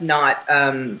 that's not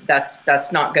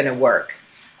that's not going to work.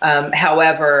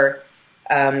 However,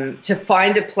 to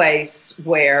find a place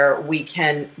where we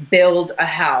can build a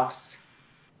house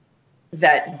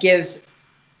that gives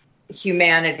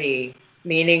humanity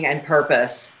meaning and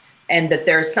purpose, and that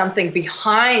there's something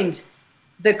behind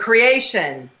the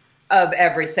creation of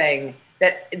everything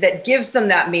that gives them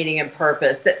that meaning and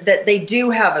purpose, that they do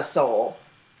have a soul.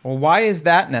 Well, why is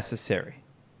that necessary?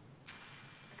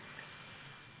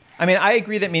 I mean, I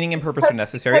agree that meaning and purpose are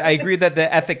necessary. I agree that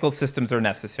the ethical systems are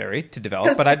necessary to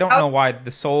develop, but I don't know why the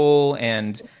soul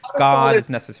and God is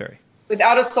necessary.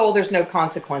 Without a soul, there's no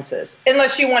consequences.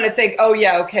 Unless you want to think, oh,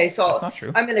 yeah, okay, so That's not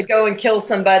true. I'm going to go and kill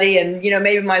somebody, and,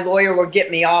 maybe my lawyer will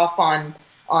get me off on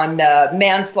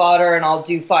manslaughter, and I'll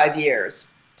do 5 years.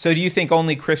 So do you think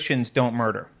only Christians don't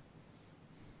murder?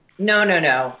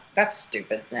 No. That's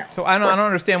stupid. No. So I don't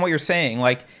understand what you're saying.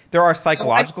 Like, there are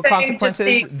psychological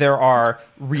consequences. There are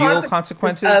real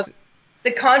consequences.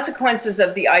 The consequences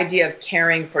of the idea of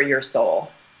caring for your soul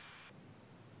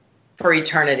for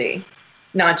eternity.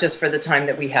 Not just for the time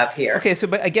that we have here. Okay, so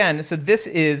this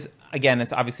is,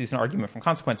 it's obviously an argument from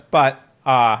consequence, but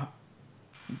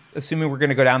assuming we're going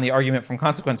to go down the argument from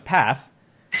consequence path,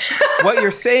 what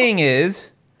you're saying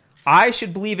is, I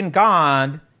should believe in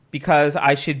God because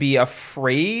I should be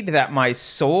afraid that my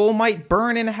soul might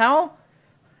burn in hell?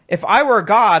 If I were a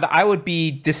God, I would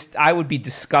be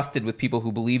disgusted with people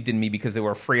who believed in me because they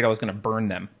were afraid I was going to burn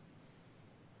them.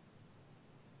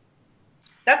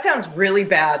 That sounds really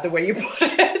bad the way you put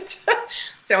it.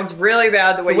 Sounds really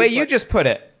bad the way you just put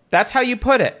it. That's how you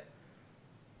put it.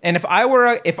 And if I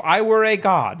were a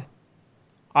God,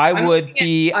 I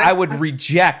would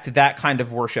reject that kind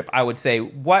of worship. I would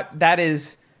say,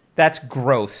 that's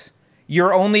gross.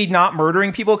 You're only not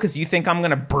murdering people because you think I'm going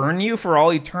to burn you for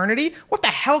all eternity? What the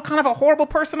hell kind of a horrible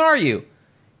person are you?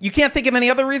 You can't think of any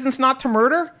other reasons not to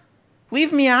murder?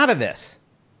 Leave me out of this.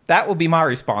 That would be my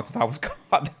response if I was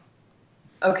God.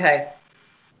 Okay.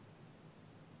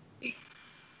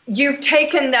 You've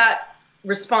taken that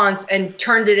response and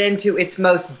turned it into its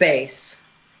most base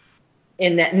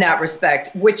in that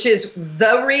respect, which is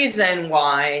the reason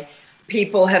why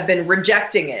people have been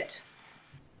rejecting it.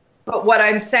 But what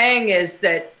I'm saying is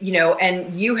that,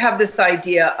 and you have this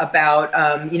idea about,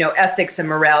 ethics and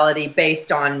morality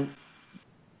based on,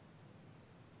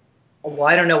 well,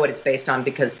 I don't know what it's based on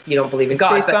because you don't believe in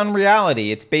God. It's based on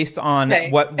reality. It's based on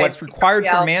what's required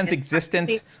for man's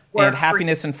existence and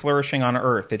happiness and flourishing on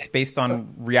Earth. It's based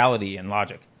on reality and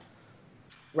logic.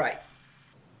 Right.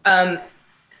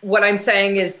 What I'm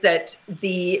saying is that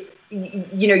you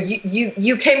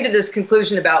came to this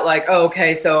conclusion about like, oh,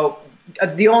 okay, so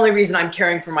the only reason I'm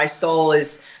caring for my soul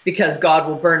is because God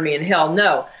will burn me in hell.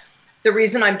 No. The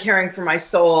reason I'm caring for my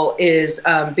soul is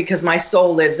because my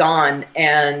soul lives on,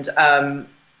 and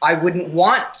I wouldn't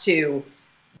want to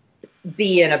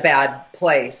be in a bad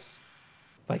place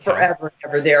forever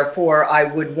and ever. Therefore, I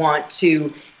would want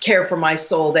to care for my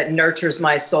soul that nurtures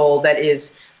my soul, that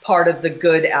is part of the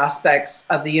good aspects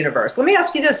of the universe. Let me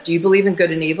ask you this. Do you believe in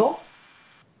good and evil?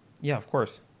 Yeah, of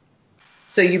course.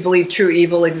 So you believe true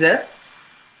evil exists?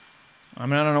 I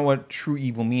mean, I don't know what true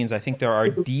evil means. I think there are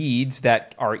deeds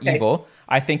that are evil.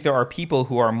 I think there are people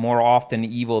who are more often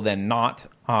evil than not.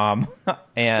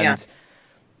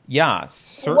 Yeah,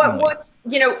 certainly. What's,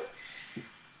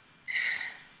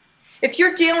 if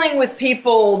you're dealing with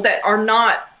people that are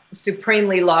not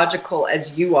supremely logical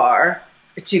as you are,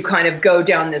 to kind of go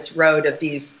down this road of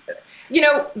these,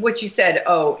 what you said,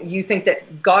 you think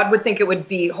that God would think it would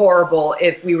be horrible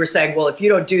if we were saying, well, if you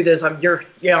don't do this, I'm going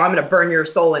to burn your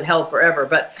soul in hell forever.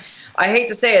 But I hate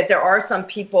to say it, there are some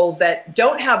people that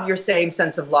don't have your same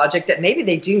sense of logic that maybe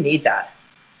they do need that.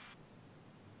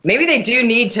 Maybe they do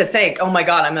need to think, oh my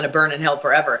God, I'm going to burn in hell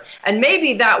forever. And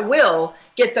maybe that will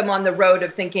get them on the road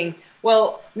of thinking,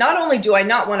 well, not only do I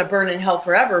not want to burn in hell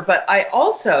forever, but I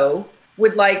also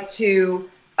would like to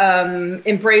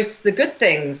embrace the good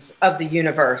things of the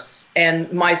universe.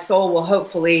 And my soul will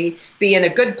hopefully be in a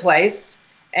good place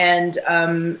and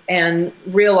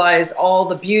realize all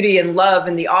the beauty and love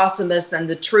and the awesomeness and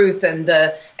the truth and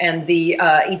the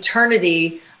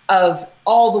eternity of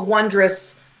all the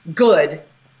wondrous good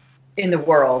in the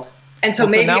world. And so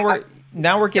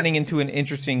now we're getting into an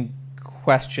interesting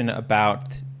question about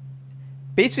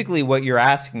basically what you're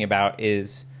asking about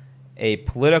is a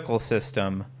political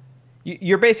system.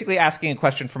 You're basically asking a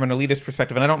question from an elitist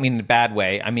perspective, and I don't mean in a bad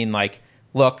way. I mean, like,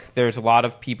 look, there's a lot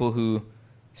of people who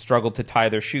struggle to tie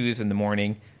their shoes in the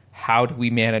morning. How do we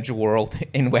manage a world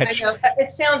in which... I know,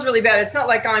 it sounds really bad. It's not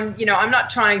like I'm not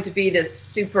trying to be this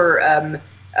super... I'm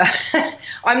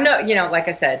no, like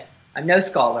I said, I'm no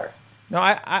scholar. No,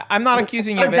 I'm not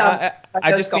accusing you of it.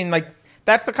 I just mean, like,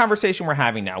 that's the conversation we're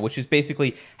having now, which is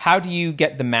basically how do you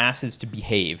get the masses to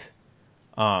behave?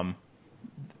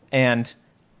 And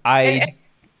I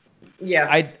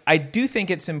do think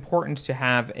it's important to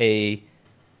have a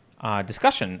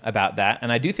discussion about that,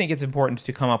 and I do think it's important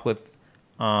to come up with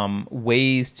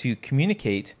ways to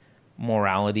communicate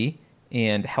morality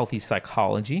and healthy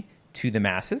psychology to the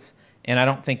masses. And I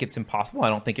don't think it's impossible. I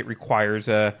don't think it requires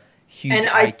a huge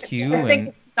IQ. I think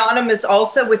it's synonymous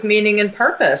also with meaning and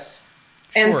purpose.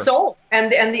 Sure. And soul,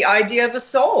 and the idea of a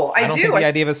soul. I don't think the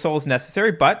idea of a soul is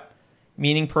necessary, but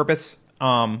meaning, purpose,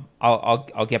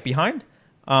 I'll get behind.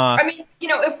 I mean,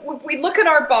 if we look at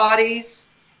our bodies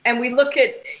and we look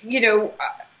at,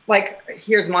 like,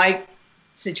 here's my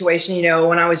situation.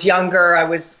 When I was younger, I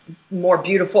was more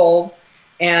beautiful,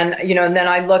 and and then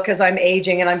I look as I'm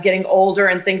aging and I'm getting older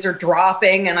and things are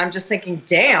dropping, and I'm just thinking,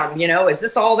 damn, is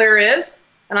this all there is?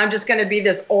 And I'm just going to be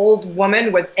this old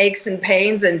woman with aches and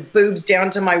pains and boobs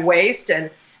down to my waist.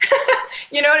 And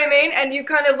you know what I mean? And you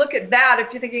kind of look at that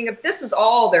if you're thinking, if this is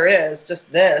all there is, just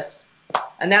this,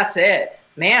 and that's it,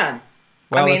 man.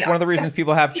 Well, it's one of the reasons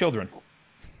people have children.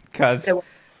 Because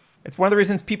it's one of the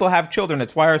reasons people have children.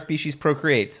 It's why our species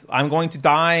procreates. I'm going to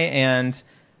die, and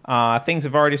things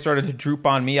have already started to droop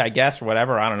on me, I guess, or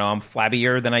whatever. I don't know. I'm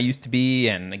flabbier than I used to be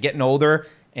and getting older.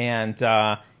 And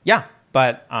yeah.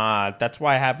 But that's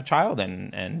why I have a child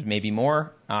and maybe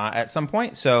more at some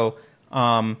point. So,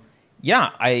 yeah,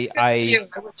 I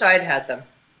wish I'd had them.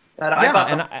 But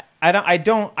I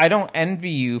don't envy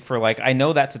you for, like, I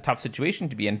know that's a tough situation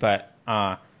to be in, but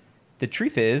the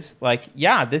truth is, like,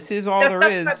 yeah, this is all there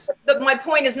is. My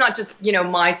point is not just,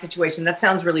 my situation. That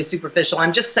sounds really superficial.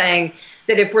 I'm just saying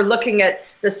that if we're looking at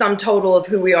the sum total of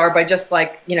who we are by just,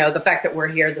 like, the fact that we're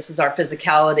here, this is our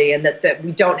physicality, and that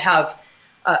we don't have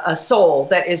a soul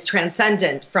that is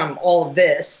transcendent from all of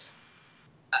this,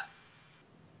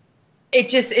 it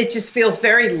just feels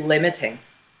very limiting.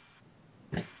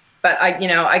 But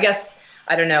I guess,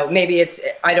 I don't know, maybe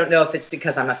I don't know if it's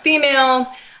because I'm a female,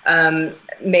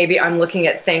 maybe I'm looking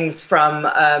at things from,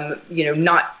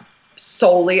 not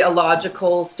solely a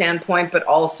logical standpoint, but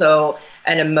also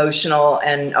an emotional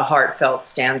and a heartfelt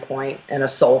standpoint and a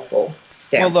soulful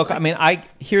standpoint. Well, look, I mean,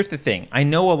 here's the thing. I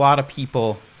know a lot of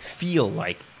people feel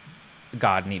like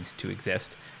God needs to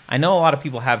exist. I know a lot of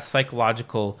people have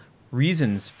psychological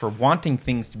reasons for wanting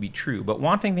things to be true, but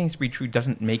wanting things to be true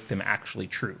doesn't make them actually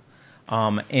true.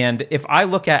 And if I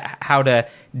look at how to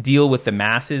deal with the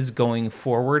masses going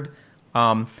forward,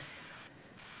 I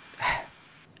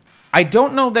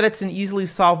don't know that it's an easily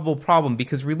solvable problem,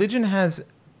 because religion has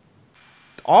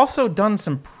also done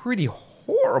some pretty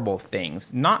horrible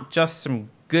things, not just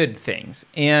some good things.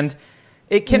 And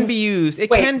it can be used. It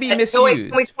can be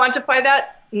misused. Can we quantify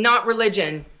that? Not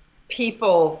religion.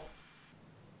 People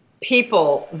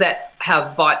that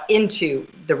have bought into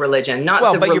the religion.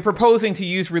 But you're proposing to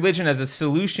use religion as a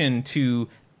solution to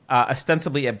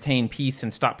ostensibly obtain peace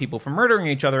and stop people from murdering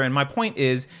each other. And my point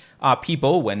is,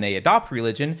 people, when they adopt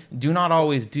religion, do not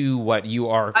always do what you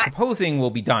are proposing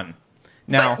will be done.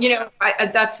 Now,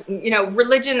 that's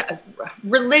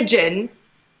religion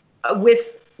with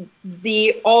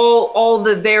all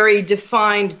the very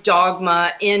defined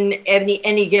dogma in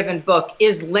any given book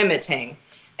is limiting.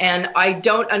 And I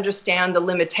don't understand the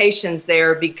limitations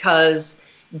there because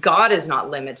God is not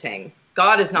limiting.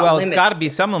 God is not Well, it's limiting. got to be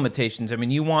some limitations. I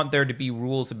mean, you want there to be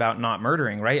rules about not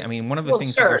murdering, right? I mean, one of the Well,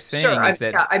 things that you're sure. saying is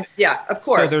that Yeah, of so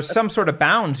course. there's some sort of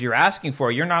bounds you're asking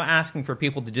for. You're not asking for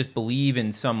people to just believe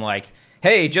in some like,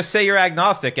 hey, just say you're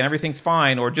agnostic and everything's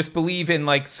fine, or just believe in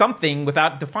like something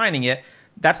without defining it.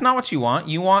 That's not what you want.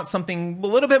 You want something a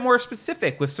little bit more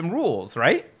specific with some rules,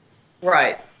 right?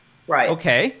 Right.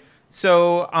 Okay.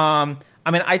 So, I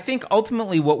mean, I think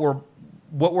ultimately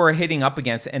what we're hitting up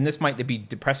against, and this might be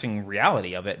depressing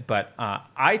reality of it, but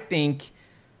I think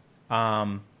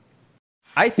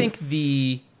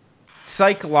the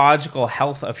psychological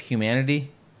health of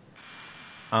humanity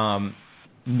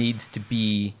needs to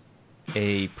be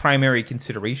a primary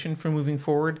consideration for moving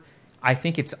forward. I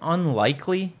think it's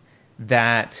unlikely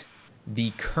that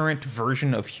the current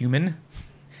version of human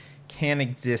can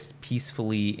exist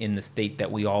peacefully in the state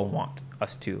that we all want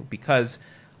us to, because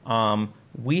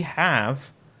we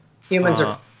have Humans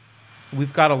are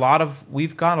we've got a lot of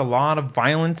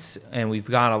violence, and we've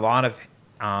got a lot of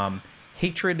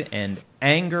hatred and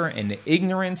anger and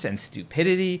ignorance and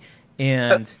stupidity,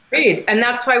 and agreed. And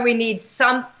that's why we need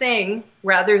something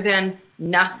rather than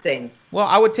nothing. well,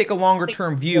 I would take a longer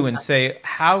term view and say,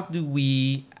 how do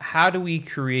we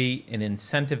create an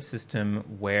incentive system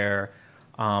where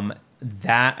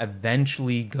that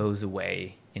eventually goes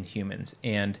away in humans?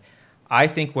 And I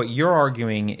think what you're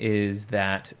arguing is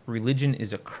that religion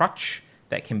is a crutch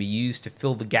that can be used to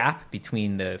fill the gap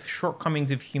between the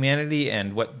shortcomings of humanity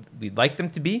and what we'd like them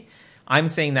to be. I'm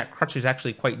saying that crutch is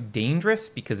actually quite dangerous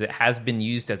because it has been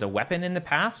used as a weapon in the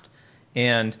past.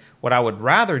 And what I would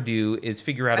rather do is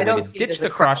figure out a way to ditch the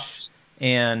crutch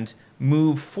and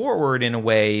move forward in a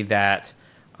way that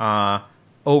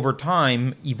over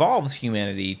time evolves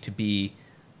humanity to be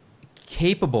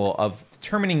capable of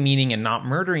determining meaning and not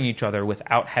murdering each other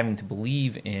without having to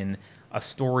believe in a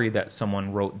story that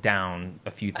someone wrote down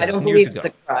a few thousand years ago. I don't believe it's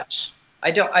a crutch.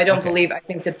 I don't believe. I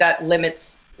think that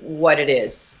limits what it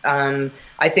is.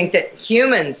 I think that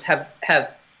humans have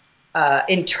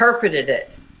interpreted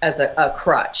it as a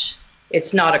crutch.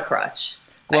 It's not a crutch.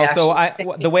 Well,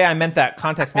 the way I meant that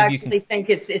context, maybe you can. I actually think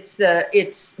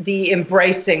it's the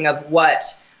embracing of what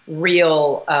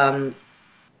real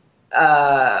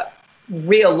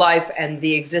life and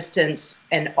the existence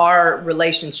and our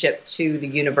relationship to the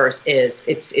universe is.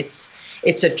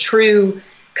 It's a true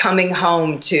coming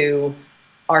home to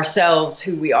ourselves,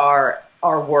 who we are,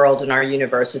 our world, and our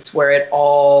universe. It's where it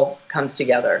all comes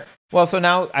together. Well, so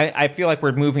now I feel like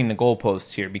we're moving the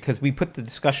goalposts here, because we put the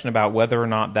discussion about whether or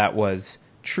not that was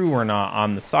true or not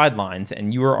on the sidelines,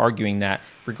 and you were arguing that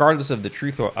regardless of the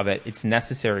truth of it, it's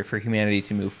necessary for humanity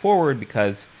to move forward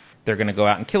because they're going to go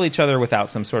out and kill each other without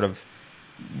some sort of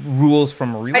rules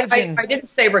from religion. I didn't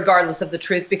say regardless of the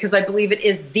truth, because I believe it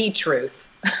is the truth.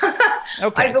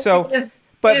 Okay,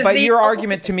 but your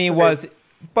argument to me was,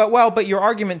 but your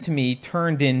argument to me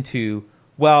turned into,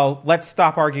 well, let's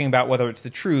stop arguing about whether it's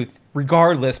the truth.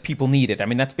 Regardless, people need it. I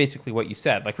mean, that's basically what you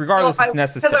said. Like, regardless, it's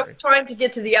necessary. Because I was trying to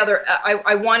get to the other.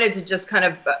 I wanted to just kind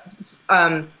of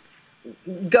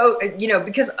go,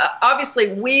 because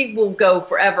obviously we will go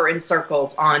forever in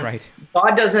circles on right.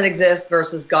 God doesn't exist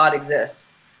versus God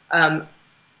exists. And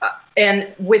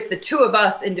with the two of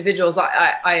us individuals,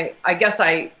 I guess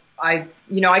I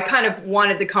kind of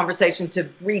wanted the conversation to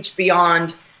reach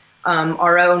beyond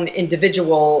our own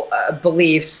individual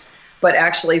beliefs, but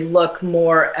actually look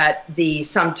more at the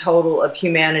sum total of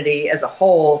humanity as a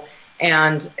whole,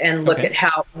 and look at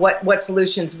what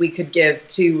solutions we could give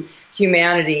to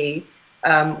humanity,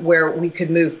 where we could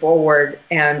move forward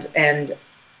and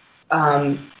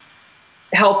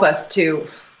help us to,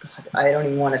 God, I don't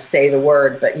even want to say the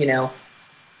word, but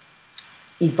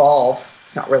evolve.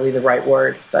 It's not really the right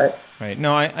word, but right.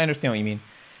 No, I understand what you mean.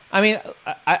 I mean,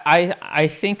 I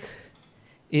think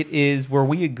it is where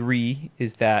we agree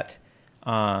is that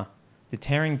the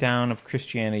tearing down of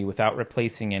Christianity without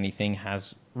replacing anything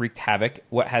has wreaked havoc.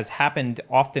 What has happened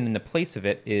often in the place of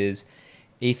it is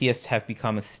atheists have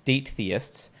become state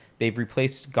theists. They've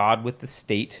replaced God with the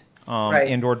state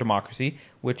and or democracy,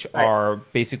 which are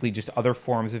basically just other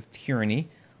forms of tyranny,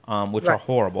 which are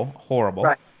horrible.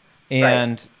 Right.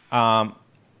 And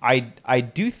I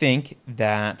do think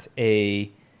that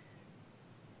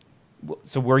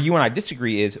so where you and I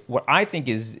disagree is what I think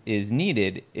is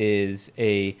needed is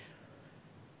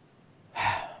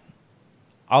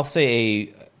I'll say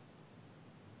a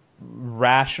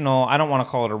rational, I don't want to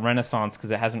call it a renaissance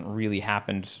because it hasn't really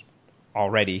happened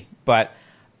already, but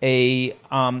a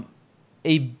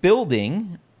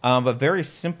building of a very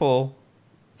simple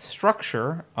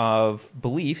structure of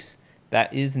beliefs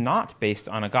that is not based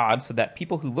on a God, so that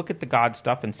people who look at the God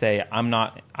stuff and say, I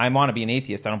want to be an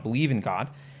atheist, I don't believe in God,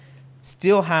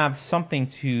 still have something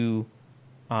to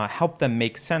help them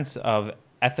make sense of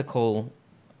ethical,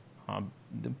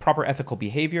 proper ethical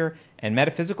behavior and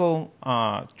metaphysical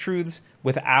truths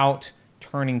without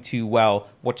turning to, well,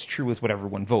 what's true is what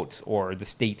everyone votes, or the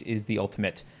state is the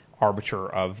ultimate arbiter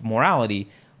of morality.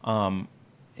 And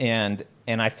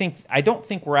I don't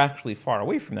think we're actually far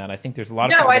away from that. I think there's a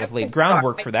lot of people that have laid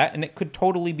groundwork for that, and it could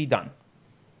totally be done.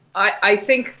 I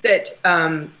think that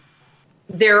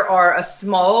there are a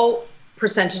small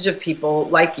percentage of people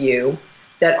like you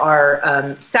that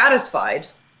are satisfied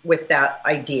with that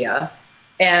idea,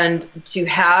 and to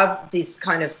have this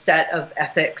kind of set of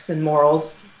ethics and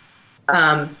morals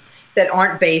that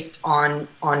aren't based on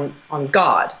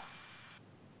God.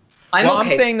 I'm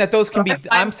saying that those can be.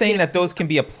 I'm saying that those can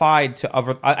be applied to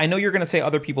other. I know you're going to say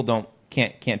other people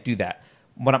can't do that.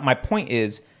 But my point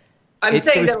is, it's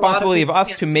the responsibility of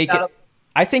us to make it.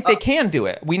 I think they can do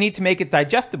it. We need to make it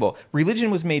digestible.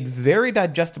 Religion was made very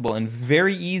digestible and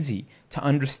very easy to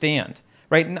understand.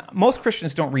 Right? Most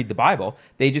Christians don't read the Bible;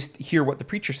 they just hear what the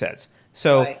preacher says.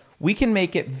 So we can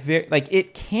make it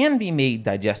it can be made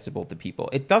digestible to people.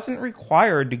 It doesn't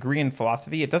require a degree in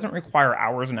philosophy. It doesn't require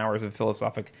hours and hours of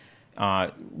philosophic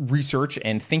research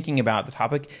and thinking about the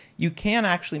topic. We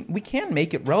can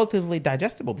make it relatively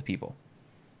digestible to people.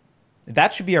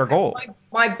 That should be our goal.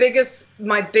 My biggest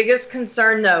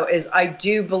concern, though, is I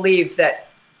do believe that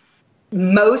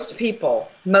most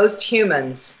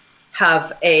humans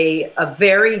have a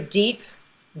very deep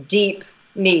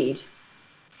need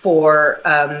for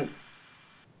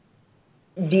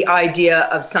the idea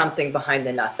of something behind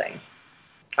the nothing.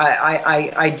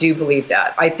 I do believe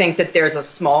that. I think that there's a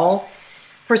small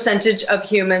percentage of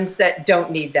humans that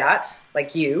don't need that,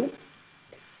 like you.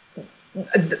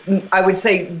 I would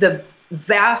say the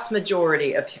vast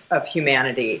majority of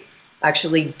humanity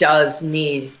actually does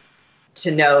need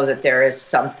to know that there is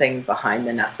something behind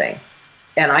the nothing.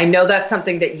 And I know that's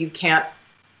something that you can't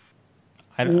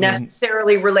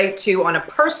necessarily relate to on a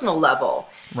personal level.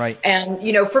 Right. And,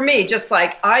 for me, just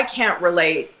like I can't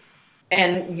relate.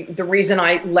 And the reason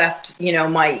I left,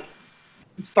 my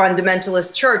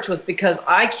fundamentalist church was because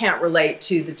I can't relate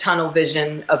to the tunnel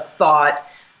vision of thought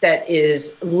that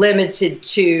is limited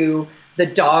to the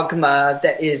dogma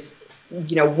that is,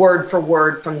 word for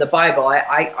word from the Bible.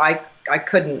 I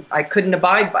couldn't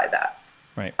abide by that.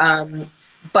 Right.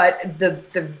 But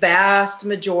the vast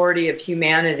majority of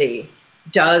humanity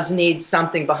does need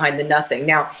something behind the nothing.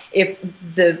 Now, if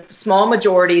the small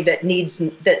majority that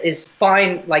is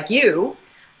fine like you,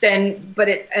 then,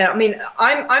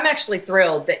 I'm actually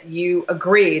thrilled that you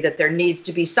agree that there needs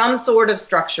to be some sort of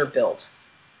structure built.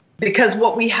 Because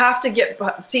what we have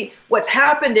to what's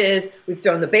happened is we've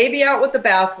thrown the baby out with the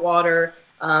bathwater.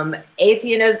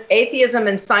 Atheism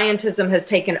and scientism has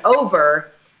taken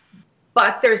over,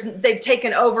 but they've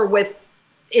taken over with,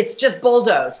 it's just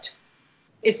bulldozed.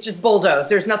 It's just bulldozed.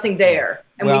 There's nothing there.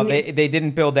 And they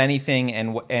didn't build anything,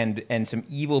 and some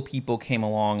evil people came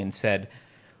along and said,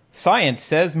 science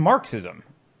says Marxism,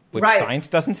 which science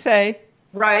doesn't say.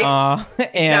 Right.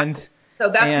 And exactly. So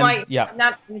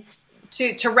that's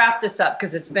to wrap this up,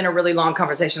 because it's been a really long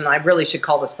conversation, and I really should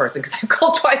call this person because I've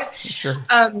called twice. Sure.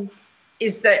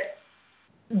 Is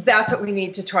that's what we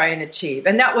need to try and achieve.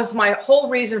 And that was my whole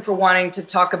reason for wanting to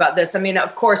talk about this. I mean,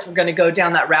 of course, we're going to go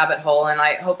down that rabbit hole, and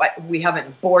I hope we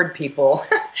haven't bored people.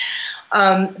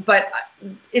 But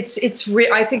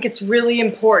I think it's really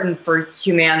important for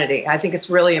humanity. I think it's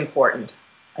really important.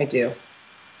 I do.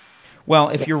 Well,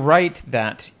 if you're right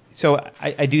so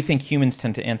I do think humans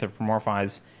tend to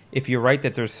anthropomorphize. If you're right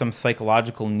that there's some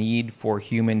psychological need for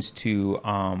humans to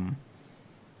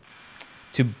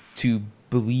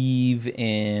believe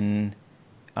in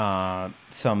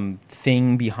some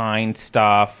thing behind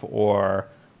stuff or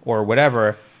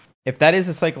whatever, if that is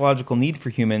a psychological need for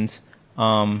humans,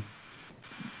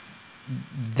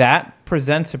 that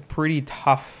presents a pretty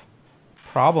tough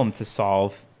problem to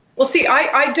solve. Well, see,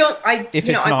 if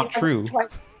it's not true. To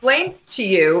explain to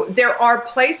you, there are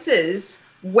places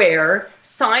where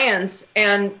science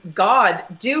and God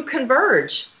do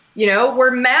converge. Where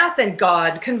math and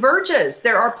God converges.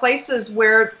 There are places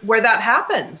where that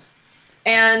happens,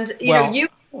 and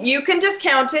you can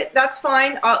discount it. That's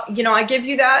fine. I give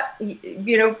you that.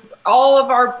 All of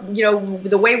our,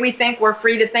 the way we think, we're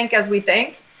free to think as we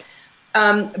think.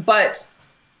 But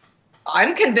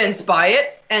I'm convinced by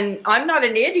it, and I'm not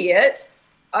an idiot.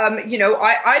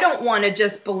 I don't want to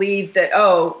just believe that.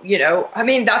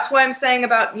 That's why I'm saying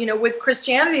about with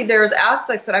Christianity, there's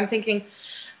aspects that I'm thinking,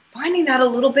 finding that a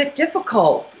little bit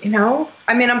difficult, you know?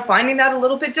 I mean, I'm finding that a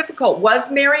little bit difficult.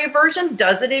 Was Mary a virgin?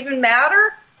 Does it even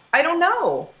matter? I don't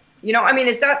know. You know, I mean,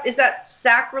 is that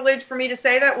sacrilege for me to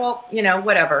say that? Well, you know,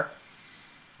 whatever.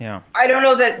 Yeah. I don't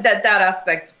know that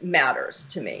aspect matters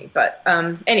to me. But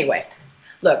anyway,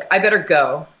 look, I better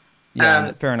go.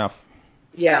 Yeah, fair enough.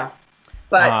 Yeah.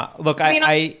 But look, I mean,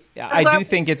 I do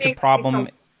think it's a problem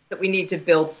that we need to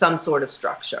build some sort of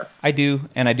structure. I do,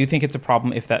 and I do think it's a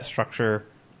problem if that structure,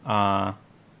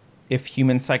 if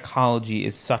human psychology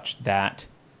is such that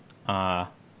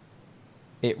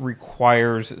it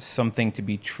requires something to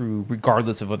be true,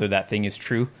 regardless of whether that thing is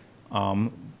true.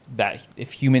 That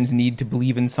if humans need to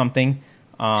believe in something,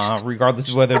 regardless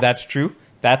of whether that's true,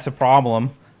 that's a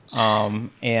problem.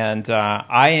 And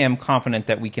I am confident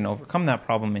that we can overcome that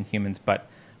problem in humans, but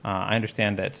I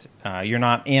understand that you're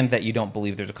not, and that you don't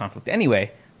believe there's a conflict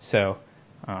anyway. So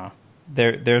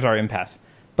there's our impasse.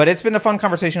 But it's been a fun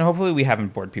conversation. Hopefully we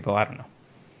haven't bored people. I don't know.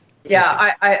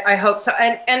 Yeah, I hope so.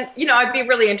 And you know, I'd be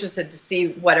really interested to see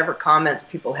whatever comments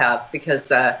people have, because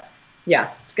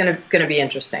yeah, it's gonna be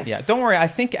interesting. Yeah, don't worry. I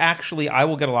think actually I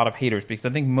will get a lot of haters, because I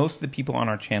think most of the people on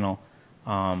our channel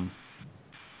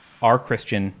are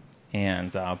Christian,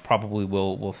 and probably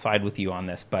will side with you on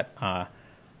this. But I'm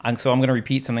going to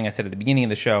repeat something I said at the beginning of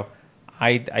the show.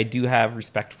 I do have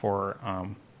respect for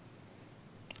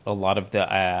a lot of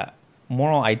the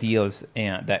moral ideals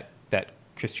that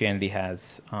Christianity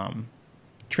has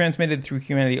transmitted through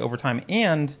humanity over time.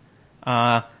 And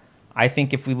I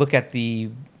think if we look at the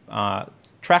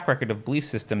track record of belief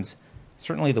systems,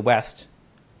 certainly the West,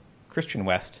 Christian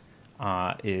West,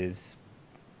 is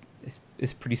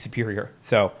pretty superior.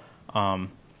 So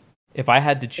if I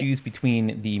had to choose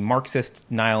between the Marxist,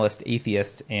 nihilist,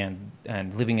 atheists, and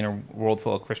living in a world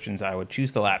full of Christians, I would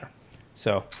choose the latter.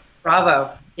 So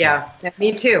bravo. Yeah.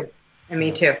 Me too. And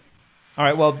me too. All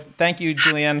right. Well, thank you,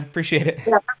 Julianne. Appreciate it.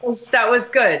 Yeah, that was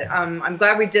good. I'm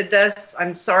glad we did this.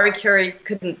 I'm sorry Carrie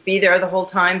couldn't be there the whole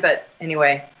time, but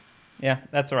anyway. Yeah,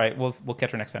 that's all right. We'll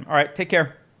catch her next time. All right. Take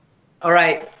care. All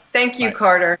right. Thank you, Bye.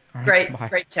 Carter. All right,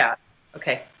 Great chat.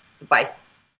 Okay. Bye.